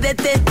ya no que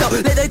detesto.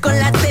 Le doy con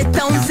la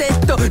testa un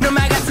cesto. No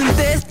me hagas un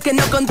test que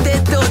no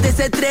contesto. De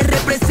ese 3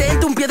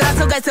 represento un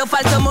piedrazo que ese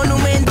falso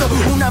monumento.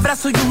 Un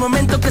abrazo y un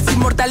momento que se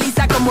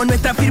inmortaliza como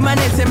nuestra firma en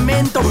el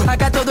cemento.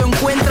 Acá todo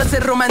encuentra, se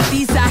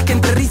romantiza, que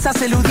entre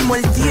risas eludimos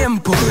el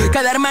tiempo.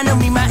 Cada hermano es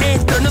mi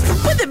maestro. No se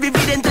puede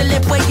vivir entre el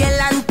después y el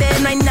antes.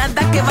 No hay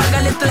nada que valga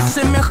el estrés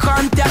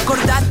semejante.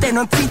 Acordate,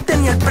 no existe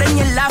ni el pre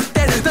ni el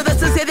after. Todo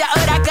sucede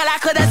ahora, que la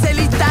joda es el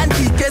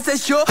instante. Y qué sé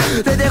yo,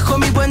 le dejo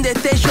mi buen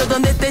destello.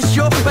 Donde esté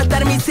yo, va a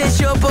estar mi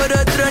sello. Por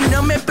otro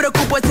no me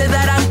preocupo, se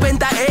darán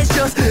cuenta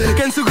ellos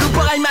que en su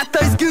grupo hay más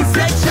toys que un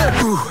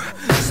sello.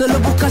 Solo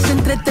buscas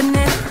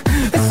entretener,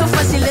 eso es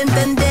fácil de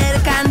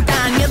entender. Canta,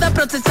 mierda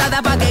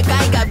procesada pa' que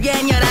caiga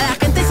bien. Y ahora la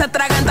gente se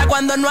atraganta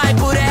cuando no hay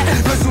puré.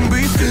 No es un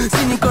beat,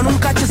 si ni con un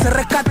cacho se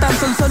rescatan.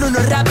 Son solo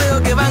unos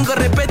rapeos que van con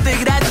respeto y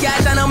gracia.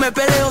 Ya no me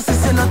peleo si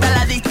se nota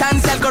la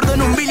distancia. El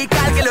cordón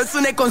umbilical que los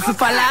une con su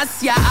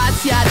falacia.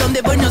 Hacia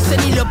donde voy no sé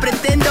ni lo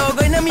pretendo.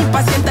 Hoy no me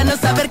impacienta no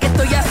saber qué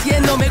estoy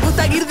haciendo. Me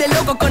gusta ir de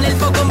loco con el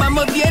foco,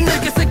 vamos viendo.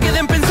 El que se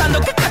queden pensando,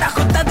 ¿qué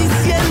carajo estás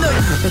diciendo?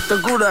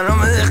 Esta cura no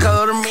me deja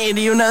dormir.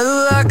 Y una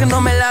duda que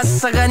no me la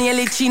saca ni el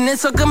ichín.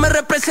 Eso que me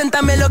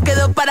representa me lo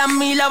quedo para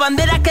mí. La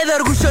bandera que de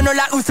orgullo no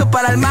la uso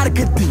para el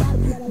marketing.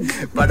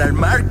 Para el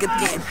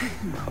marketing.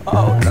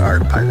 Oh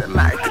Lord, para el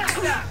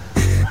marketing.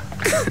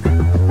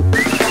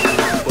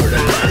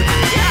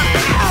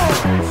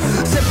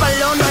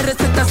 Sépalo, no hay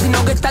receta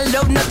sino que está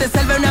loco. No te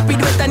salve una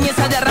pirueta ni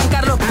esa de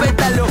arrancar los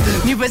pétalos.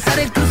 Ni besar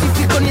el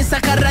crucifijo ni esa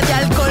jarra de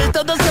alcohol.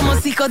 Todos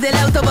somos hijos del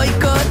auto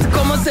boicot.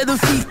 ¿Cómo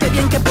seduciste?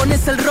 Bien que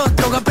pones el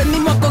rostro.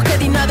 Aprendimos a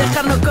coger y no a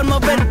dejarnos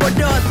conmover por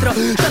otro.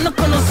 Ya nos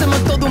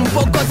conocemos todo un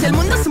poco. Si el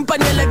mundo es un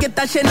pañuelo que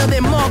está lleno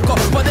de moco.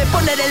 Podés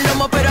poner el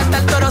lomo pero hasta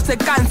el toro se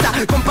cansa.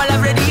 Con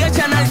palabrería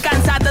ya no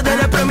alcanza. Todo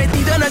lo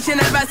prometido no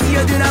llena el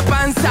vacío de una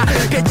panza.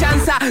 Que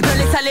chanza, no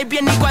le sale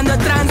bien ni cuando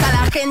tranza.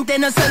 La gente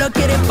no solo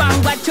quiere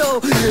pan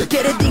guacho,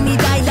 quiere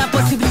dignidad y la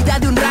posibilidad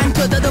de un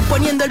rancho. Todos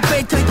poniendo el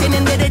pecho y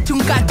tienen derecho a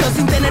un cacho.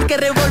 Sin tener que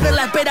revolver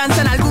la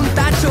esperanza en algún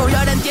tacho. Y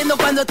ahora entiendo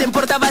cuando te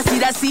importabas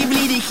irascible.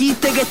 Y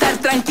dijiste que estar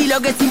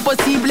tranquilo que es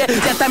imposible.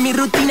 Y hasta mi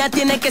rutina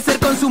tiene que ser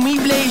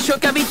consumible. Y yo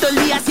que habito el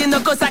día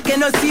haciendo cosas que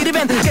no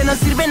sirven. Que no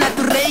sirven a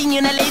tu rey, ni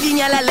a una lady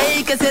ni a la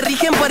ley. Que se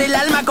rigen por el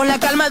alma con la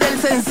calma del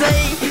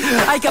sensei.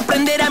 Hay que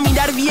aprender a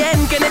mirar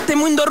bien, que en este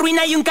mundo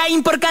ruina hay un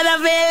Caín por cada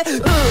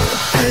vez.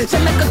 Ya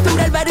me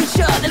acostumbro al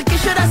barullo del que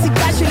llora si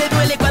callo y le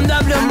duele cuando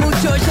hablo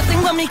mucho. Yo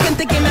tengo a mi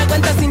gente que me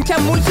aguanta sin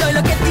chamullo. Y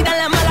los que tiran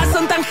la mala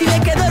son tan giles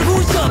que de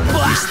orgullo.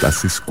 ¡Buah!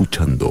 Estás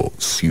escuchando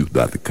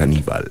Ciudad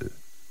Canibal.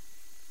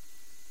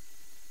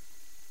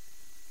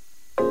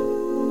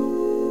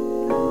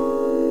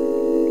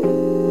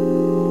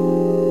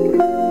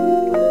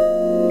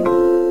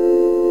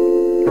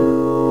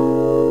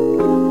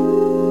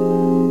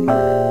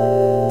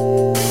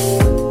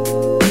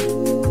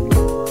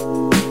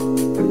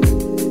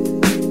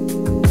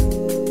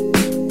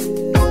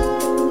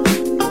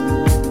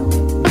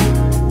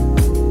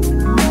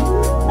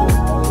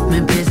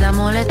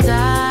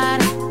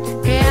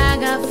 Que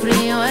haga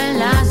frío en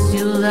la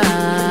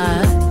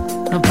ciudad.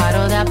 No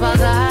paro de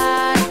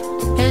apagar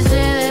ese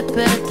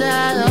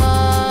despertador.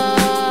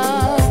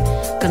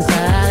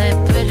 Cansada de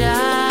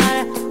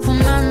esperar,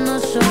 fumando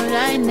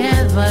sola en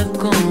el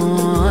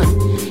balcón.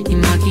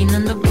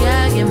 Imaginando que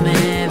alguien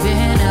me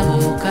viene a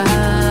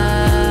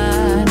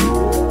buscar.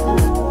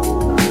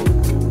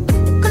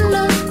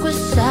 Conozco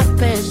esa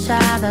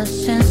pesada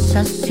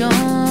sensación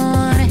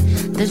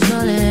de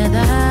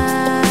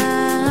soledad.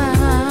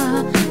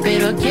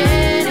 Pero ¿a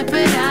quién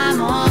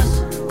esperamos?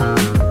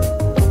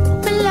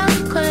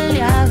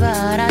 Melancolía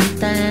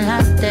barata en la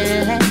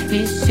tele.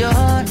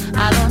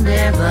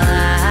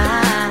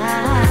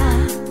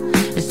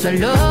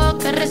 todo lo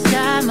que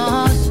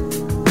rezamos.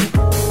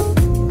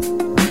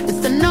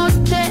 Esta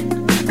noche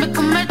me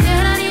convertí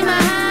en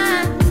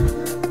animal.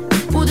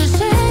 Pude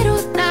ser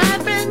un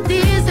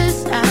aprendiz de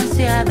esa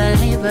ansiada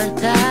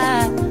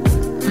libertad.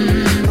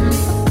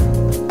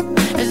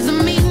 Es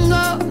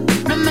domingo,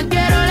 no me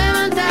quiero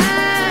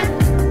levantar.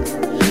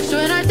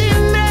 Suena el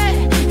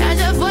timbre y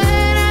allá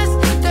afuera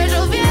está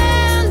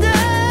lloviendo.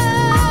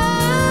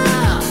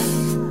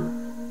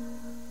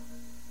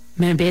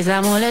 Me empieza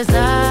a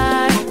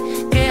molestar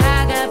que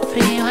haga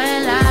frío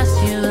en la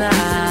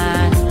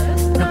ciudad.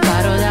 No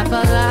paro de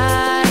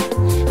apagar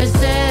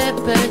ese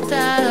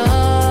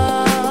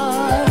despertador.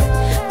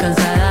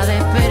 Cansada de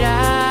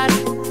esperar,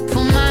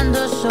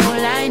 fumando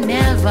sola en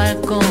el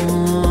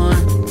balcón,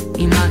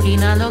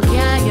 imaginando que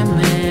alguien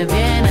me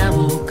viene a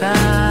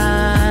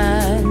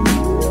buscar.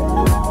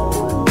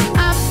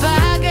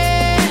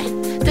 Apagué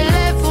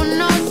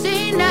teléfono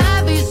sin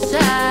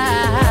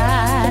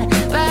avisar.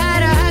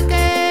 ¿Para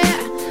qué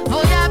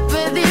voy a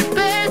pedir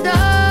perdón?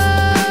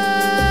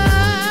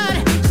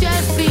 Si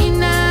al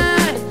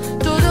final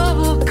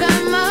todos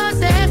buscamos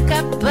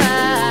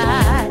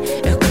escapar.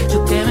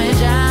 Escucho que me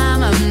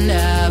llaman de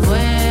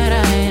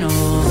afuera y no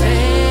sé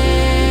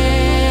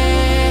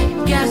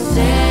qué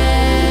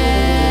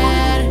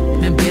hacer.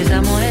 Me empieza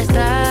a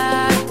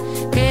molestar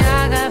que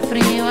haga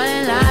frío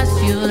en la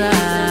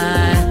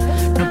ciudad.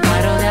 No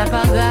paro de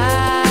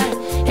apagar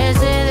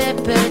ese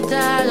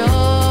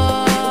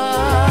despertador.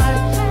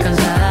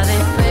 Cansada de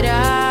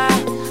esperar,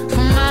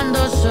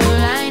 fumando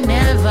sola en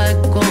el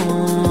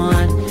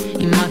balcón,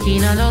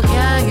 imaginando que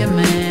alguien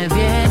me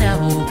viene a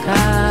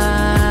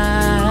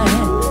buscar.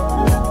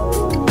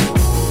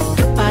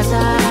 ¿Qué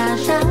pasará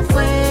allá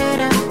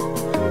afuera?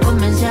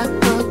 Comencé a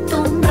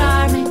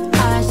acostumbrarme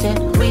a ese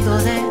ruido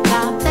de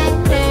la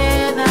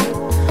vereda.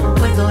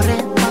 Puedo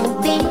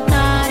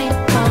rebobinar y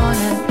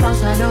poner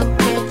pausa a lo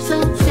que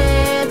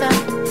suceda,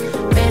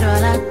 pero a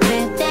las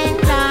 3 de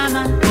la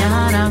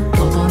mañana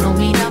todos nos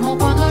miramos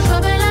cuando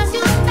llueve en la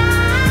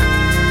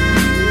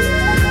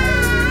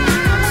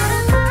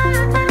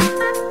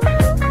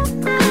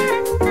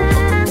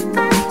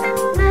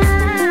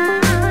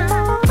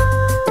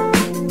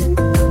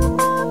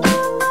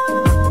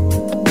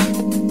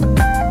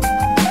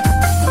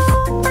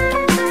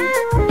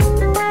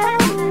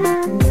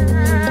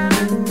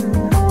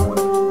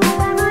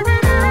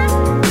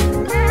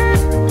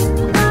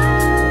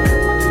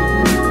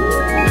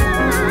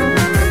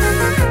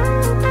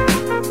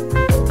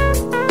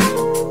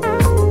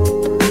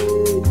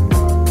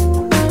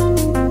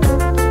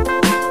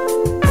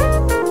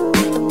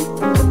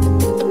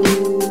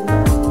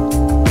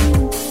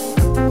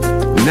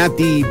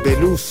Nati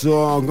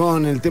Peluso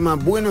con el tema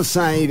Buenos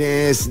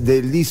Aires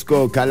del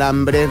disco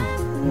Calambre.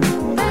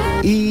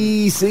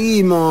 Y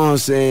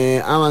seguimos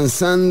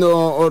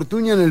avanzando,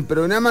 Ortuño, en el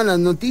programa. Las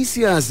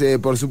noticias,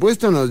 por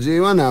supuesto, nos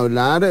llevan a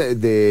hablar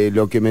de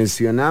lo que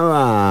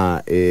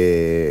mencionaba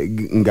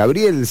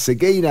Gabriel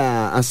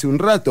Sequeira hace un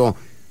rato.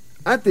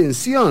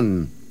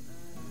 Atención,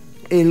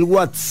 el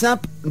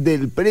WhatsApp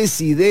del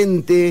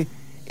presidente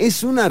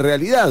es una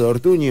realidad,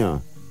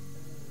 Ortuño.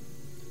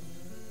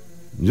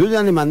 Yo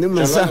ya le mandé un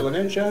mensaje. ¿Con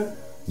él ya?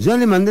 Ya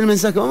le mandé el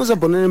mensaje. Vamos a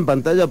poner en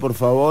pantalla, por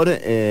favor,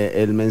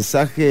 el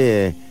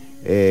mensaje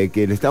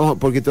que le estamos...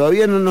 Porque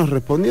todavía no nos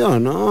respondió,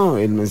 ¿no?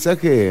 El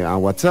mensaje a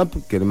WhatsApp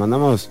que le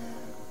mandamos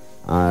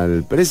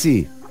al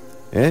presi.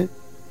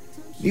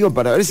 Digo,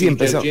 para ver si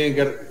empezamos...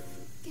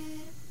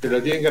 ¿Te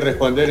lo tienen que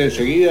responder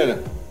enseguida?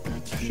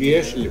 Si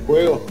es el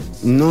juego.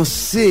 No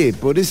sé,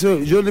 por eso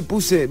yo le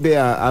puse...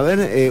 Vea, a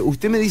ver,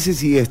 usted me dice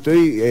si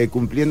estoy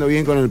cumpliendo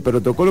bien con el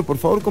protocolo. Por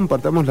favor,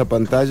 compartamos la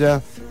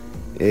pantalla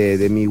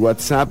de mi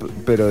WhatsApp,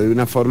 pero de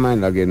una forma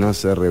en la que no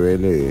se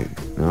revele,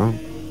 ¿no?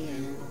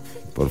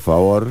 Por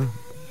favor,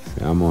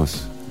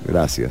 seamos...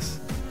 Gracias.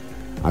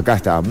 Acá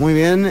está, muy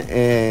bien,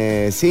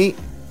 sí.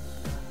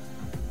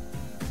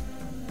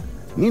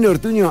 Mira,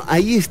 Ortuño,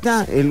 ahí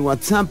está el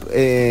WhatsApp.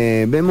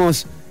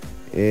 Vemos...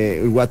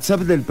 el WhatsApp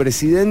del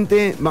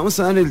presidente. Vamos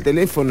a dar el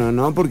teléfono,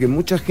 ¿no? Porque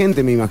mucha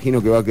gente me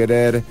imagino que va a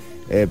querer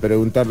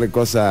preguntarle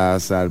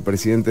cosas al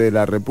presidente de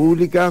la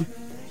República.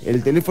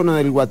 El teléfono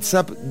del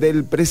WhatsApp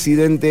del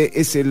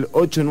presidente es el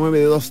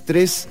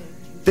 8923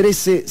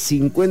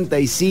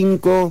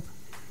 1355.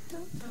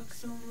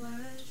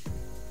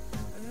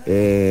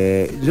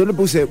 Yo le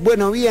puse,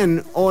 bueno,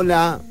 bien,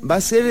 hola, ¿va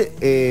a ser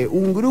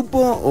un grupo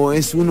o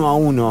es 1 a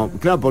 1?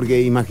 Claro,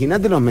 porque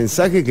imagínate los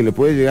mensajes que le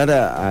puede llegar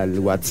al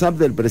WhatsApp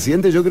del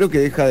presidente. Yo creo que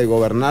deja de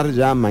gobernar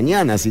ya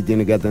mañana si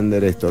tiene que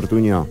atender esto,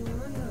 Ortuño.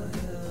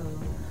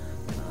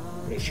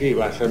 Sí,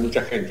 va a ser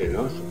mucha gente,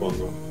 ¿no?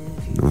 Supongo.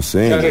 No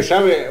sé. Ya se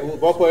sabe,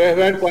 ¿vos podés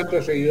ver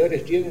cuántos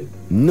seguidores tiene?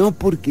 No,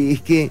 porque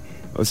es que...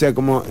 O sea,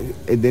 como,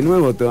 de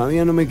nuevo,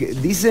 todavía no me...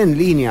 Dice en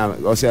línea,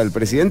 o sea, el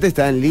presidente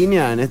está en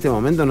línea en este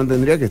momento, ¿no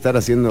tendría que estar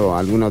haciendo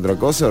alguna otra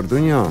cosa,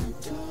 Ortuño?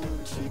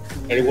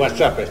 El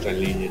WhatsApp está en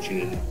línea,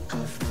 chileno.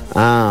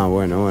 Ah,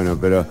 bueno,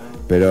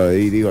 pero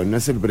digo, no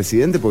es el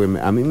presidente, porque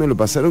a mí me lo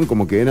pasaron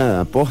como que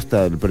era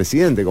posta del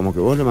presidente, como que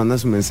vos le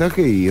mandás un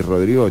mensaje y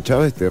Rodrigo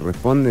Chávez te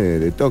responde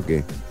de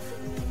toque.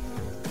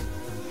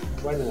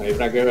 Bueno,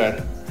 habrá que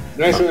ver.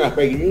 ¿No es una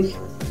fake news?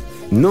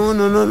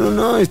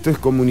 No, esto es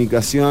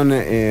comunicación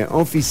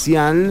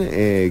oficial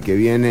que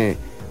viene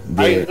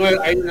de...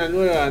 Hay una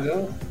nueva,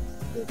 ¿no?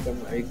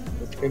 Hay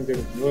gente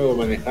nueva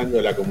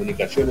manejando la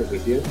comunicación del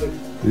presidente.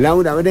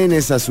 Laura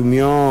Brenes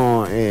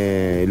asumió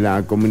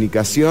la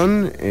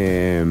comunicación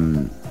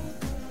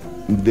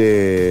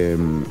de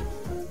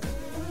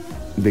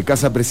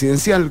Casa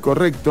Presidencial,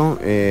 correcto.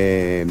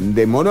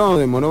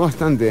 Demoró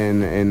bastante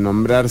en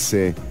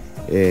nombrarse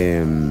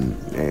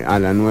a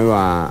la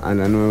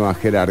nueva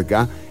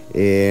jerarca.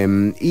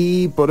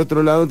 Y por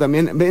otro lado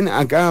también, ven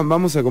acá,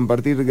 vamos a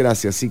compartir,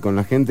 gracias, sí, con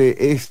la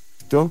gente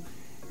esto,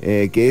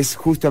 que es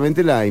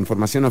justamente la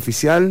información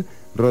oficial.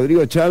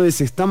 Rodrigo Chávez,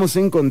 estamos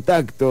en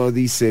contacto,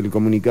 dice el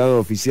comunicado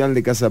oficial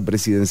de Casa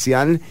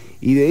Presidencial,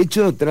 y de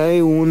hecho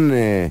trae un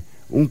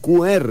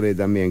QR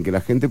también, que la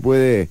gente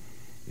puede,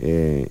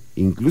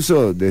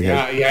 incluso desde...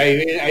 Y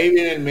ahí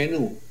viene el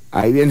menú.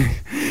 Ahí viene,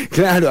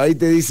 claro, ahí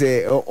te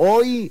dice,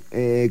 hoy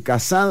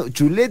casado,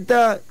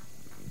 chuleta,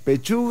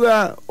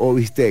 pechuga o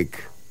bistec.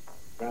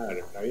 Claro,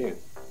 está bien.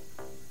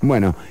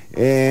 Bueno,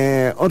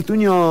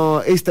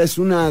 Ortuño, esta es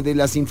una de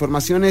las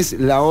informaciones.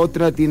 La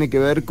otra tiene que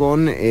ver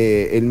con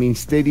el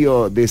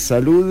Ministerio de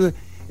Salud.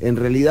 En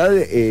realidad,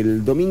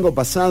 el domingo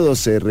pasado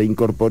se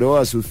reincorporó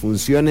a sus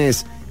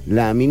funciones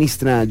la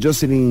ministra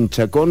Jocelyn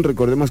Chacón.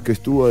 Recordemos que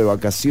estuvo de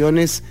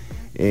vacaciones.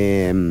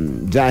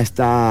 Ya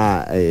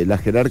está la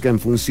jerarca en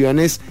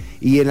funciones,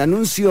 y el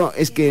anuncio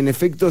es que en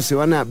efecto se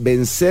van a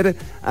vencer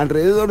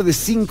alrededor de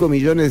 5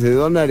 millones de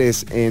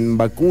dólares en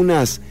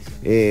vacunas.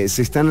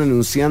 Se están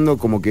anunciando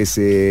como que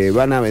se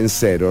van a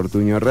vencer,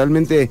 Ortuño.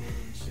 Realmente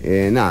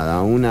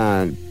nada,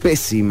 una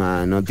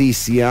pésima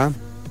noticia.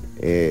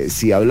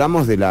 Si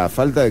hablamos de la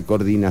falta de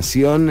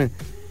coordinación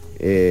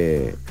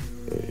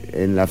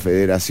en la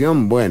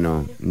federación,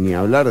 bueno, ni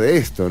hablar de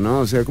esto,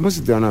 ¿no? O sea, ¿cómo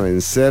se te van a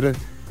vencer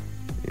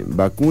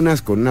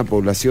vacunas con una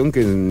población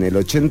que en el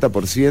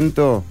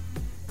 80%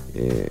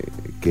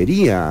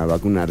 quería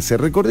vacunarse?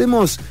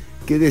 Recordemos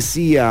que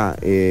decía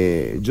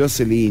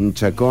Jocelyn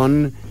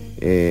Chacón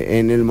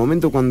en el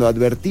momento cuando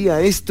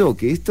advertía esto,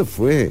 que esto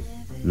fue,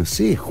 no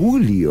sé,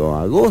 julio,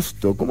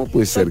 agosto, ¿cómo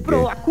puede ser que...?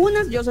 Pro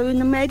vacunas, yo soy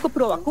un médico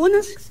pro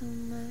vacunas,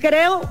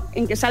 creo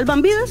en que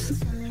salvan vidas,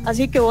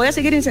 así que voy a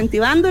seguir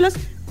incentivándolas,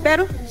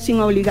 pero sin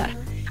obligar.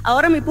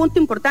 Ahora mi punto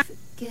importante.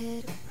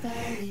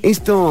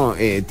 Esto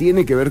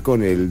tiene que ver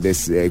con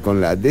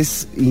con la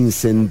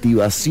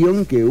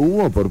desincentivación que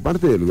hubo por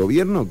parte del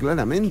gobierno,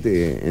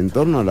 claramente, en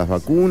torno a las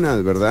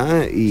vacunas,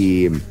 ¿verdad?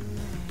 Y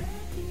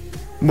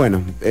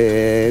bueno,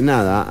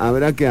 nada,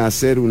 habrá que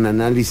hacer un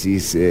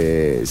análisis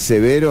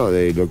severo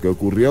de lo que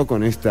ocurrió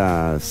con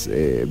estas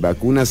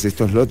vacunas,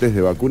 estos lotes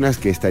de vacunas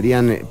que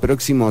estarían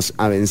próximos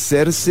a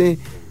vencerse,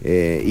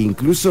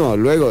 incluso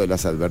luego de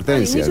las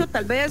advertencias. Al inicio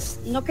tal vez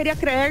no quería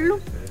creerlo,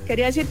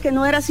 quería decir que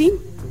no era así,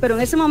 pero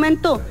en ese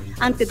momento,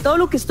 ante todo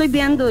lo que estoy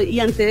viendo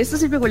y ante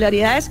estas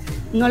irregularidades,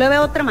 no le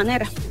veo otra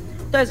manera.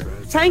 Entonces,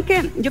 ¿saben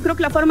qué? Yo creo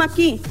que la forma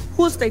aquí,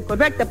 justa y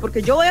correcta,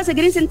 porque yo voy a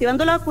seguir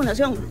incentivando la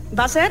vacunación,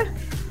 va a ser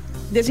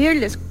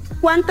decirles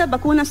cuántas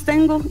vacunas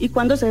tengo y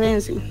cuándo se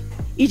vencen.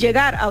 Y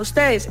llegar a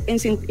ustedes,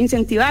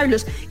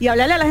 incentivarlos y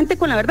hablarle a la gente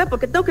con la verdad,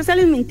 porque tengo que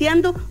estarles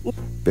mintiendo.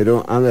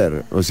 Pero, a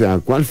ver, o sea,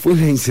 ¿cuál fue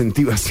la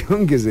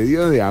incentivación que se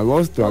dio de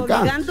agosto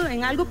acá? Obligando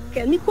en algo que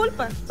es mi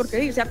culpa,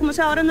 porque sea como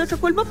sea ahora es nuestra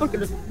culpa, porque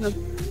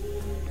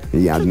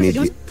y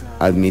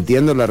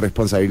admitiendo la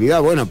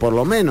responsabilidad, bueno, por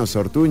lo menos,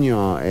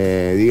 Ortuño,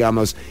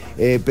 digamos.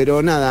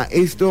 Pero nada,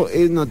 esto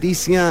es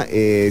noticia,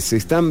 se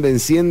están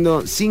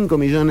venciendo 5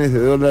 millones de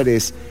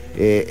dólares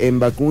en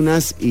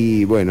vacunas,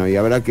 y bueno, y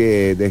habrá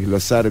que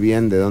desglosar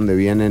bien de dónde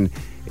vienen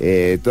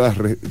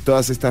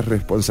todas estas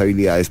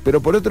responsabilidades.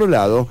 Pero por otro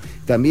lado,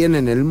 también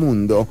en el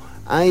mundo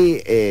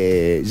hay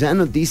ya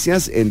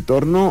noticias en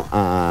torno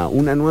a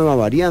una nueva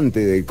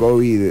variante de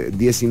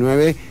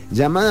COVID-19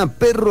 llamada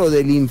perro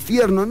del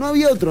infierno. No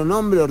había otro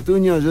nombre,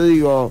 Ortuño, yo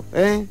digo,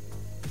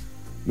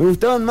 me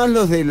gustaban más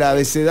los del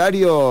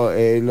abecedario,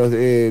 los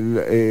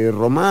de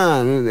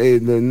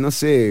Román, no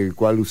sé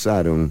cuál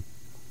usaron.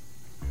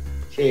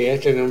 Sí,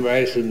 este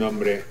nombre es un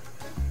nombre.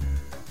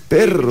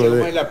 Perro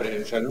de la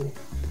prensa, ¿no?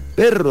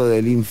 Perro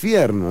del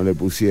infierno le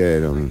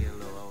pusieron.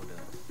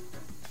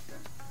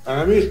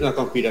 Para mí es una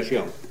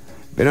conspiración.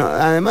 Pero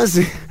además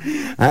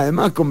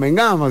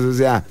convengamos, o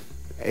sea,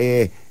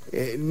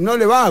 no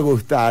le va a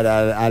gustar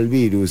al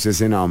virus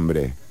ese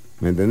nombre,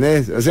 ¿me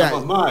entendés? O sea,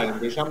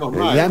 empezamos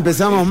mal. Ya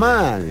empezamos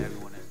mal.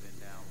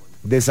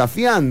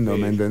 Desafiando,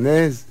 sí. ¿Me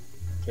entendés?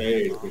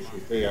 Sí,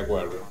 estoy de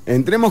acuerdo.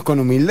 Entremos con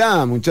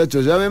humildad,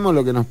 muchachos, ya vemos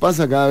lo que nos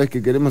pasa cada vez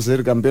que queremos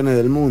ser campeones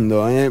del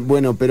mundo, ¿eh?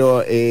 Bueno,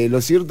 pero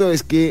lo cierto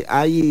es que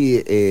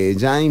hay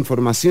ya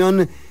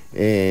información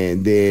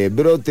de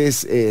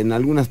brotes en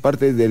algunas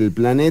partes del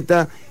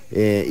planeta,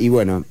 y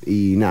bueno,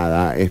 y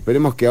nada,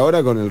 esperemos que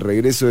ahora con el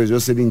regreso de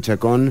Jocelyn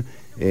Chacón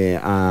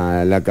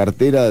a la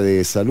cartera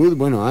de salud,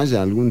 bueno,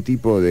 haya algún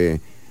tipo de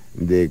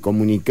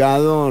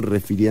comunicado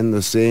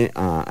refiriéndose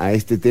a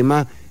este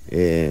tema,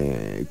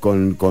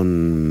 con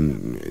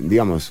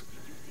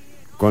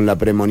con la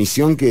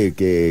premonición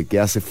que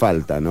hace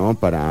falta, ¿no?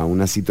 Para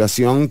una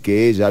situación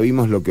que ya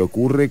vimos lo que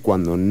ocurre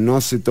cuando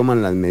no se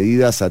toman las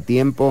medidas a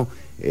tiempo,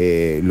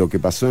 lo que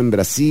pasó en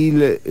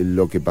Brasil,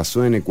 lo que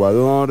pasó en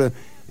Ecuador,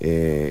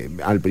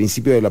 al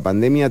principio de la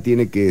pandemia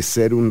tiene que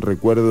ser un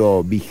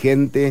recuerdo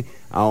vigente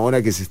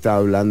ahora que se está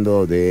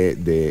hablando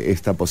de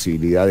esta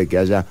posibilidad de que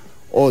haya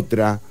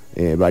otra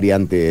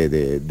variante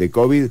de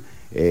COVID,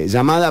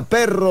 llamada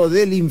Perro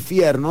del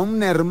Infierno,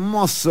 un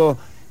hermoso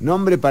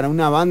nombre para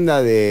una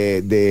banda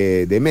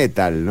de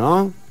metal,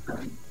 ¿no?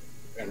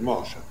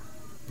 Hermoso.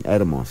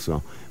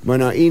 Hermoso.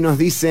 Bueno, y nos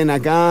dicen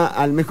acá,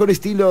 al mejor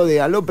estilo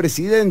de Aló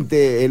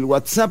Presidente, el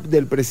WhatsApp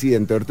del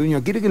presidente.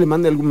 Ortuño, ¿quiere que le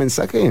mande algún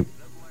mensaje?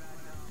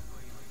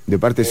 ¿De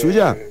parte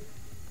suya?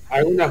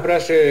 ¿Alguna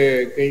frase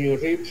de Keanu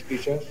Reeves,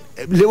 quizás?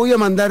 Le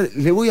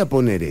voy a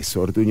poner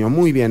eso, Ortuño.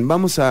 Muy bien,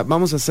 vamos a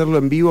hacerlo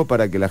en vivo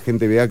para que la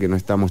gente vea que no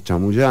estamos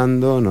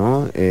chamullando,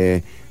 ¿no?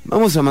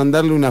 Vamos a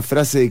mandarle una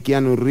frase de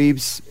Keanu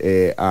Reeves.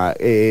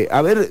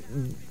 A ver,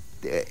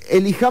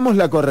 elijamos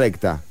la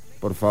correcta,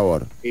 por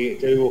favor. Sí,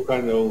 estoy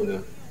buscando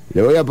una.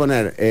 Le voy a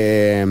poner...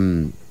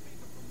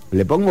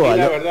 le pongo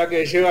la verdad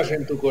que llevas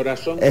en tu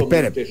corazón como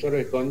un tesoro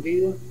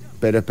escondido.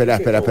 Pero espera.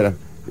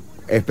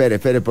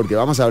 Espere, porque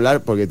vamos a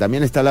hablar, porque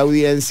también está la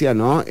audiencia,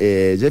 ¿no?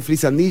 Jeffrey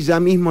Sandí, ya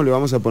mismo le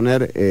vamos a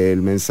poner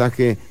el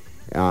mensaje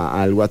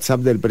al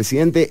WhatsApp del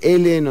presidente.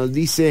 L nos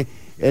dice,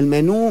 el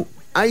menú,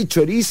 hay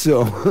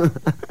chorizo.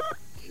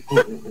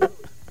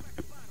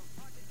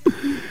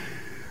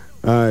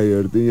 Ay,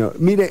 Ortuño.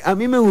 Mire, a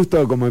mí me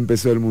gustó cómo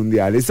empezó el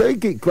Mundial. ¿Sabe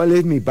cuál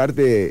es mi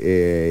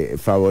parte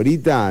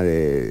favorita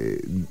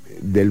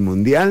del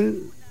Mundial?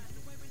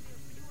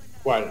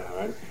 ¿Cuál?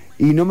 A ver.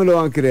 Y no me lo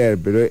van a creer,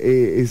 pero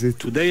es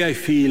esto. Today I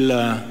feel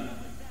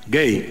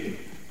gay.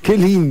 Qué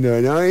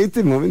lindo, ¿no?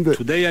 Este momento...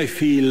 Today I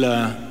feel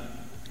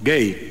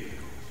gay.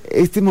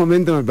 Este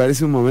momento me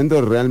parece un momento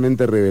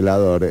realmente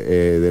revelador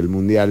del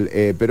Mundial.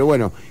 Pero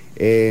bueno,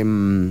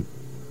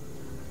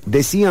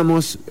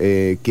 decíamos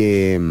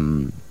que...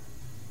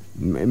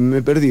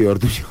 me perdí,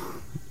 Ortuño.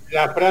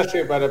 ¿La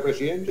frase para el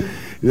presidente?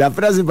 La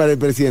frase para el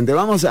presidente.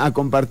 Vamos a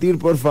compartir,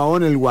 por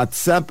favor, el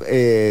WhatsApp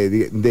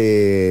del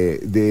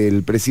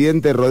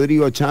presidente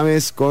Rodrigo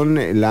Chávez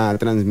con la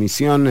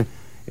transmisión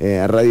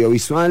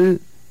radiovisual.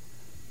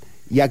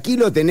 Y aquí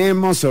lo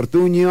tenemos,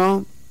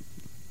 Ortuño.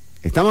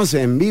 Estamos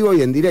en vivo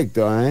y en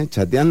directo,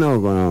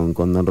 chateando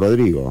con don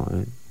Rodrigo.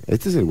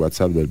 Este es el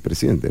WhatsApp del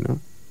presidente, ¿no?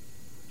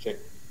 Sí.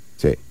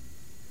 Sí.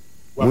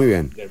 Muy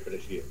bien.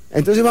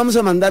 Entonces vamos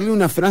a mandarle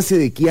una frase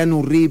de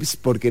Keanu Reeves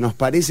porque nos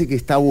parece que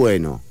está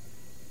bueno.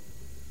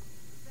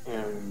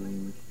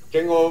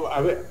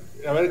 A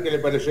ver qué le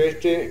parece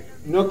este.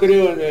 No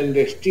creo en el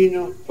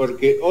destino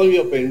porque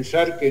odio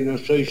pensar que no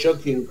soy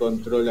yo quien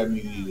controla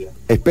mi vida.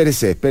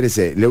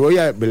 Espérese. Le voy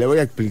a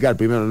explicar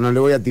primero. No le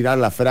voy a tirar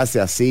la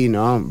frase así,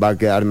 ¿no? Va a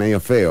quedar medio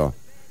feo.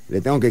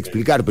 Le tengo que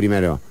explicar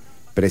primero.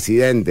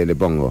 Presidente le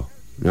pongo,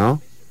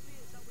 ¿no?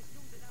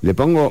 Le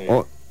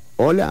pongo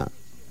hola.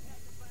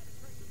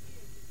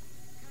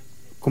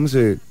 ¿Cómo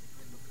se...?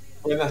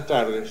 Buenas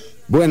tardes.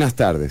 Buenas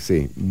tardes,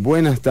 sí.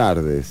 Buenas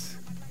tardes,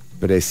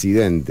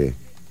 presidente.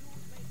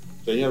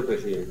 Señor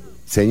presidente.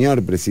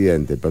 Señor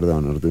presidente,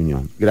 perdón,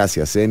 Ortuño.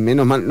 Gracias,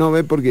 menos mal. No,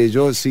 ve porque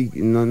yo sí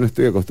no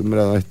estoy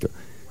acostumbrado a esto.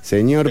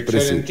 Señor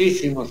presidente.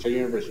 Excelentísimo,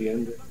 señor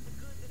presidente.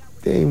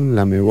 Un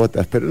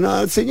lamebotas, pero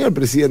no, señor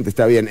presidente,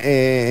 está bien.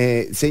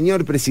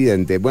 Señor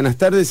presidente, buenas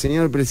tardes,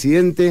 señor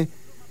presidente.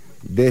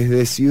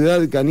 Desde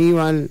Ciudad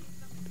Canibal...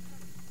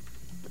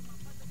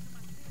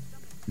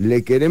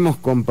 le queremos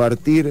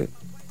compartir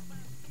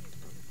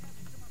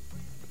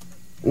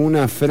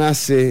una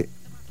frase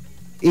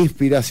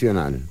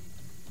inspiracional,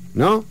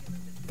 ¿no?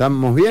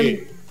 ¿Estamos bien?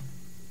 Sí,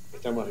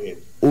 estamos bien.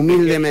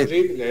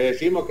 Humildemente. Le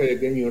decimos que de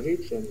Keanu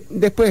Reeves.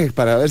 Después,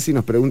 para ver si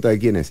nos pregunta de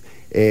quién es.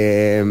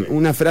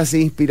 Una frase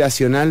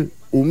inspiracional,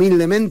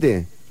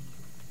 humildemente.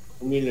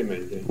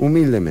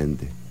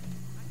 Humildemente.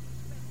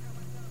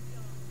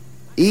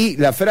 Y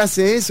la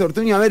frase es,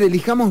 Ortuño, a ver,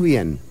 elijamos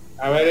bien.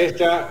 A ver,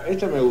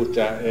 esta me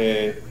gusta.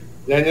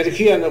 La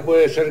energía no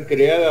puede ser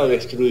creada o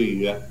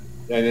destruida.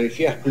 La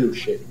energía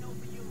fluye.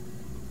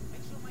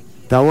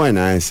 Está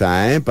buena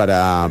esa,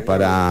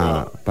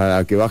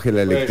 para que baje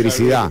la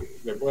electricidad.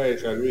 Le puede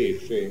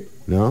servir, sí.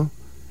 ¿No?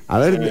 A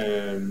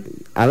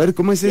ver,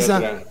 ¿cómo es esa?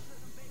 Otra.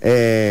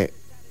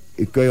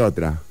 ¿Qué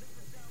otra?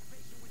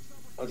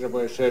 Otra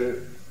puede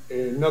ser,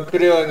 no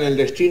creo en el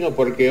destino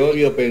porque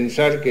odio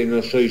pensar que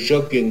no soy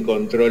yo quien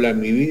controla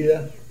mi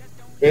vida.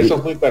 Eso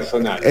es muy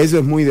personal. Eso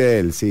es muy de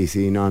él, sí,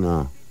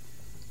 no.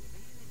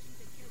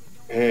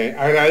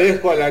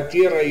 Agradezco a la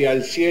tierra y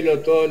al cielo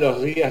todos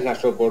los días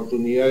las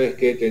oportunidades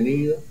que he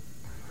tenido.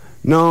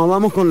 No,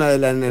 vamos con la de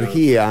la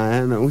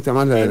energía, me gusta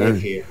más la de la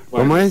energía.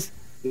 Bueno, ¿cómo es?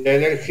 La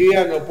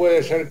energía no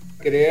puede ser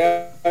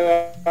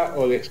creada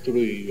o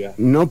destruida.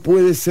 No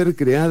puede ser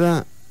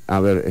creada... A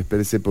ver,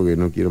 espérese porque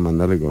no quiero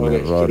mandarle con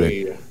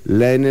errores.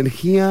 La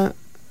energía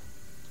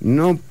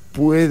no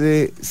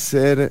puede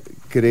ser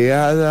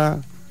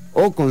creada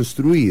o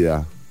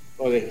construida.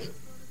 O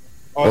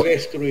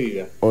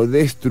destruida. O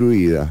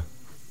destruida.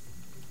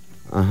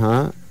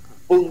 Ajá.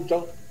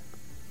 punto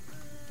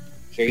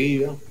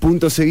seguido,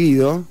 Punto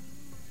seguido.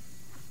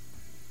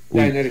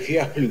 la Uy.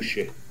 energía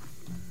fluye.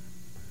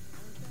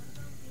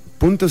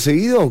 ¿Punto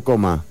seguido o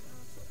coma?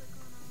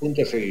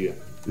 Punto seguido.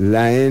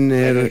 La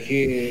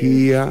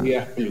energía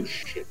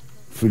fluye.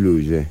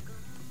 fluye.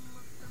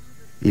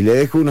 ¿Y le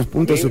dejo unos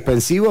puntos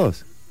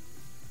suspensivos?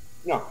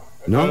 No,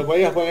 ¿No? lo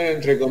podías poner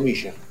entre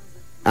comillas.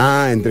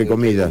 Ah, entre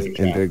comillas,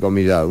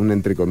 entrecomillado, un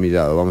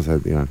entrecomillado, vamos a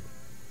tirar.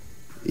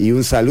 ¿Y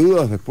un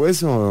saludo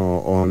después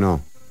o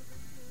no?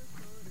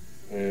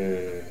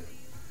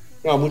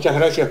 No, muchas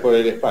gracias por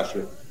el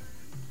espacio.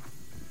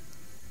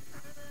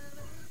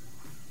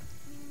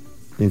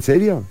 ¿En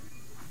serio?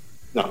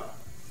 No.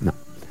 No.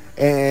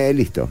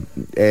 Listo.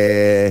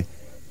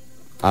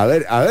 A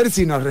ver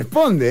si nos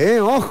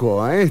responde,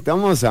 ojo,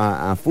 estamos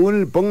a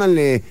full,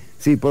 pónganle,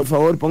 sí, por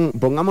favor,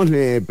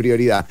 pongámosle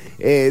prioridad.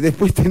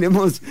 Después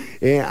tenemos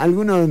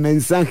algunos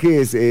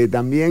mensajes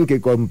también que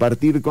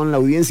compartir con la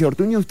audiencia.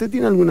 Ortuño, ¿usted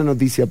tiene alguna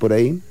noticia por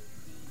ahí?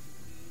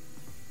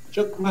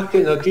 Yo más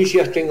que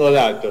noticias tengo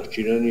datos,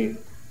 Chironi.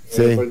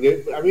 Sí.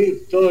 Porque a mí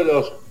todos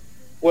los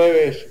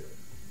jueves,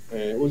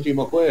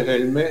 últimos jueves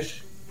del mes,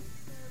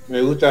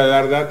 me gusta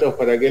dar datos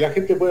para que la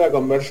gente pueda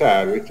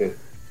conversar, ¿viste?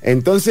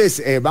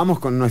 Entonces, vamos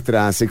con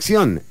nuestra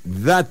sección,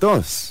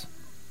 datos.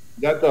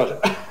 Datos.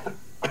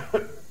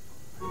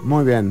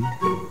 Muy bien.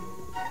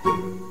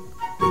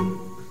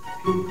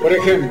 Por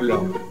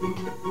ejemplo,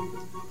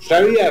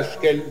 ¿sabías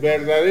que el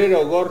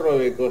verdadero gorro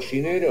de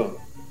cocinero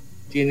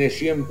tiene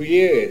 100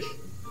 pliegues?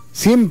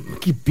 ¿100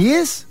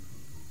 pies?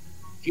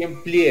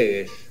 100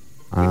 pliegues.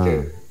 Ah,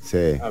 ¿viste?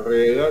 sí.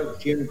 Alrededor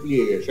 100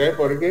 pliegues. ¿Sabes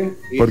por qué?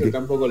 Y ¿Por eso qué?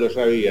 tampoco lo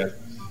sabías.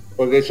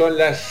 Porque son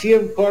las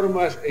 100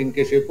 formas en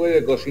que se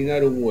puede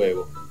cocinar un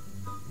huevo.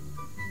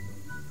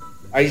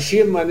 Hay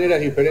 100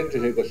 maneras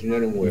diferentes de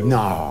cocinar un huevo.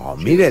 No,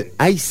 miren,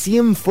 hay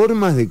 100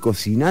 formas de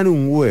cocinar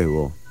un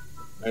huevo.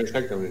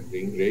 Exactamente,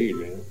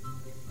 increíble,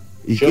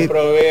 ¿no? ¿Y Yo qué?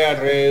 probé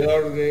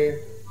alrededor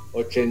de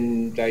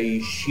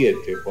 87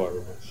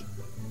 formas.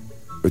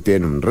 Usted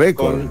tiene un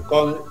récord.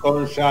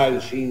 Con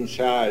sal, sin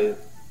sal.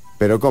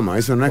 Pero ¿cómo?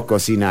 Eso no es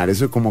cocinar,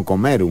 eso es como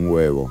comer un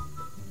huevo.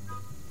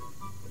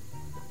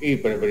 Y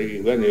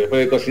bueno, y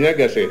después de cocinar,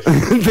 ¿qué haces?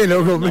 Te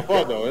lo comes. Una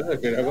foto, ¿verdad?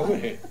 Te la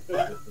comes.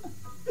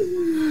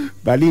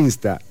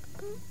 Balinsta.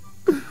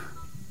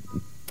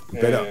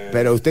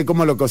 Pero usted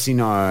cómo lo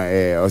cocinó,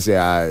 o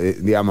sea,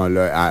 digamos,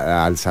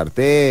 al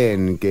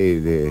sartén,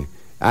 que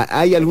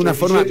 ¿hay alguna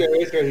forma? 87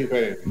 veces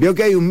diferente. Veo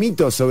que hay un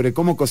mito sobre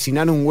cómo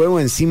cocinar un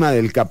huevo encima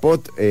del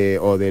capot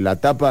o de la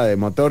tapa de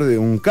motor de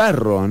un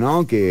carro,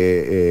 ¿no?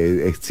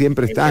 Que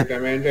siempre está.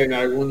 Exactamente, en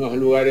algunos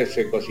lugares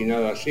he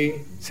cocinado así.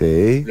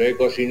 Sí. Lo he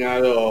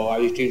cocinado a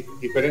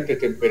diferentes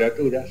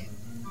temperaturas.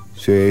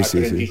 Sí,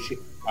 sí, sí.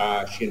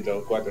 A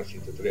 104, a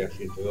 103, a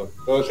 102.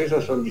 Todos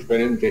esos son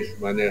diferentes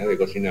maneras de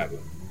cocinarlo.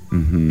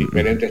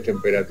 Diferentes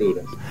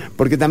temperaturas.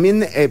 Porque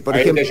también, por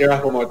ahí ejemplo, te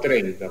llevas como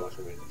 30 más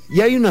o menos. y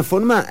hay una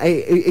forma,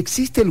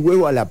 existe el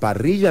huevo a la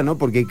parrilla, ¿no?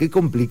 Porque qué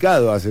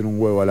complicado hacer un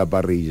huevo a la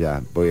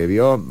parrilla, porque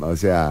vio, o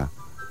sea,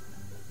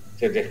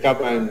 Se te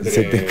escapa entre...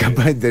 se te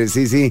escapa entre,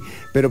 sí,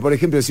 pero por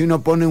ejemplo, si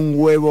uno pone un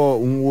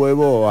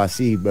huevo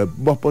así,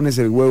 vos pones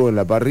el huevo en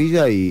la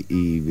parrilla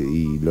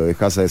y lo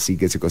dejás así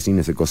que se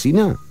cocine, ¿se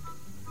cocina?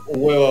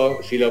 Un huevo,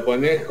 si lo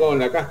pones con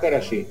la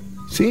cáscara, sí.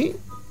 ¿Sí?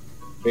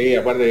 Sí,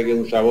 aparte de que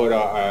un sabor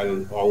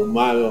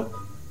ahumado.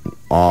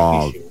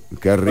 Oh,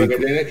 qué rico.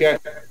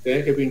 Porque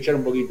tenés que pinchar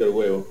un poquito el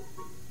huevo.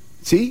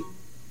 ¿Sí?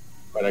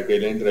 Para que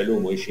le entre el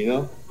humo, y si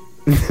no...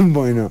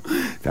 Bueno,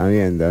 está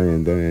bien.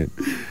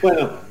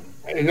 Bueno,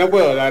 no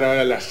puedo dar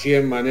ahora las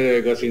 100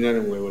 maneras de cocinar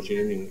un huevo,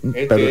 Chilenín.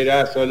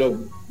 Era solo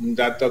un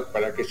dato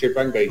para que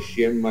sepan que hay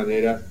 100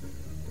 maneras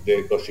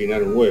de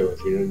cocinar un huevo,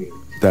 Chilenín.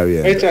 Está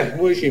bien. Esta es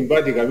muy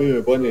simpática, a mí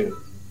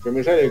se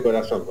me sale del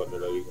corazón cuando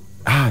lo digo.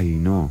 Ay,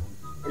 no.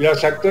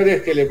 Los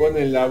actores que le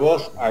ponen la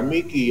voz a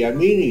Mickey y a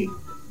Minnie...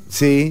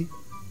 Sí,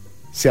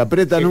 se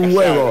aprietan un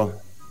huevo.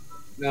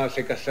 No,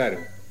 se casaron.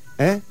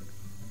 ¿Eh?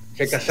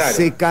 Se casaron.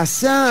 Se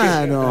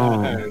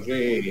casaron.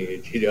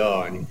 Sí,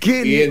 Chironi.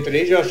 ¿Qué? Y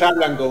entre ellos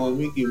hablan como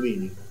Mickey y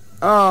Minnie.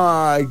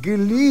 Ay, qué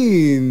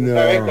lindo.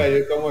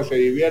 ¿Sabés cómo se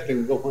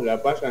divierten, cómo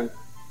la pasan?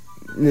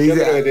 Yo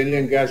creo que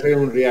tenían que hacer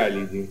un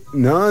reality.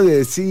 No,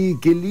 sí,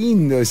 qué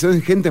lindo.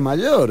 Son gente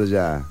mayor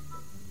ya.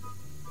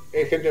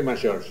 Es gente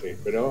mayor, sí,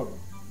 pero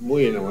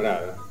muy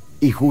enamorada.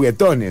 Y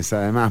juguetones,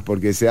 además,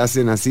 porque se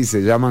hacen así,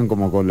 se llaman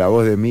como con la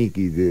voz de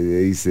Mickey, te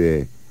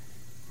dice...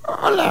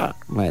 Hola.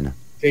 Bueno.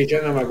 Sí,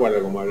 yo no me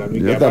acuerdo cómo habla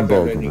Mickey, Yo aparte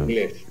tampoco. habla en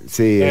inglés.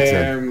 Sí,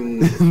 exacto.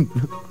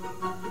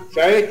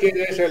 ¿Sabés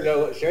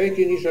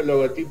quién hizo el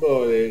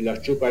logotipo de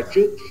los Chupa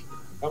Chups?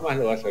 Jamás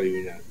lo vas a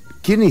adivinar.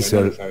 ¿Quién hizo?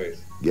 No lo sabés.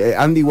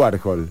 Andy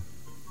Warhol.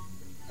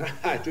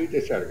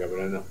 Estuviste cerca,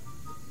 pero no.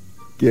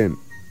 ¿Quién?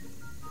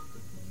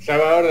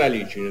 Salvador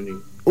Dalí, Chironi.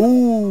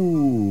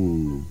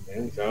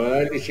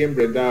 Salvador Dalí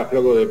siempre estaba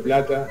floco de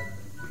plata.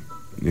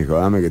 Dijo,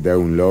 dame que te haga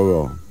un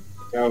logo.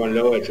 Estaba con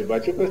logo de Chupa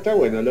Chups, pero está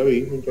bueno, lo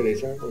vi, me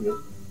interesa. Bueno.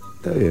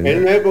 Está bien.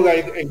 En una época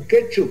el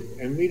ketchup,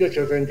 en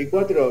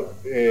 1834,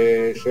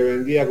 se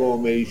vendía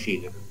como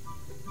medicina.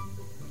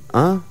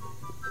 ¿Ah?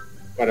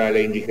 Para la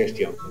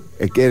indigestión.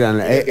 Es que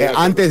eran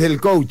antes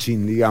del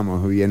coaching,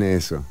 digamos, viene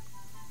eso.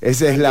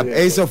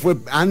 Eso fue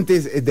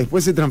antes,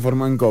 después se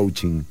transformó en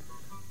coaching.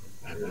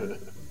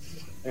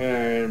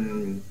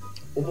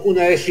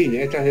 Una de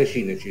cine, esta es de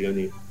cine,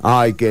 Chironi.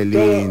 Ay, qué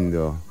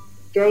lindo.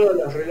 Todos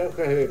los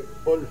relojes de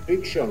Pulp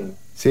Fiction,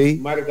 ¿sí?,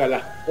 marca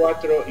las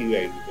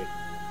 4:20.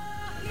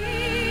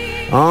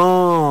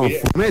 Ah, Mira,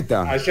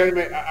 fumeta. Ayer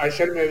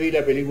me vi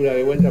la película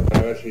de vuelta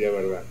para ver si era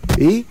verdad.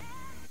 ¿Y? Y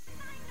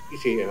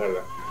sí, es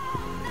verdad.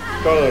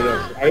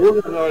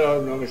 Algunos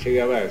no me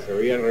llegué a ver, se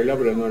veía el reloj,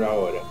 pero no la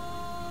hora.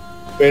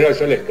 Pero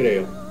yo les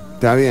creo.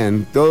 Está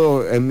bien,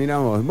 todo,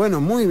 miramos.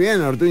 Bueno, muy bien,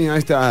 Ortuño,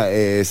 esta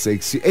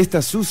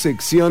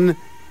subsección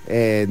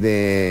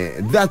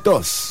de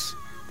datos.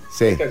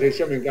 Sí. Esta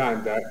sección me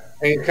encanta.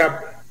 En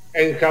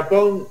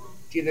Japón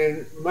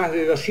tienen más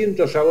de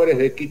 200 sabores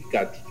de Kit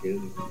Kat.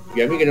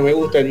 Y a mí que no me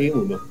gusta ni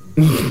uno.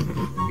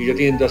 Y ellos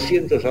tienen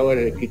 200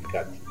 sabores de Kit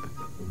Kat.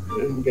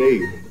 Es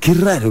increíble. Qué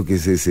raro que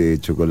es ese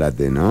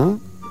chocolate,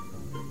 ¿no?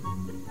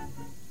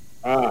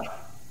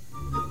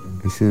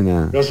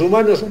 Los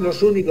humanos son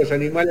los únicos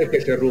animales que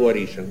se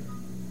ruborizan.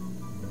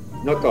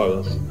 No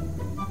todos.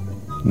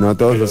 No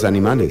todos los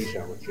animales.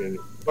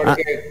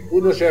 Porque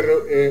uno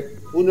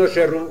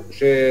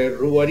se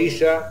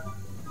ruboriza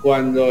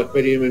cuando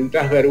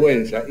experimentás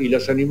vergüenza, y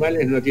los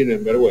animales no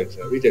tienen vergüenza,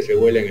 ¿viste? Se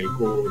huelen el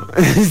culo.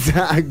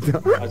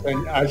 Exacto.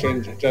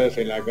 Hacen chachadas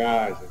en la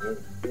calle, ¿no?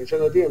 Ellos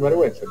no tienen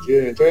vergüenza,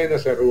 entonces no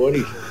se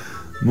ruborizan.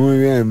 Muy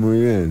bien,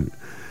 muy bien.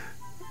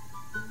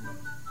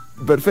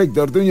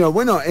 Perfecto, Ortuño.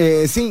 Bueno,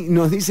 sí,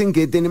 nos dicen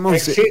que tenemos...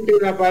 Existe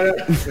una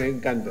palabra... Me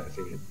encanta,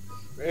 sí.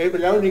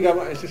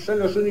 Son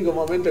los únicos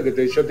momentos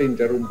que yo te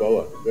interrumpo a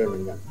vos. Me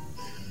encanta.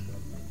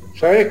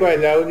 ¿Sabés cuál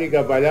es la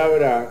única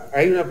palabra?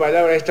 Hay una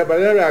palabra, esta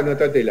palabra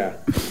anótatela.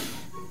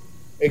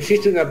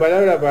 Existe una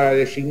palabra para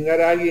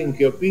designar a alguien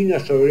que opina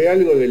sobre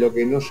algo de lo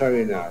que no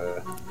sabe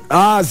nada.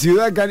 Ah,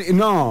 Ciudad Canibal.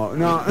 No.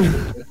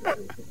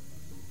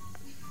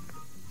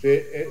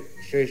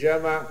 Se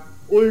llama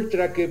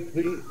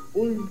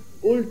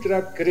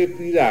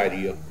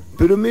ultracrepidario.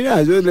 Pero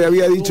mirá, yo le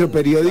había dicho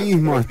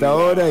periodismo hasta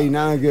ahora y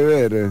nada que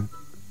ver. No,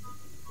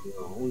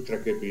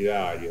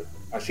 ultracrepidario.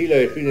 Así lo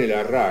define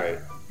la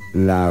RAE.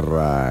 La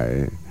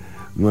RAE.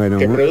 Bueno.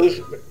 Que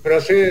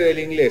procede del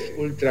inglés,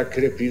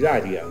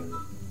 ultracrepidarian.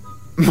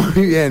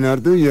 Muy bien,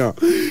 Ortuño.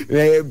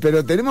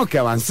 Pero tenemos que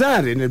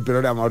avanzar en el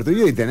programa,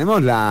 Ortuño, y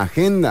tenemos la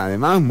agenda,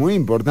 además, muy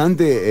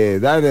importante,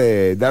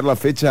 dar la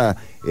fecha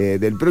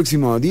del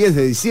próximo 10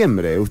 de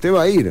diciembre. ¿Usted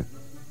va a ir?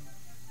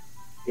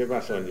 ¿Qué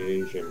pasó en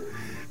diciembre?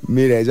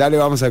 Mire, ya le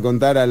vamos a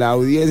contar a la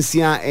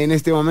audiencia. En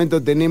este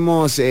momento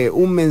tenemos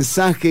un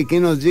mensaje que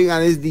nos llega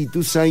desde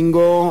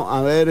Ituzaingó.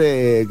 A ver,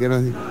 ¿qué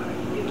nos dice?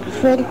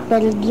 Fer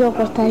perdió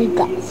Costa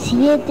Rica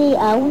 7-1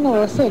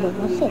 o 0,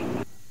 no sé.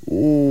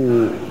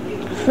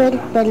 Fer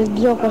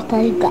perdió Costa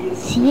Rica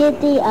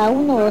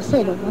 7-1 o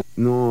 0, ¿no?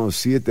 No,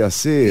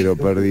 7-0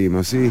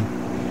 perdimos, sí.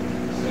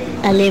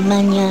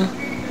 Alemania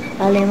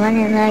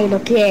nadie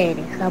lo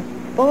quiere.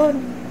 Japón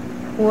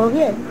jugó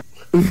bien.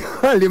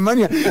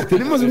 Alemania,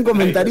 tenemos un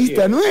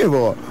comentarista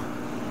nuevo.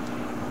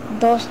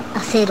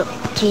 2-0,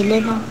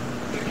 chileno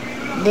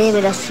de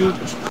Brasil.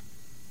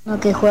 No,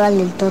 que juega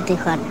el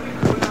Tottenham.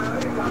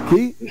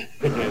 ¿Qué?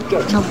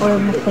 No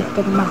podemos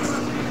perder más.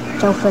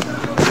 Chau, Fer.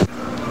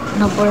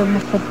 No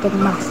podemos perder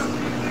más.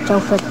 Chau,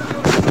 Fer.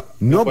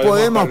 No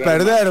podemos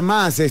perder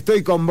más,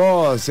 estoy con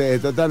vos,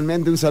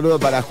 totalmente. Un saludo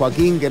para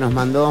Joaquín, que nos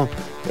mandó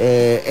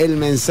el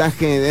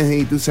mensaje desde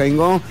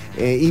Ituzaingó,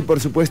 y por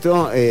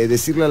supuesto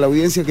decirle a la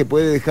audiencia que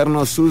puede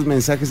dejarnos sus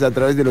mensajes a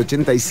través del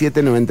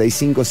 87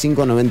 95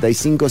 5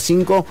 95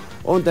 5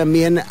 o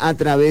también a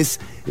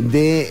través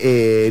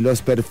de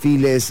los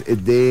perfiles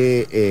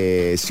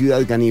de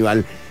Ciudad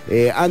Canibal.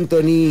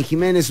 Anthony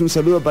Jiménez, un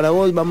saludo para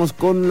vos. Vamos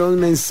con los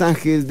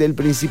mensajes del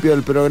principio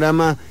del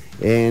programa.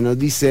 Nos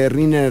dice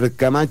Riner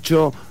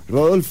Camacho: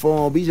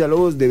 Rodolfo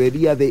Villalobos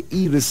debería de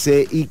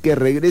irse y que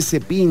regrese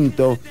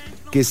Pinto,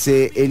 que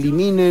se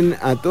eliminen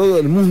a todo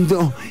el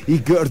mundo y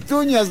que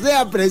Ortuño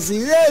sea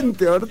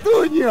presidente.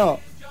 Ortuño.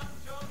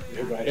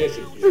 Me parece.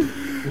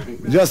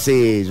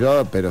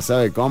 Pero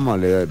 ¿sabe cómo?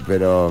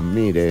 Pero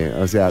mire,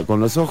 o sea,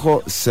 con los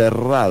ojos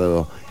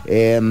cerrados.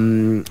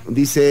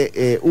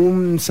 Dice,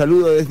 un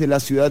saludo desde la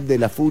ciudad de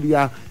la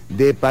furia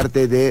de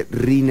parte de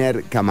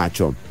Riner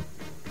Camacho.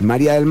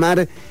 María del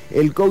Mar: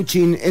 el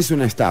coaching es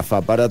una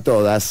estafa para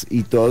todas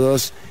y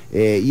todos,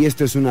 y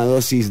esto es una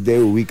dosis de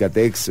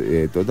Ubicatex.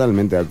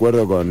 Totalmente de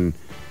acuerdo con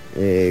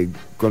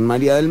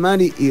María del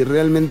Mar, y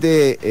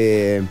realmente,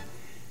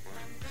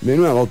 de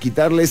nuevo,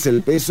 quitarles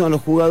el peso a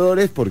los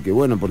jugadores, porque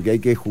hay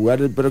que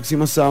jugar el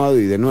próximo sábado,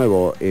 y de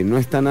nuevo, no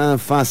está nada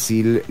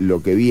fácil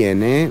lo que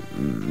viene.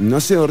 No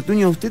sé,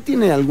 Ortuño, ¿usted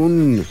tiene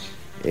alguna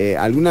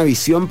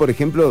visión, por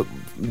ejemplo,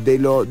 de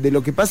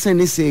lo que pasa en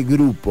ese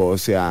grupo? O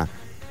sea,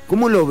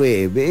 ¿cómo lo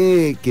ve?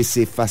 ¿Ve que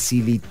se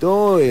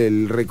facilitó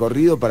el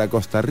recorrido para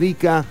Costa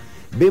Rica?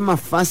 ¿Ve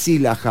más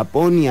fácil a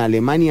Japón y a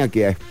Alemania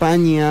que a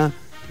España?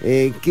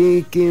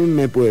 ¿Qué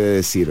me puede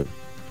decir?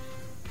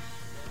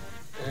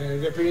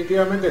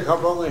 Definitivamente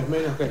Japón es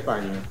menos que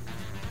España,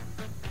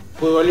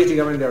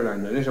 futbolísticamente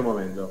hablando, en ese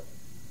momento.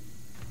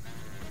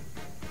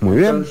 Muy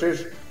bien.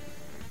 Entonces,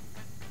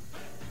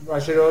 va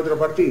a ser otro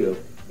partido.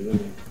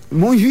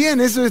 Muy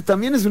bien, eso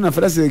también es una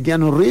frase de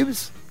Keanu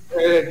Reeves.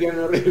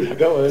 Keanu Reeves, lo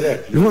acabo de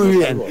leer. Muy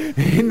bien.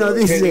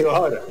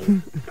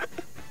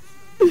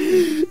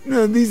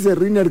 Nos dice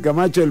Riner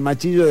Camacho, el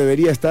machillo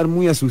debería estar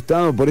muy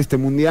asustado por este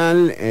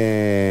mundial.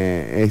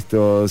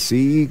 Esto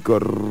sí,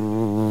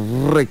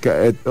 correcto.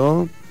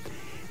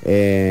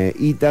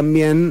 Y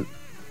también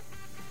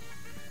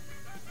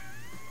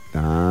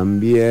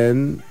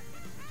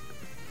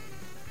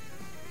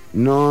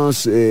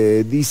nos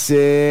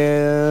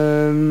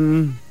dice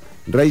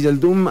Rachel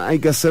Doom, hay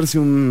que hacerse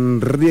un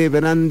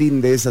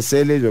rebranding de esa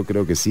L, yo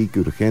creo que sí, que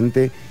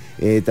urgente.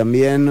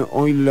 También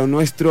hoy lo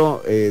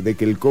nuestro de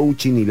que el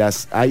coaching y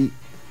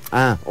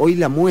hoy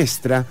la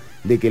muestra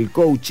de que el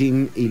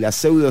coaching y la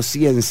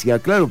pseudociencia,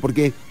 claro,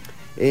 porque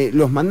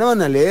los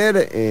mandaban a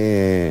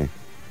leer,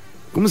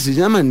 ¿cómo se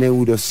llama?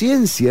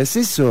 Neurociencia, ¿es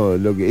eso?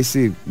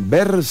 Ese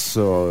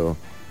verso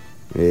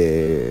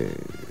de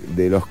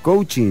los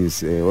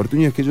coachings,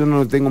 Ortuño, es que yo no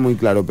lo tengo muy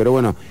claro, pero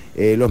bueno,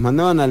 los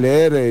mandaban a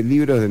leer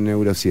libros de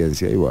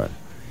neurociencia, igual.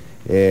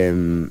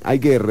 Hay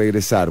que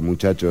regresar,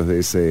 muchachos, de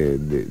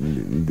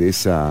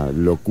esa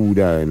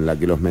locura en la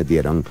que los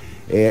metieron.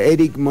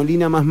 Eric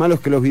Molina, más malos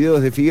que los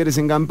videos de Figueres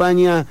en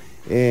campaña.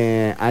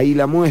 Ahí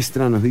la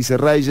muestra, nos dice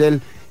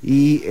Rigel.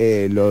 Y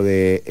lo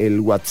de el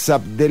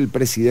WhatsApp del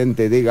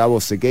presidente de Gabo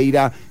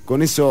Sequeira.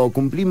 Con eso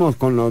cumplimos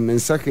con los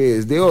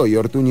mensajes de hoy,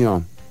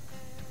 Ortuño.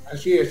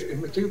 Así es,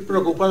 estoy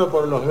preocupado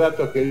por los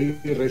datos que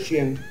di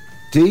recién.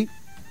 ¿Sí?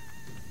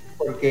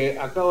 Porque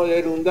acabo de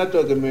leer un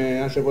dato que me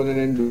hace poner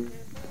en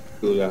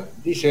duda.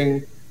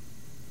 Dicen,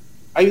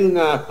 hay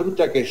una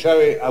fruta que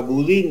sabe a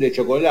budín de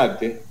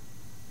chocolate.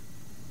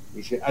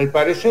 Dice, al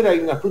parecer hay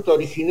una fruta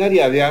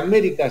originaria de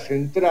América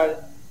Central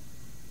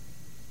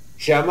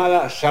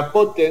llamada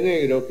zapote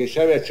negro que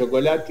sabe a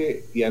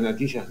chocolate y a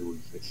natillas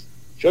dulces.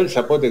 Yo el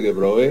zapote que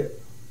probé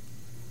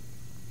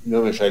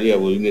no me salía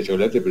budín de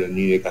chocolate, pero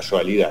ni de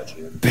casualidad.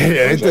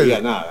 Pero no sabía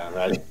nada,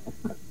 ¿vale?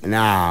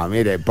 No,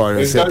 mire,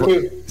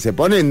 Entonces, se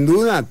pone en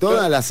duda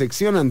toda la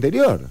sección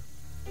anterior.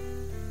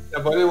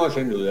 La ponemos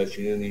en duda,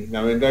 Chironi.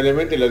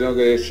 Lamentablemente lo tengo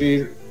que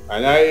decir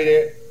al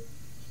aire,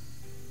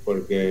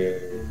 porque...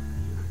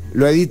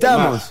 Lo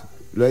editamos.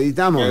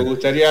 Me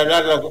gustaría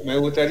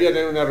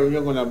tener una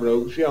reunión con la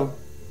producción.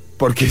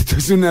 Porque esto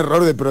es un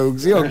error de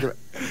producción.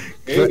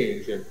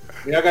 Sí.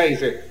 Mira acá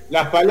dice,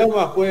 las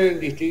palomas pueden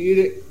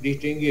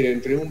distinguir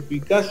entre un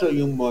Picasso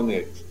y un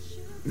Monet.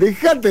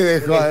 Dejate de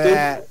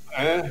joder.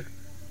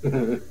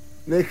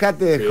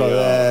 Dejate de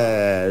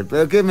joder.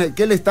 Pero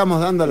 ¿qué le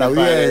estamos dando a la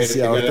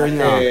audiencia,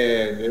 Ortuño?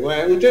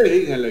 Bueno, ustedes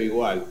díganlo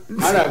igual.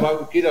 Ahora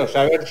quiero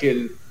saber si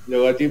el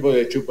logotipo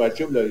de Chupa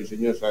Chup lo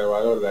diseñó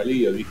Salvador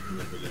Dalí o dije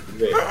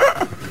que lo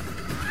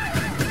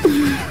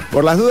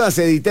Por las dudas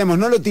editemos,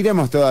 no lo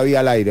tiremos todavía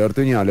al aire,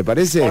 Ortuño, ¿le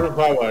parece? Por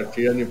favor,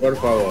 Chironi, por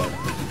favor.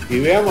 Y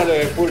veamos lo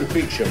de Pulp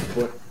Fiction.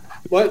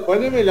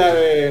 Poneme la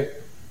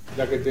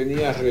que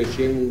tenías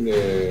recién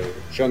de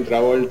John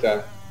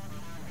Travolta.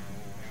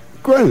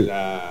 ¿Cuál?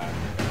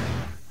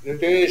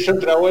 John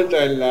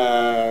Travolta en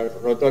la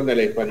Rotonda de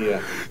la Hispanidad.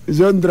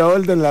 John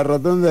Travolta en la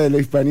Rotonda de la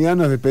Hispanidad.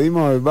 Nos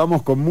despedimos,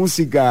 vamos con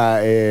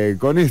música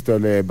con esto,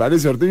 ¿le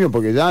parece, Ortuño?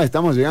 Porque ya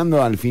estamos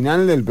llegando al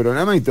final del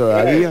programa y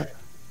todavía...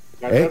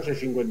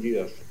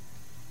 14:52.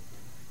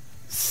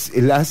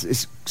 ¿Las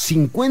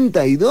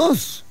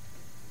 52?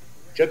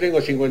 Yo tengo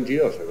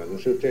 52, no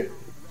sé usted.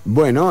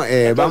 Bueno,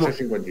 vamos.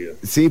 52.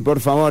 Sí, por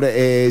favor,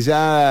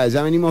 ya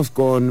venimos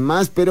con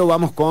más, pero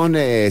vamos con,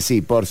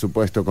 sí, por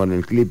supuesto, con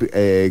el clip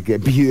que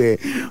pide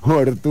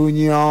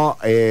Ortuño.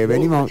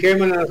 Venimos.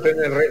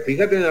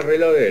 Fíjate en el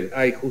reloj de él.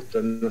 Ay,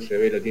 justo no se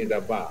ve, lo tiene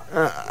tapado.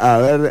 A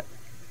ver.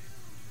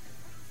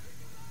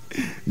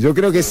 Yo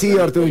creo que sí,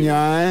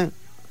 Ortuño,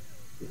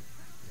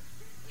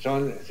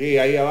 Sí,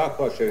 ahí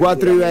abajo.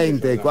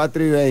 4:20,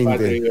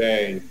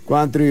 4:20.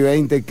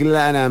 4:20,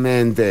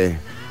 claramente.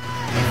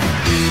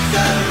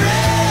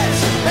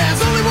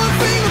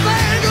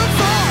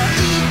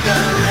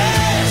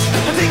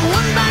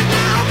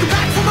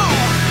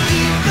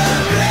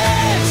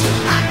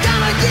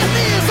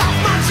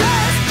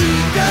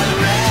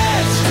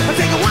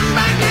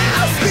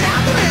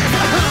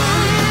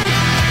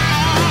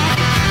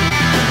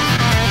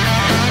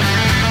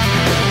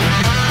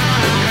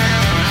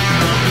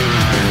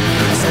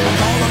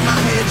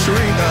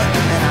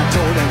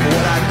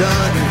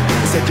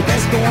 Said you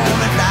best go on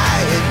a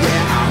diet,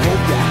 yeah, I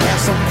hope you have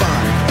some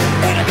fun.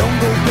 And I don't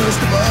go burst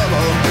the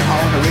bubble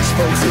on the rich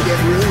folks who get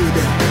rude,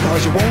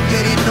 cause you won't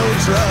get in no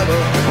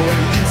trouble when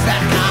you eat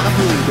that kind of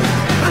food.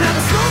 And now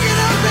they're smoking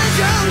up their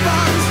young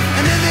buns,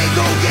 and then they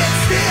go get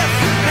stiff,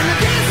 and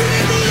they're dancing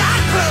in the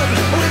yacht club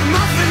with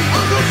Muffin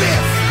Uncle Biff.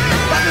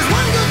 But there's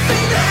one good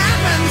thing that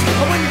happens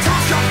when you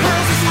toss your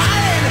pearls to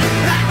slide.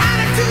 That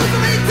attitude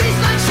may taste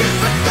like shit,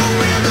 but go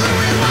real good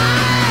with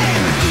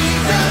wine.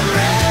 Eat the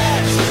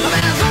rich,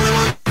 there's only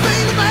one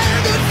thing that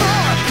they're good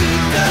for.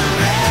 Eat the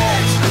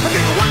rich, I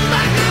think one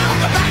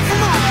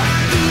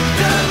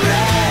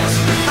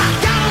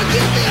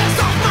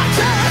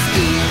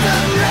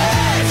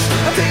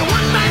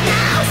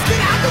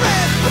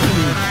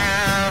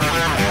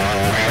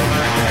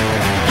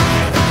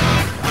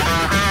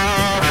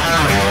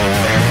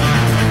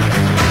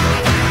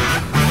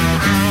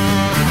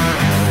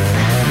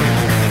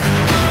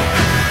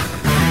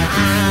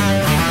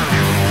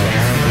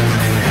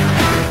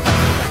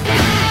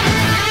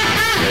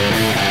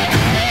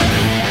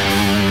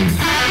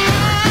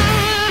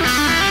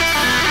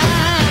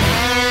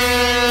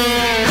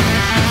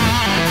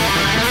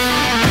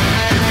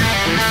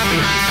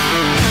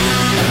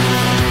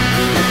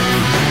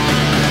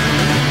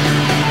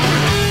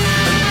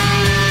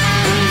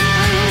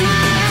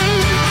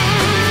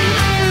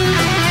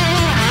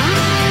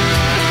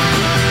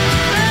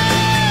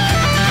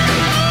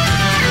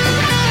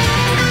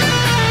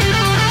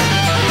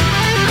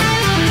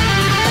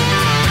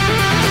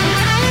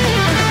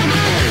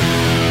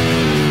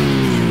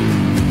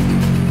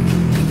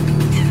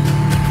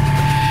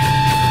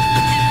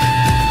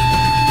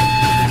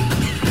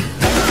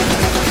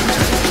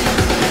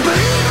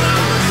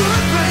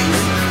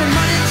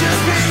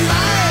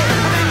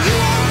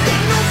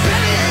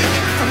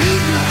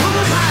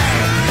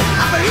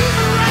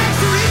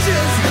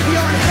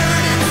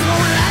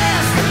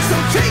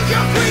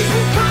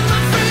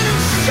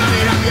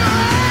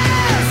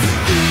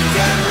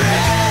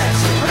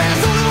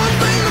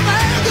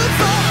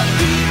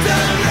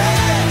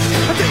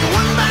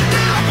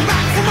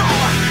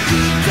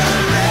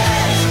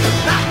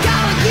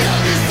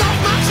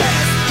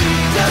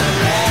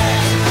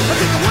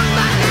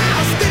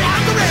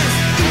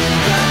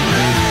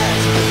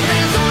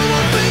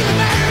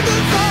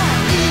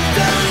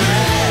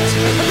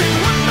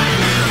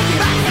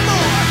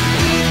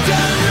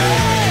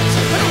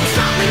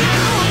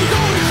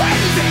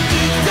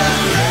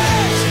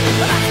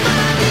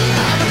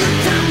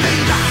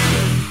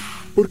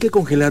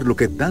congelar lo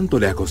que tanto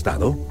le ha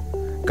costado?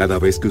 Cada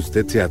vez que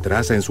usted se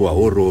atrasa en su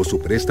ahorro o su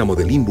préstamo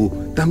del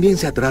INBU, también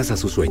se atrasa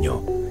su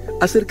sueño.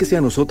 Acérquese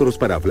a nosotros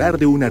para hablar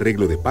de un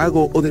arreglo de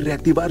pago o de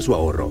reactivar su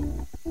ahorro.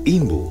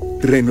 INBU,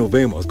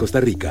 renovemos Costa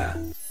Rica.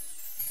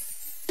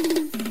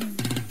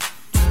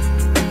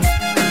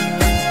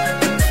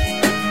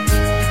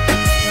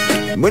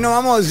 Bueno,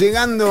 vamos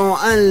llegando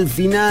al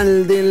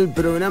final del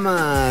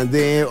programa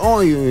de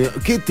hoy.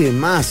 ¡Qué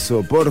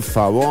temazo, por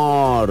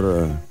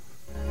favor!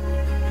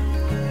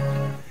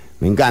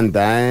 Me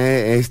encanta,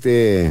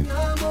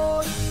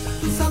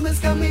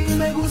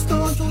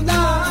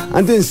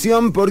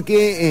 Atención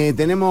porque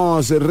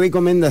tenemos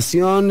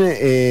recomendación.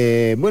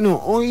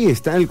 Bueno, hoy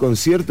está el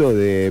concierto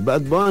de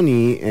Bad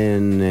Bunny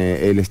en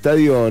el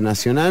Estadio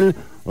Nacional.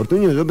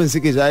 Ortuño, yo pensé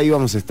que ya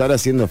íbamos a estar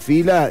haciendo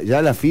fila.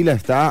 Ya la fila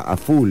está a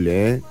full,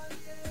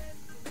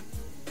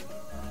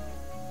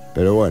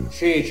 Pero bueno.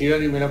 Sí,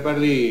 Chironi, me la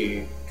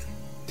perdí.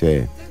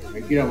 Sí.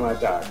 Me quiero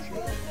matar.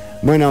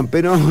 Bueno,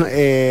 pero... Me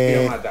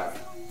quiero matar.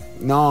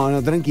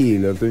 No,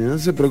 tranquilo, Ortuño, no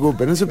se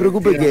preocupe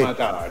que...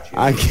 Matar,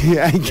 hay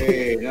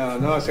que...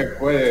 No se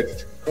puede.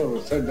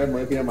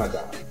 Me quiero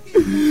matar.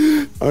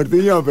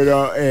 Ortuño,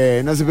 pero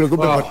no se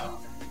preocupe.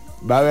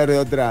 Va a haber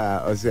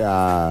otra,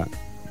 va a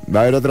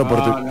haber otra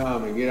oportunidad. No,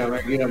 me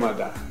quiero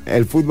matar.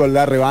 El fútbol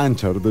da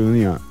revancha,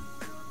 Ortuño.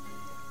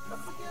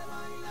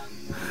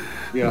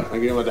 Dios, me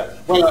quiero matar.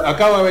 Bueno,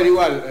 acabo de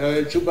averiguar, lo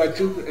del chupa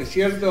chup es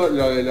cierto,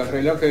 lo de los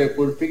relojes de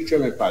Pulp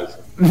Fiction es falso.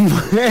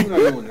 Una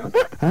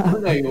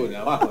y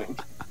una, vamos.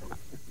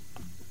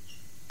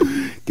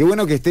 Qué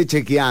bueno que esté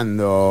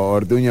chequeando,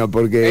 Ortuño,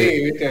 porque...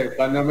 Sí, viste,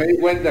 cuando me di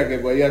cuenta que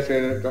podía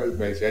ser, me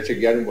empecé a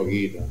chequear un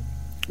poquito.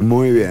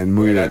 Muy bien.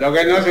 Lo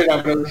que no hace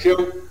la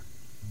producción...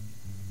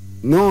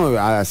 No,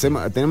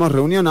 tenemos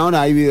reunión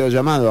ahora, hay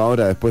videollamado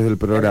ahora después del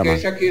programa.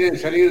 Porque ya quieren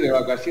salir de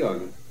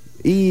vacaciones.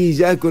 Y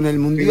ya con el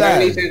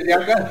mundial. De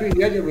acá a fin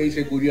de año me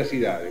dice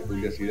curiosidades,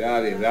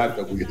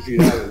 datos.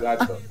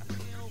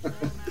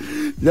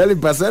 ¿Ya le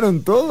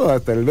pasaron todo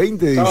hasta el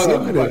 20 de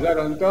diciembre? Todos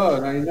pasaron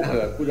todo, no hay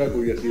nada, pura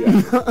curiosidad.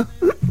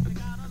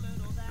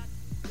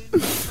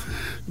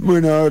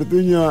 Bueno,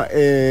 Ortuño,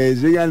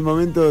 llega el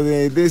momento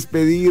de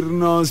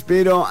despedirnos,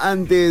 pero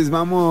antes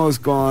vamos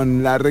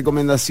con la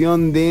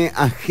recomendación de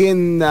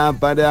agenda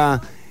para...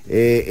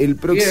 el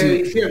próximo 10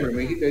 de diciembre,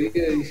 me dijiste 10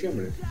 de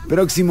diciembre.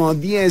 Próximo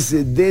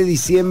 10 de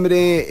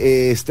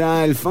diciembre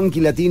está el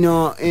Funky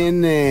Latino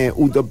en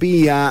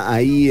Utopía,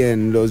 ahí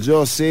en Los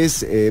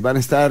Yoses. Van a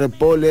estar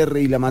Paul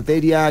R. y la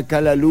Materia,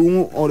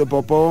 Calalú,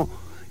 Oropopó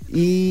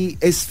y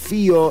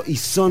Esfío y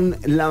Son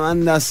la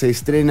Banda. Se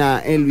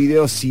estrena el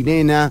video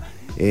Sirena.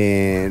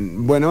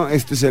 Bueno,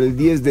 esto es el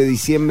 10 de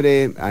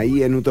diciembre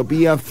ahí en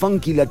Utopía,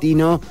 Funky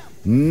Latino.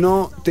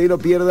 No te lo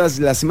pierdas,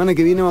 la semana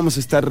que viene vamos a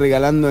estar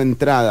regalando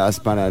entradas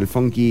para el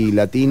Funky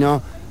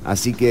Latino,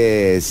 así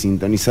que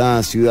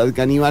sintoniza Ciudad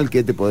Canibal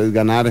que te podés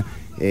ganar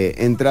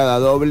entrada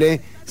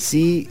doble.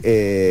 Si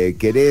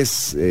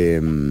querés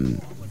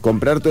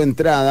comprar tu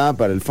entrada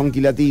para el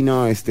Funky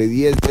Latino este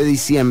 10 de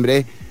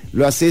diciembre,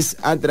 lo haces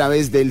a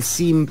través del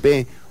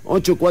SIMPE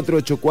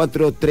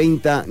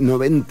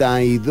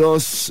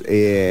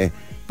 8484-3092,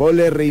 Paul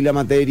R. y la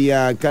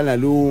Materia,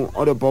 Calalú,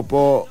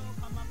 Oropopo,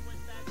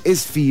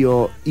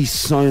 Esfío y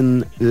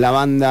Son la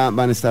Banda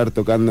van a estar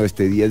tocando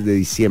este 10 de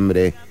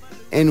diciembre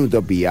en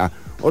Utopía.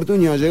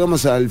 Ortuño,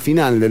 llegamos al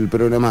final del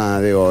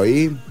programa de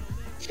hoy.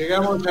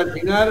 Llegamos al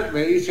final,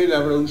 me dice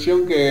la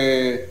producción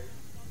que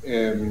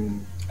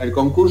el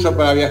concurso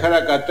para viajar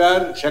a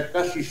Qatar ya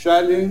casi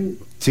salen.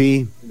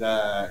 Sí.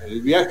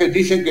 El viaje,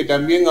 dicen que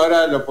también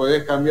ahora lo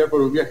podés cambiar por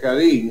un viaje a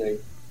Disney.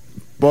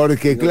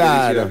 Porque no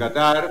claro. Ir a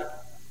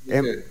Qatar,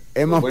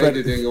 hemos por ahí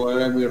te tienen que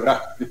volver muy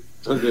rápido.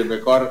 Entonces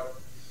mejor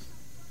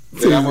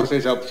tenemos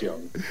esa opción.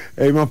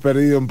 Hemos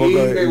perdido un poco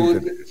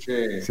de...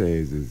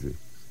 Sí.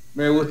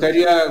 Me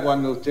gustaría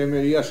cuando usted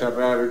me diga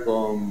cerrar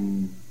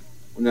con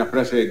una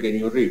frase de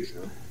Kenny Reeves,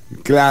 ¿no?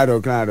 Claro.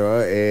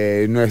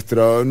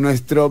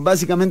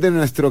 Básicamente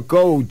nuestro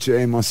coach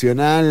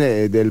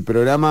emocional del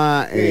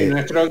programa.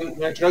 Nuestro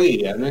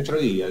guía,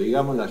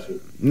 digámoslo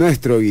así.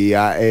 Nuestro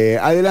guía.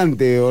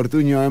 Adelante,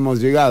 Ortuño, hemos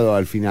llegado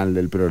al final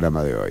del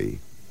programa de hoy.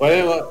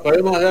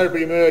 Podemos dar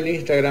primero el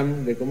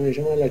Instagram de cómo se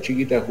llama la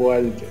chiquita jugar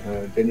al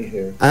tenis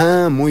de...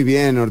 Muy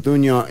bien,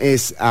 Ortuño.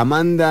 Es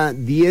Amanda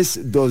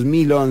 10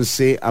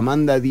 2011,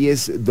 Amanda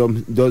 10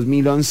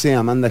 2011,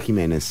 Amanda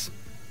Jiménez.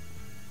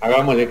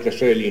 Hagámosle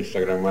crecer el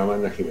Instagram,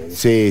 Amanda Jiménez.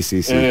 Sí,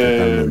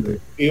 totalmente.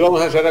 Y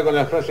vamos a cerrar con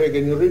la frase de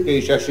Kenny Reeves que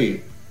dice así.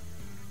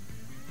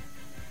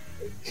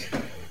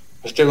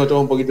 Pues tengo todo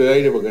un poquito de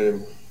aire porque...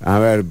 A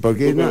ver,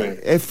 porque no,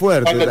 es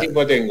fuerte. ¿Cuánto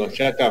tiempo tengo?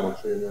 Ya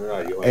estamos en el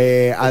horario.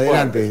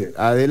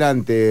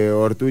 Adelante,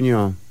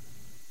 Ortuño.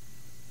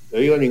 ¿Lo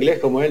digo en inglés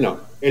como él? No.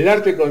 El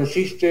arte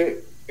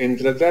consiste en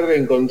tratar de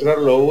encontrar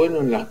lo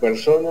bueno en las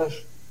personas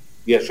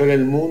y hacer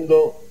el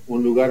mundo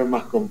un lugar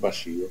más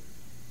compasivo.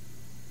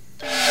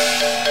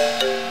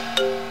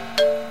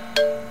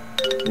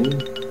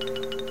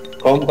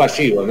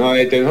 Compasivo, ¿no?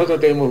 Nosotros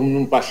tenemos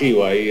un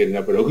pasivo ahí en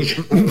la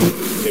producción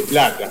de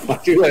plata,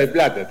 pasiva de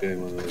plata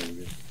tenemos.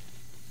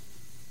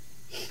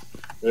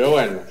 Pero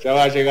bueno, ya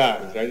va a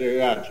llegar,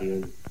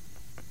 Chileno.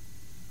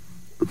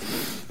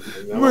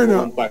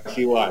 Bueno, un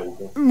pasivo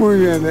alto. Muy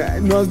bien,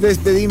 nos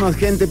despedimos,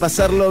 gente,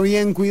 pasarlo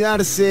bien,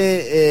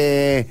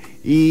 cuidarse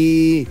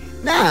y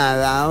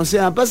nada, o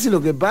sea, pase lo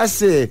que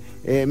pase,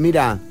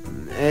 mira,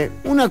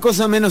 una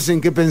cosa menos en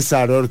qué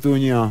pensar,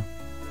 Ortuño.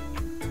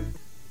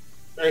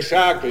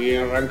 Exacto, y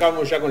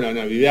arrancamos ya con la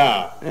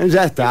Navidad.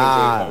 Ya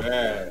está.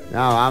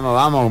 No,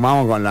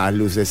 vamos con las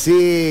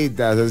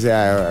lucecitas, o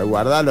sea,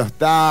 guardar los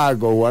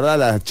tacos, guardar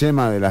las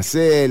chemas de la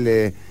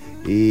Cele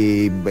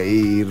y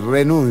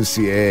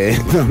renuncie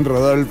don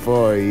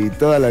Rodolfo y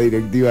toda la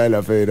directiva de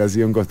la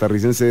Federación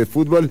Costarricense de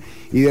Fútbol,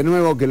 y de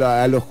nuevo que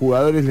a los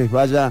jugadores les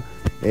vaya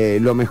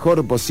lo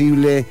mejor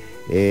posible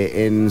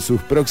en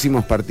sus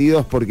próximos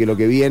partidos, porque lo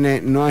que viene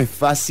no es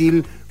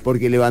fácil,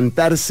 porque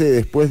levantarse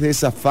después de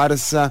esa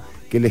farsa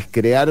que les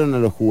crearon a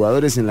los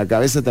jugadores en la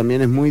cabeza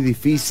también es muy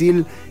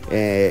difícil,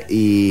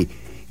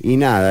 y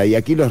nada, y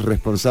aquí los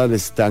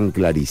responsables están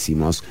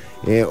clarísimos.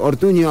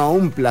 Ortuño,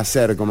 un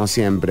placer como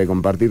siempre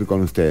compartir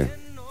con usted.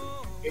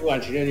 Igual,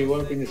 Chileno, y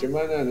buen fin de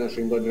semana. Nos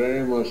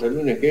encontraremos el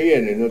lunes que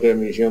viene en otra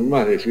emisión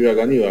más de Ciudad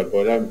Canibal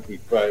por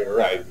Amplify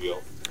Radio.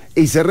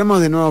 Y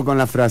cerremos de nuevo con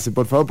la frase,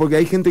 por favor, porque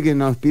hay gente que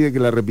nos pide que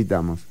la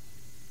repitamos.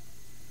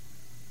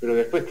 Pero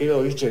después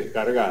quedó,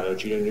 descargado,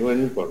 Chileno, igual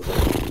no importa.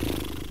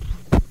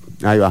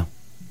 Ahí va.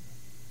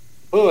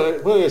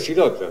 Puedo decir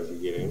otra, si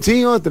quieren.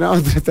 Sí, otra,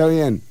 está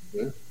bien.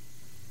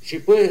 Si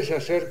puedes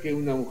hacer que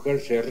una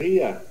mujer se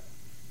ría,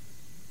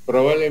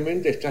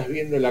 probablemente estás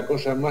viendo la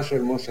cosa más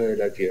hermosa de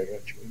la tierra,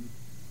 Chileno.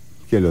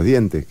 ¿Qué, los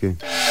dientes? ¿Qué?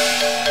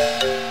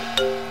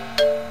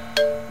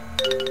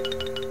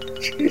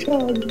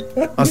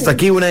 Hasta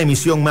aquí una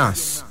emisión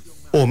más,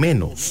 o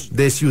menos,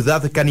 de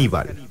Ciudad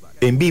Caníbal.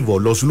 En vivo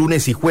los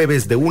lunes y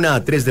jueves de 1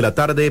 a 3 de la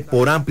tarde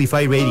por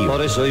Amplify Radio.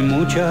 Por eso hay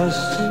muchas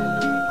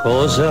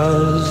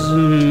cosas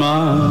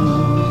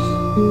más.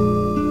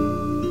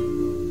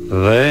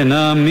 Ven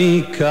a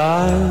mi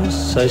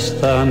casa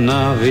esta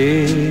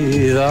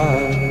Navidad.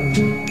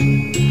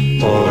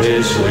 Por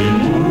eso hay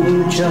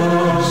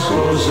muchas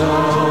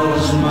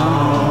cosas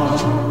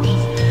más.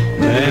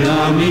 Ven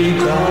a mi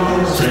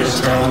casa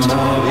esta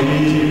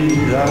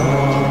Navidad.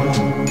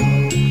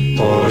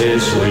 Por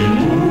eso hay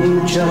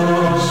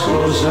muchas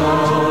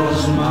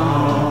cosas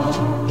más.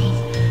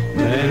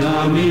 Ven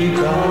a mi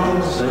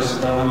casa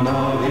esta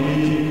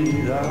Navidad.